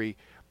Jeffrey,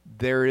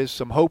 there is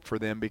some hope for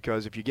them,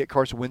 because if you get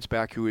Carson Wentz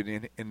back,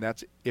 and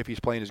that's if he's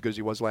playing as good as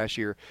he was last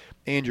year,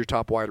 and your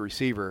top wide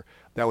receiver,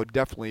 that would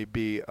definitely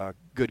be a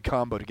good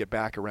combo to get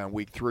back around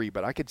week 3.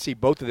 But I could see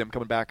both of them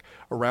coming back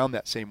around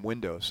that same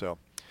window. So,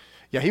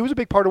 yeah, he was a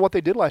big part of what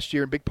they did last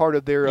year, and big part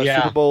of their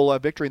Super Bowl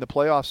victory in the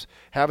playoffs,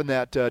 having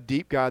that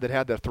deep guy that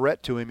had the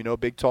threat to him,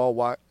 big, tall,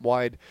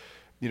 wide,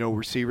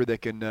 receiver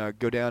that can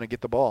go down and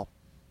get the ball.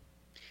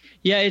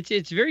 Yeah,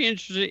 it's very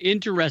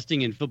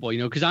interesting in football,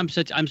 because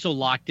I'm so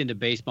locked into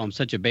baseball. I'm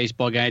such a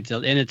baseball guy,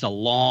 and it's a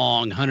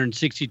long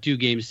 162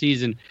 game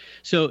season.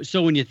 So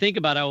when you think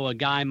about how a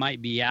guy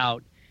might be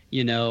out,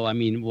 what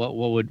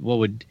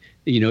would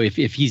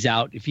if he's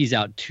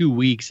out 2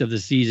 weeks of the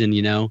season,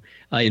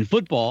 in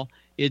football,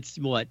 it's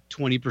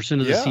 20%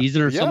 of the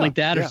season or something like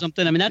that or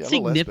something. I mean, that's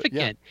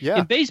significant.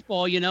 In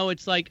baseball,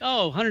 it's like,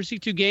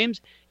 162 games.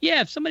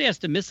 Yeah, if somebody has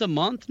to miss a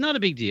month, not a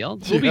big deal.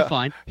 We'll be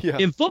fine. Yeah.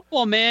 In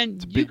football, man,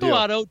 you go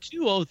out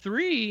 0-2,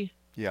 0-3.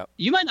 Yeah.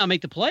 You might not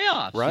make the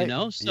playoffs, right.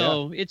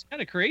 So it's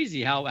kind of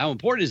crazy how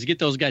important it is to get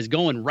those guys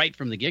going right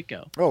from the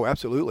get-go. Oh,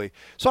 absolutely.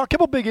 Saw a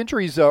couple big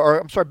injuries,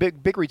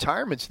 big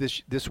retirements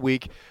this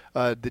week.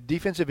 The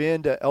defensive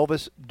end,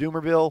 Elvis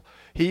Dumervil,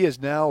 he is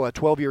now a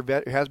 12-year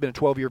has been a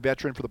 12-year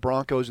veteran for the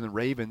Broncos and the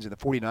Ravens and the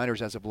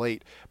 49ers as of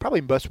late.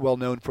 Probably best well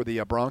known for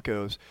the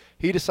Broncos.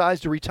 He decides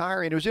to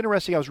retire, and it was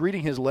interesting. I was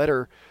reading his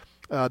letter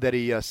that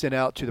he sent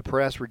out to the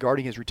press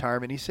regarding his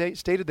retirement. He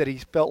stated that he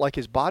felt like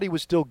his body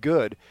was still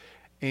good,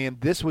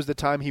 and this was the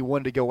time he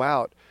wanted to go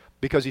out,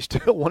 because he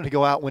still wanted to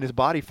go out when his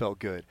body felt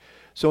good.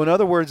 So in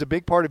other words, a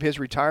big part of his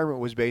retirement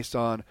was based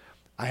on,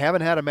 I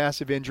haven't had a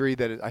massive injury.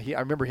 I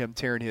remember him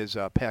tearing his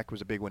pec was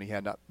a big one he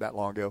had not that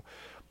long ago.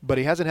 But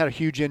he hasn't had a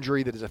huge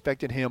injury that has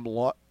affected him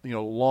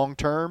long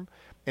term,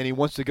 and he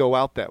wants to go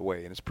out that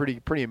way. And it's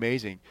pretty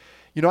amazing.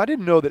 I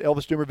didn't know that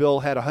Elvis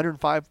Dumervil had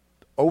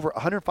over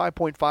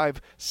 105.5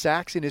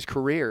 sacks in his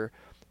career.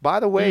 By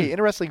the way,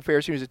 interesting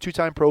affairs, he was a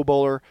 2-time Pro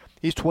Bowler.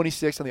 He's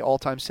 26th on the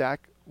all-time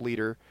sack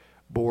leader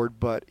board,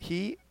 but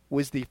he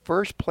was the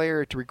first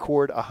player to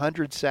record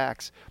 100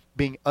 sacks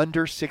being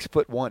under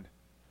 6'1".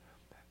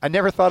 I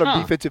never thought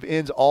of defensive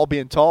ends all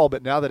being tall,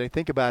 but now that I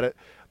think about it,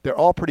 they're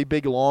all pretty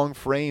big, long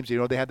frames.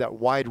 They have that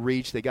wide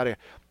reach. They got to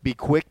be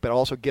quick, but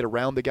also get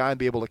around the guy and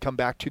be able to come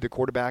back to the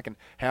quarterback and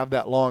have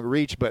that long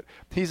reach. But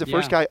he's the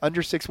first guy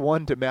under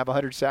 6'1" to have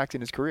 100 sacks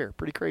in his career.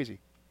 Pretty crazy.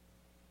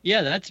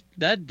 Yeah,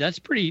 that is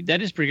pretty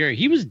great.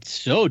 He was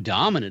so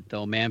dominant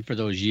though, man, for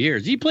those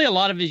years. Did he play a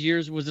lot of his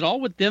years? Was it all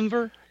with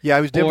Denver? Yeah,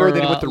 it was Denver.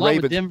 Then he went to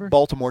Ravens,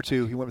 Baltimore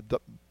too. He went with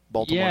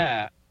Baltimore.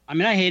 Yeah, I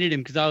mean, I hated him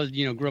because I was,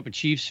 grew up a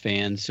Chiefs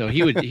fan. So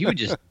he would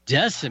just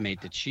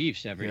decimate the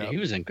Chiefs every day. He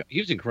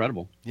was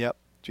incredible. Yep.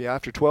 Yeah,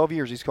 after 12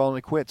 years, he's calling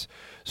it quits.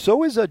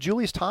 So is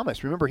Julius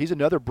Thomas. Remember, he's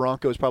another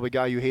Broncos probably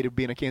guy you hated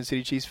being a Kansas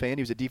City Chiefs fan.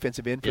 He was a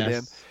defensive end for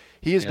them.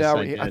 He is now.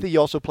 I think he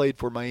also played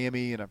for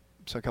Miami and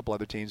a couple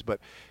other teams, but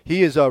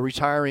he is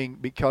retiring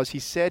because he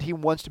said he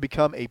wants to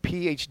become a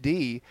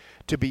PhD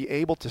to be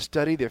able to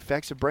study the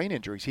effects of brain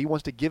injuries. He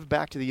wants to give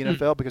back to the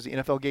NFL because the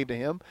NFL gave to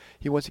him.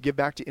 He wants to give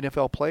back to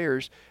NFL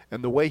players,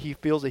 and the way he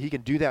feels that he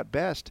can do that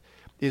best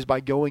is by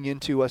going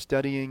into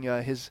studying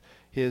his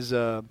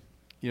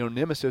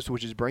nemesis,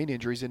 which is brain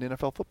injuries in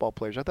NFL football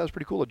players. I thought it was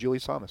pretty cool of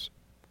Julius Thomas.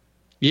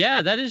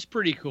 Yeah, that is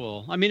pretty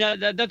cool. I mean,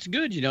 that's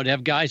good, to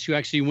have guys who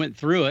actually went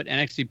through it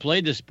and actually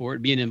played the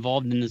sport, being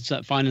involved in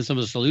finding some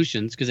of the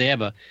solutions, because they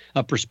have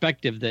a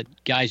perspective that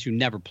guys who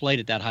never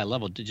played at that high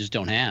level just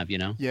don't have,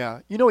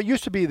 Yeah. It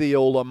used to be the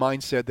old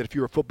mindset that if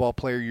you're a football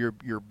player,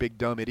 you're a big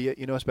dumb idiot,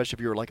 especially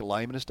if you're like a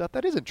lineman and stuff.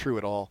 That isn't true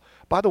at all.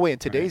 By the way, in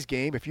today's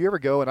game, if you ever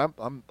go, and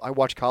I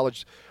watch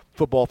college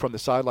football from the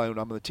sideline when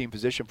I'm the team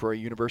physician for a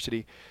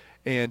university,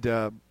 and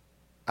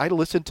I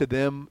listen to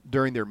them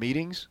during their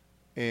meetings.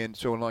 And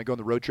so when I go on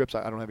the road trips,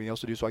 I don't have anything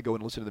else to do, so I go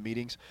and listen to the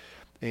meetings.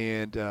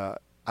 And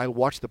I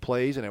watch the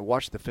plays and I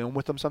watch the film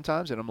with them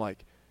sometimes, and I'm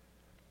like,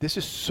 this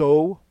is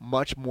so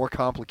much more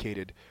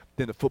complicated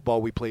than the football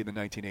we played in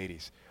the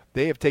 1980s.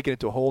 They have taken it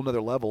to a whole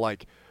nother level.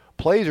 Like,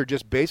 plays are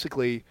just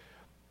basically,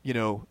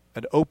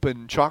 an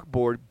open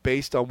chalkboard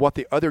based on what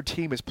the other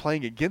team is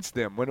playing against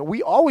them. When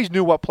we always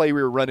knew what play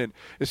we were running.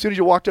 As soon as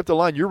you walked up the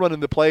line, you're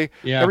running the play.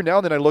 Yeah. Every now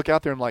and then I look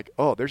out there and I'm like,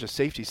 oh, there's a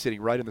safety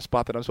sitting right in the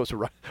spot that I'm supposed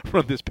to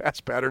run this pass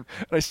pattern.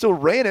 And I still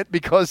ran it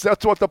because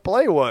that's what the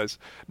play was.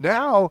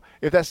 Now,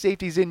 if that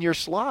safety's in your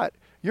slot,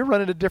 you're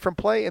running a different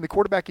play, and the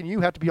quarterback and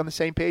you have to be on the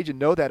same page and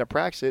know that and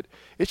practice it.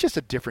 It's just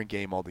a different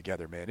game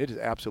altogether, man. It is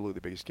absolutely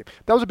the biggest game.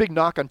 That was a big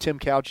knock on Tim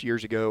Couch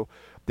years ago,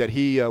 that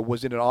he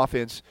was in an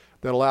offense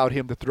that allowed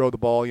him to throw the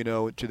ball,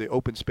 to the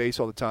open space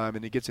all the time,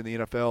 and he gets in the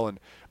NFL, and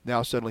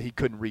now suddenly he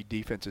couldn't read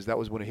defenses. That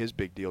was one of his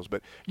big deals.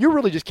 But you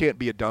really just can't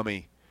be a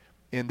dummy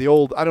And the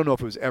old, I don't know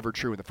if it was ever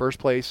true in the first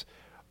place,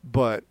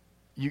 but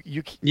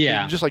you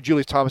just like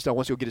Julius Thomas now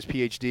wants to go get his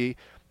PhD.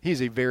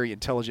 He's a very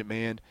intelligent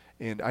man,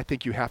 and I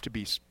think you have to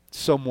be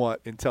somewhat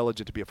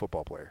intelligent to be a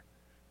football player.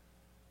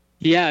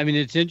 Yeah, I mean,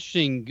 it's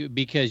interesting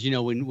because,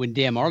 when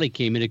Dan Marley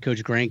came in to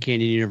coach Grand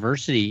Canyon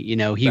University,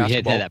 he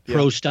had that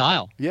pro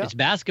style. Yeah. It's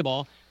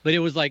basketball, but it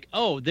was like,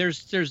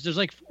 there's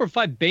like 4 or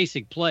 5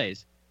 basic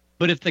plays.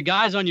 But if the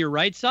guy's on your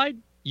right side,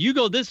 you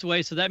go this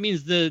way, so that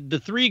means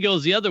the 3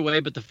 goes the other way,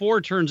 but the 4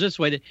 turns this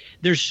way.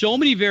 There's so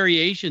many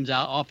variations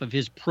off of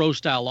his pro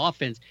style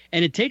offense,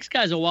 and it takes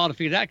guys a while to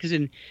figure it out because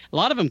a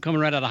lot of them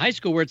coming right out of high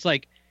school where it's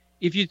like,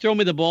 if you throw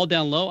me the ball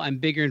down low, I'm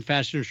bigger and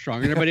faster and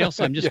stronger than everybody else,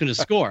 so I'm just going to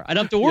score. I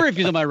don't have to worry if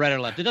he's on my right or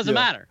left. It doesn't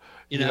matter,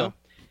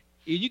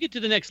 You get to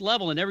the next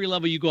level, and every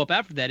level you go up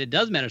after that, it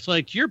does matter. So,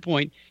 like to your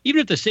point,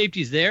 even if the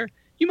safety's there,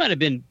 you might have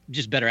been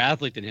just better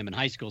athlete than him in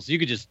high school, so you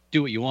could just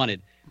do what you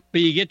wanted.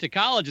 But you get to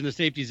college and the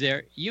safety's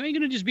there, you ain't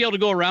going to just be able to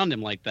go around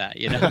him like that,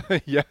 Yeah.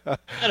 You got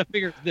to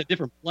figure the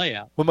different play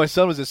out. When my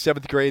son was in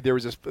 7th grade, there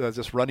was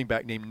this running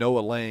back named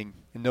Noah Lang.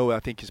 And Noah, I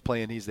think,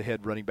 he's the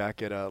head running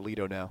back at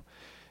Lido now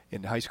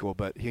in high school.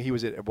 But he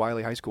was at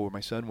Wiley High School where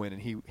my son went,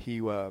 and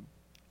he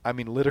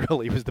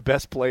literally was the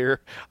best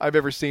player I've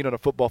ever seen on a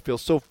football field,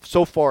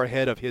 so far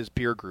ahead of his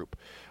peer group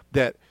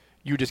that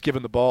you just give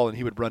him the ball and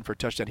he would run for a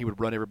touchdown. He would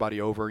run everybody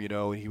over,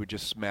 and he would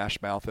just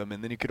smash mouth them.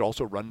 And then he could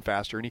also run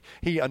faster, and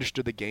he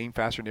understood the game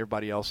faster than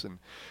everybody else.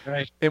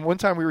 And one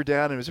time we were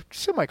down, and it was a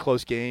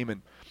semi-close game,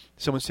 and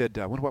someone said,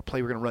 I wonder what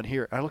play we're going to run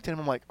here. And I looked at him,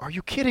 I'm like, are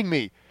you kidding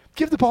me?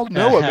 Give the ball to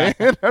Noah,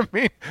 man. I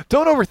mean,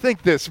 don't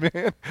overthink this,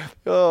 man.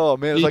 Oh,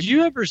 man. Did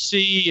you ever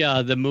see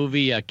the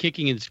movie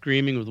Kicking and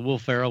Screaming with Will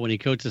Ferrell when he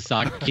coached the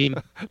soccer team?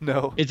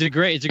 No. It's a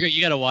great. You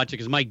got to watch it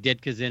because Mike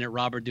Ditka's in it,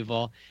 Robert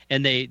Duvall,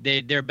 and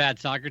they're a bad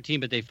soccer team,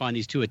 but they find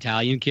these 2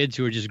 Italian kids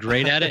who are just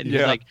great at it, and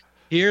he's like,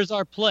 here's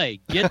our play.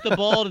 Get the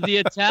ball to the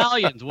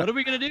Italians. What are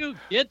we going to do?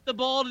 Get the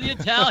ball to the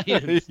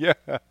Italians. Yeah.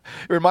 It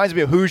reminds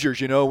me of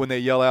Hoosiers, when they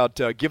yell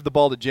out, give the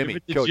ball to Jimmy.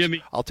 Coach,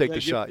 Jimmy. I'll take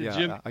the shot.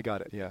 Yeah, I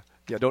got it. Yeah.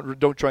 Yeah,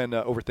 don't try and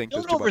overthink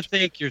this too much. Don't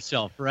overthink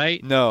yourself,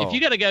 right? No. If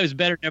you got a guy who's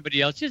better than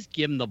everybody else, just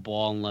give him the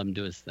ball and let him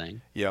do his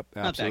thing. Yep,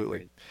 absolutely.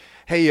 Not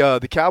that Hey,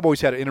 the Cowboys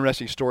had an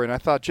interesting story, and I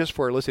thought just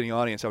for our listening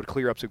audience, I would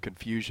clear up some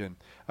confusion.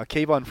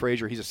 Kayvon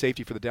Frazier, he's a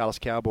safety for the Dallas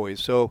Cowboys.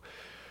 So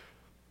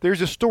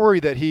there's a story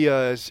that he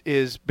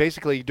is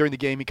basically during the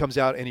game he comes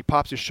out and he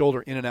pops his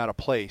shoulder in and out of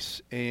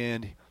place,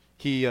 and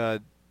he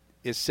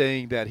is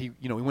saying that he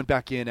went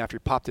back in after he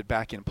popped it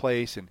back in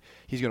place, and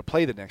he's going to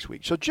play the next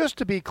week. So just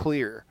to be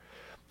clear.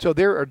 So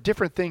there are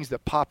different things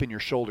that pop in your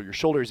shoulder. Your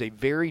shoulder is a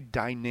very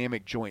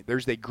dynamic joint.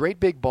 There's a great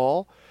big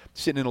ball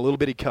sitting in a little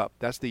bitty cup.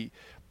 That's the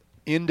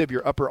end of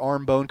your upper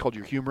arm bone called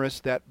your humerus.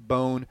 That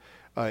bone,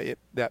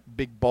 that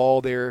big ball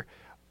there,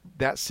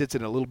 that sits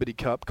in a little bitty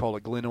cup called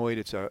a glenoid.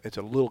 It's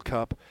a little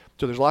cup.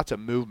 So there's lots of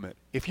movement.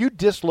 If you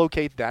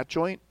dislocate that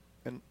joint,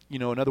 and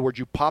in other words,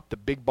 you pop the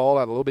big ball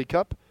out of a little bitty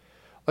cup,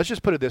 let's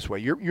just put it this way: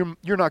 you're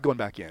not going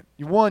back in.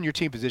 Your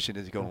team physician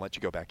isn't going to let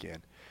you go back in.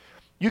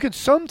 You can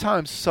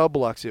sometimes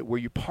sublux it where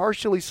you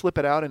partially slip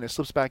it out and it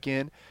slips back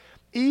in.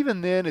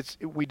 Even then,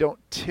 we don't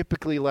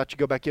typically let you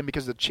go back in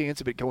because the chance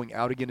of it going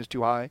out again is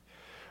too high.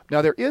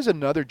 Now, there is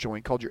another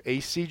joint called your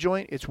AC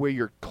joint. It's where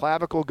your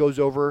clavicle goes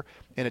over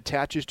and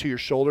attaches to your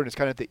shoulder, and it's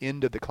kind of at the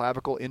end of the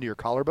clavicle into your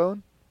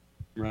collarbone.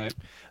 Right.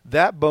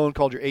 That bone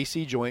called your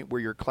AC joint,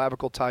 where your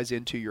clavicle ties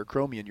into your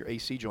acromion, your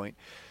AC joint,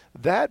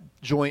 that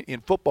joint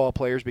in football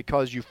players,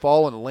 because you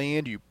fall and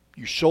land, you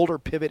shoulder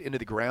pivot into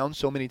the ground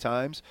so many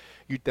times.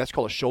 That's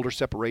called a shoulder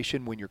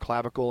separation when your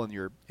clavicle and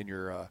your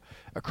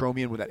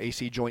acromion, when that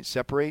AC joint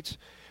separates.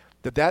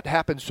 That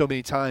happens so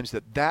many times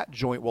that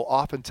joint will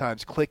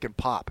oftentimes click and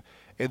pop,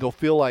 and they'll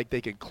feel like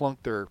they can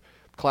clunk their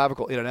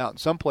clavicle in and out. And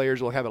some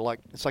players will have it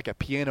it's like a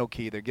piano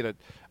key. They get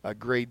a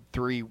grade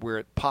 3 where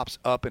it pops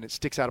up and it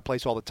sticks out of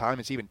place all the time.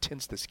 It's even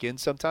tints the skin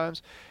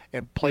sometimes,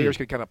 and players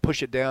can kind of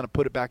push it down and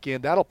put it back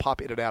in. That'll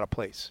pop in and out of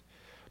place.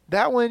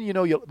 That one,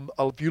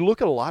 if you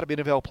look at a lot of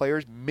NFL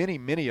players,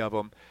 many of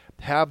them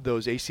have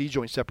those AC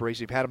joint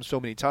separations. You've had them so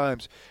many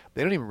times,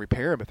 they don't even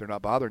repair them if they're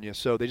not bothering you,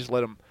 so they just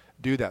let them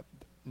do that.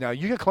 Now,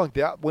 you can clunk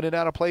that one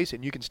out of place,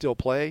 and you can still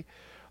play.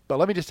 But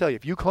let me just tell you,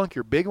 if you clunk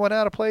your big one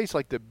out of place,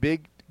 like the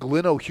big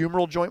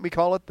glenohumeral joint, we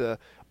call it, the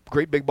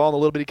great big ball in the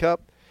little bitty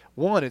cup,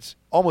 one, it's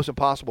almost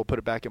impossible to put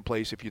it back in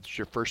place if it's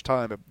your first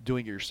time of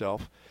doing it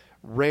yourself.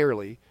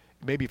 Rarely.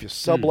 Maybe if you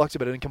sublux it,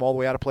 but it didn't come all the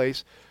way out of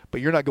place. But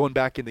you're not going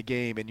back in the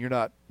game, and you're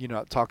not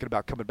talking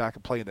about coming back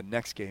and playing the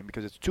next game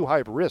because it's too high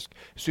of a risk.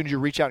 As soon as you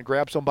reach out and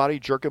grab somebody,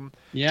 jerk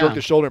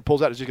the shoulder and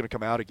pulls out, it's just going to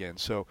come out again.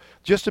 So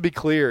just to be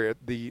clear,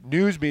 the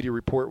news media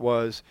report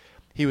was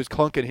he was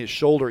clunking his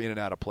shoulder in and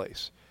out of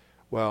place.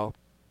 Well,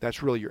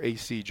 that's really your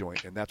AC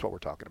joint, and that's what we're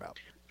talking about.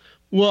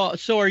 Well,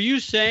 so are you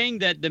saying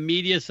that the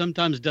media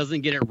sometimes doesn't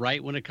get it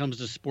right when it comes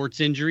to sports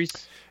injuries?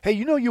 Hey,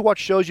 you watch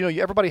shows,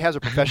 everybody has a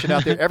profession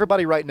out there.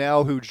 Everybody right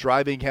now who's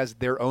driving has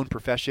their own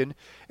profession,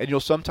 and you'll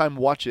sometimes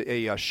watch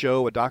a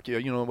show, a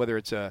docu, whether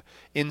it's a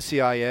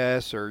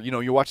NCIS or,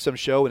 you watch some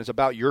show and it's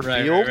about your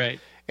field, right.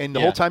 and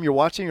the whole time you're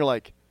watching, you're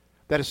like,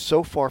 That is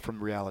so far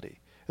from reality.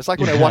 It's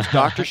like when I watch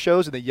doctor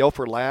shows and they yell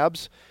for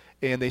labs,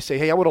 and they say,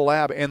 hey, I want a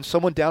lab, and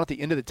someone down at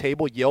the end of the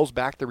table yells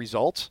back the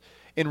results.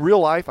 In real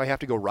life, I have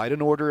to go write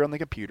an order on the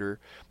computer.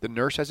 The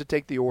nurse has to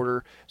take the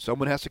order.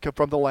 Someone has to come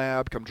from the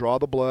lab, come draw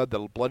the blood. The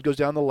blood goes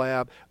down the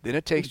lab. Then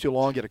it takes too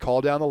long. Get a call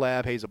down the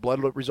lab. Hey, is the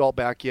blood result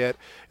back yet?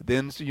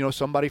 Then,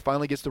 somebody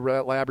finally gets the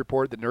lab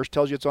report. The nurse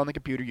tells you it's on the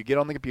computer. You get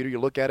on the computer. You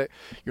look at it.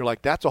 You're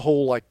like, that's a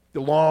whole,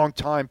 long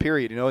time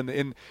period,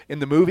 in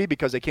the movie,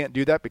 because they can't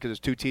do that because it's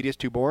too tedious,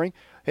 too boring.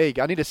 Hey,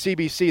 I need a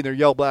CBC, and they're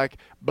yelled back,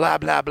 blah,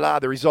 blah, blah,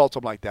 the results.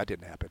 I'm like, that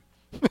didn't happen.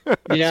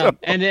 Yeah, so.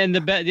 And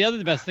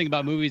the best thing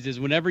about movies is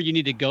whenever you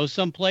need to go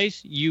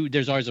someplace,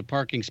 there's always a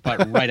parking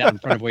spot right out in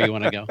front of where you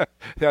want to go.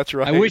 That's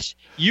right.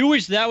 You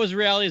wish that was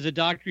reality. As a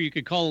doctor, you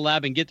could call a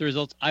lab and get the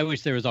results. I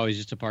wish there was always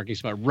just a parking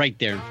spot right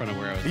there in front of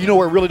where I was. You know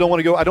where I really don't want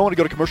to go? I don't want to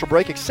go to commercial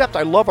break, except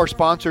I love our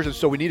sponsors, and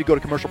so we need to go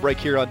to commercial break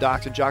here on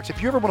Docs and Jocks. If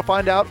you ever want to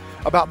find out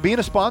about being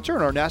a sponsor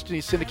in our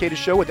nationally syndicated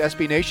show with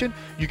SB Nation,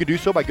 you can do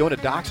so by going to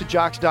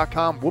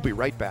docsandjocks.com. We'll be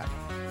right back.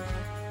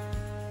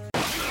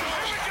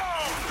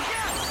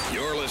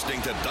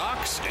 Listening to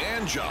Docs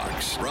and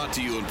Jocks, brought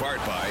to you in part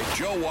by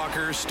Joe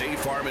Walker State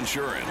Farm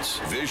Insurance,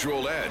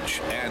 Visual Edge,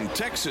 and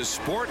Texas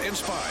Sport and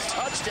Spine.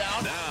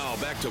 Touchdown. Now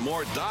back to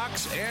more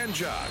Docs and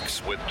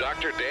Jocks with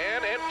Dr.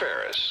 Dan and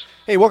Ferris.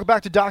 Hey, welcome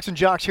back to Docs and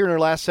Jocks here in our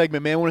last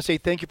segment, man. I want to say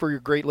thank you for your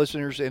great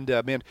listeners, and,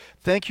 man,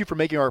 thank you for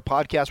making our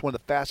podcast one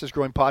of the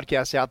fastest-growing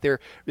podcasts out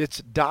there. It's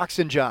Docs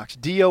and Jocks,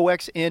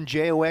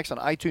 DOXNJOX on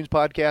iTunes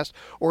podcast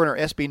or in our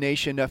SB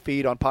Nation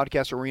feed on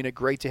Podcast Arena.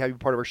 Great to have you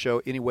part of our show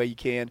any way you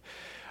can.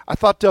 I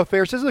thought,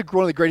 Ferris, this is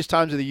one of the greatest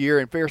times of the year,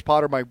 and Ferris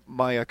Potter,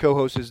 my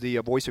co-host, is the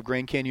voice of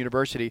Grand Canyon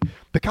University.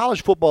 The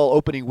college football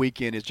opening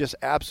weekend is just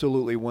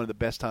absolutely one of the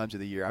best times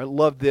of the year. I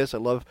love this. I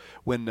love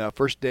when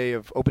first day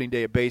of opening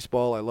day of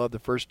baseball. I love the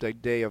first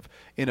day of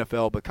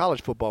NFL, but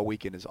college football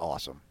weekend is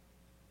awesome.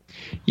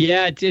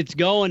 Yeah, it's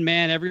going,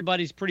 man.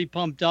 Everybody's pretty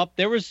pumped up.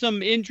 There was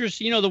some interest.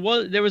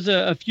 There was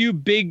a few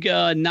big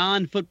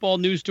non-football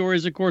news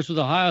stories, of course, with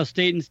Ohio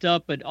State and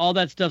stuff, but all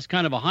that stuff's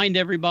kind of behind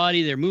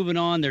everybody. They're moving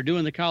on. They're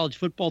doing the college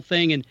football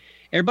thing, and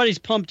everybody's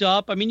pumped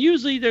up. I mean,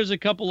 usually there's a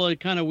couple of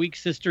kind of weak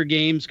sister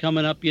games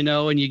coming up,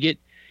 and you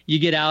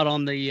get out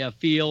on the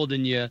field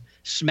and you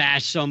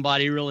smash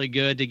somebody really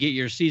good to get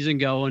your season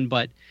going,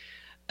 but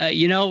there's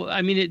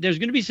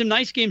going to be some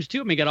nice games,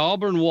 too. I mean, you got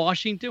Auburn,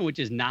 Washington, which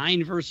is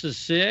 9 versus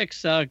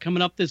 6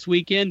 coming up this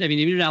weekend. I mean,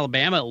 even in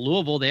Alabama, at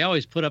Louisville, they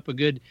always put up a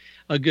good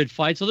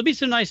fight. So there'll be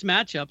some nice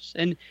matchups.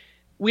 And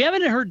we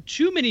haven't heard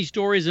too many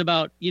stories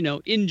about,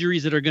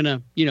 injuries that are going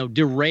to,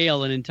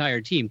 derail an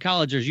entire team.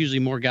 College, there's usually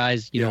more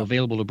guys,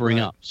 available to bring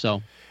up.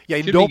 So. Yeah,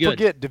 and don't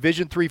forget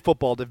Division III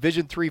football.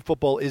 Division III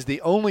football is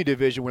the only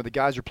division where the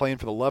guys are playing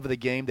for the love of the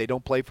game. They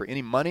don't play for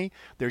any money.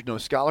 There's no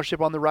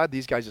scholarship on the ride.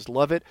 These guys just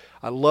love it.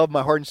 I love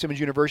my Hardin-Simmons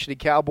University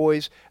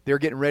Cowboys. They're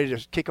getting ready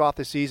to kick off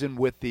the season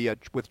with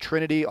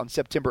Trinity on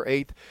September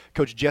 8th.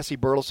 Coach Jesse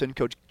Burleson,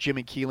 Coach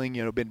Jimmy Keeling,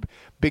 been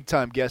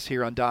big-time guests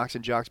here on Docs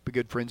and Jocks,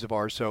 good friends of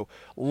ours. So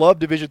love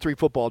Division III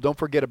football. Don't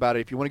forget about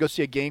it. If you want to go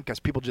see a game because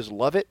people just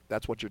love it,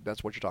 that's what you're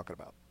talking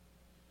about.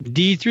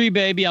 D3,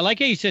 baby. I like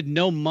how you said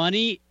no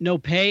money, no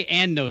pay,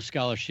 and no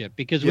scholarship,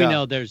 because we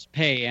know there's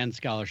pay and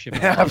scholarship.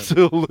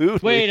 Absolutely.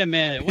 Wait a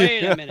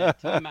minute.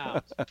 Time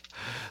out.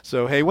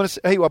 So,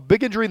 a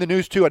big injury in the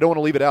news, too, I don't want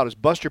to leave it out, is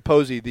Buster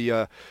Posey,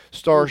 the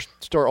star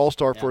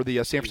all-star for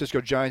the San Francisco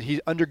Giants.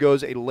 He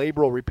undergoes a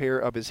labral repair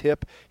of his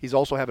hip. He's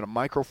also having a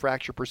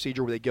microfracture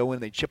procedure where they go in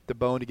and they chip the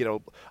bone to get a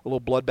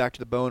little blood back to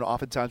the bone,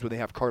 oftentimes when they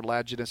have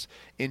cartilaginous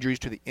injuries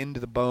to the end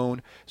of the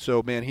bone.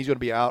 So, man, he's going to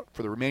be out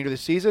for the remainder of the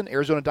season.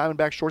 Arizona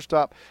Diamondbacks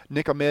shortstop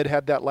Nick Ahmed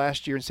had that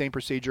last year in same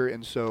procedure,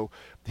 and so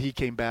he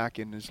came back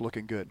and is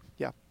looking good.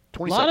 Yeah,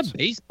 20 a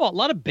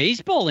lot of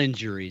baseball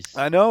injuries.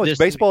 I know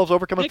baseball is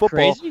overcoming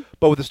football, crazy?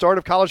 But with the start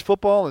of college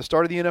football and the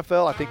start of the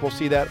NFL, I think we'll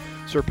see that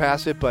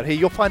surpass it. But hey,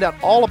 you'll find out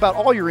all about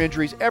all your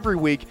injuries every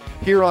week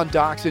here on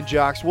Docs and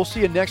Jocks. We'll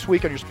see you next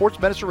week on your Sports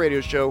Medicine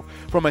Radio Show.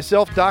 From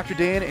myself, Dr.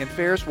 Dan, and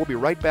Ferris, we'll be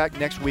right back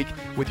next week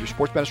with your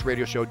Sports Medicine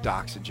Radio Show,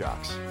 Docs and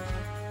Jocks.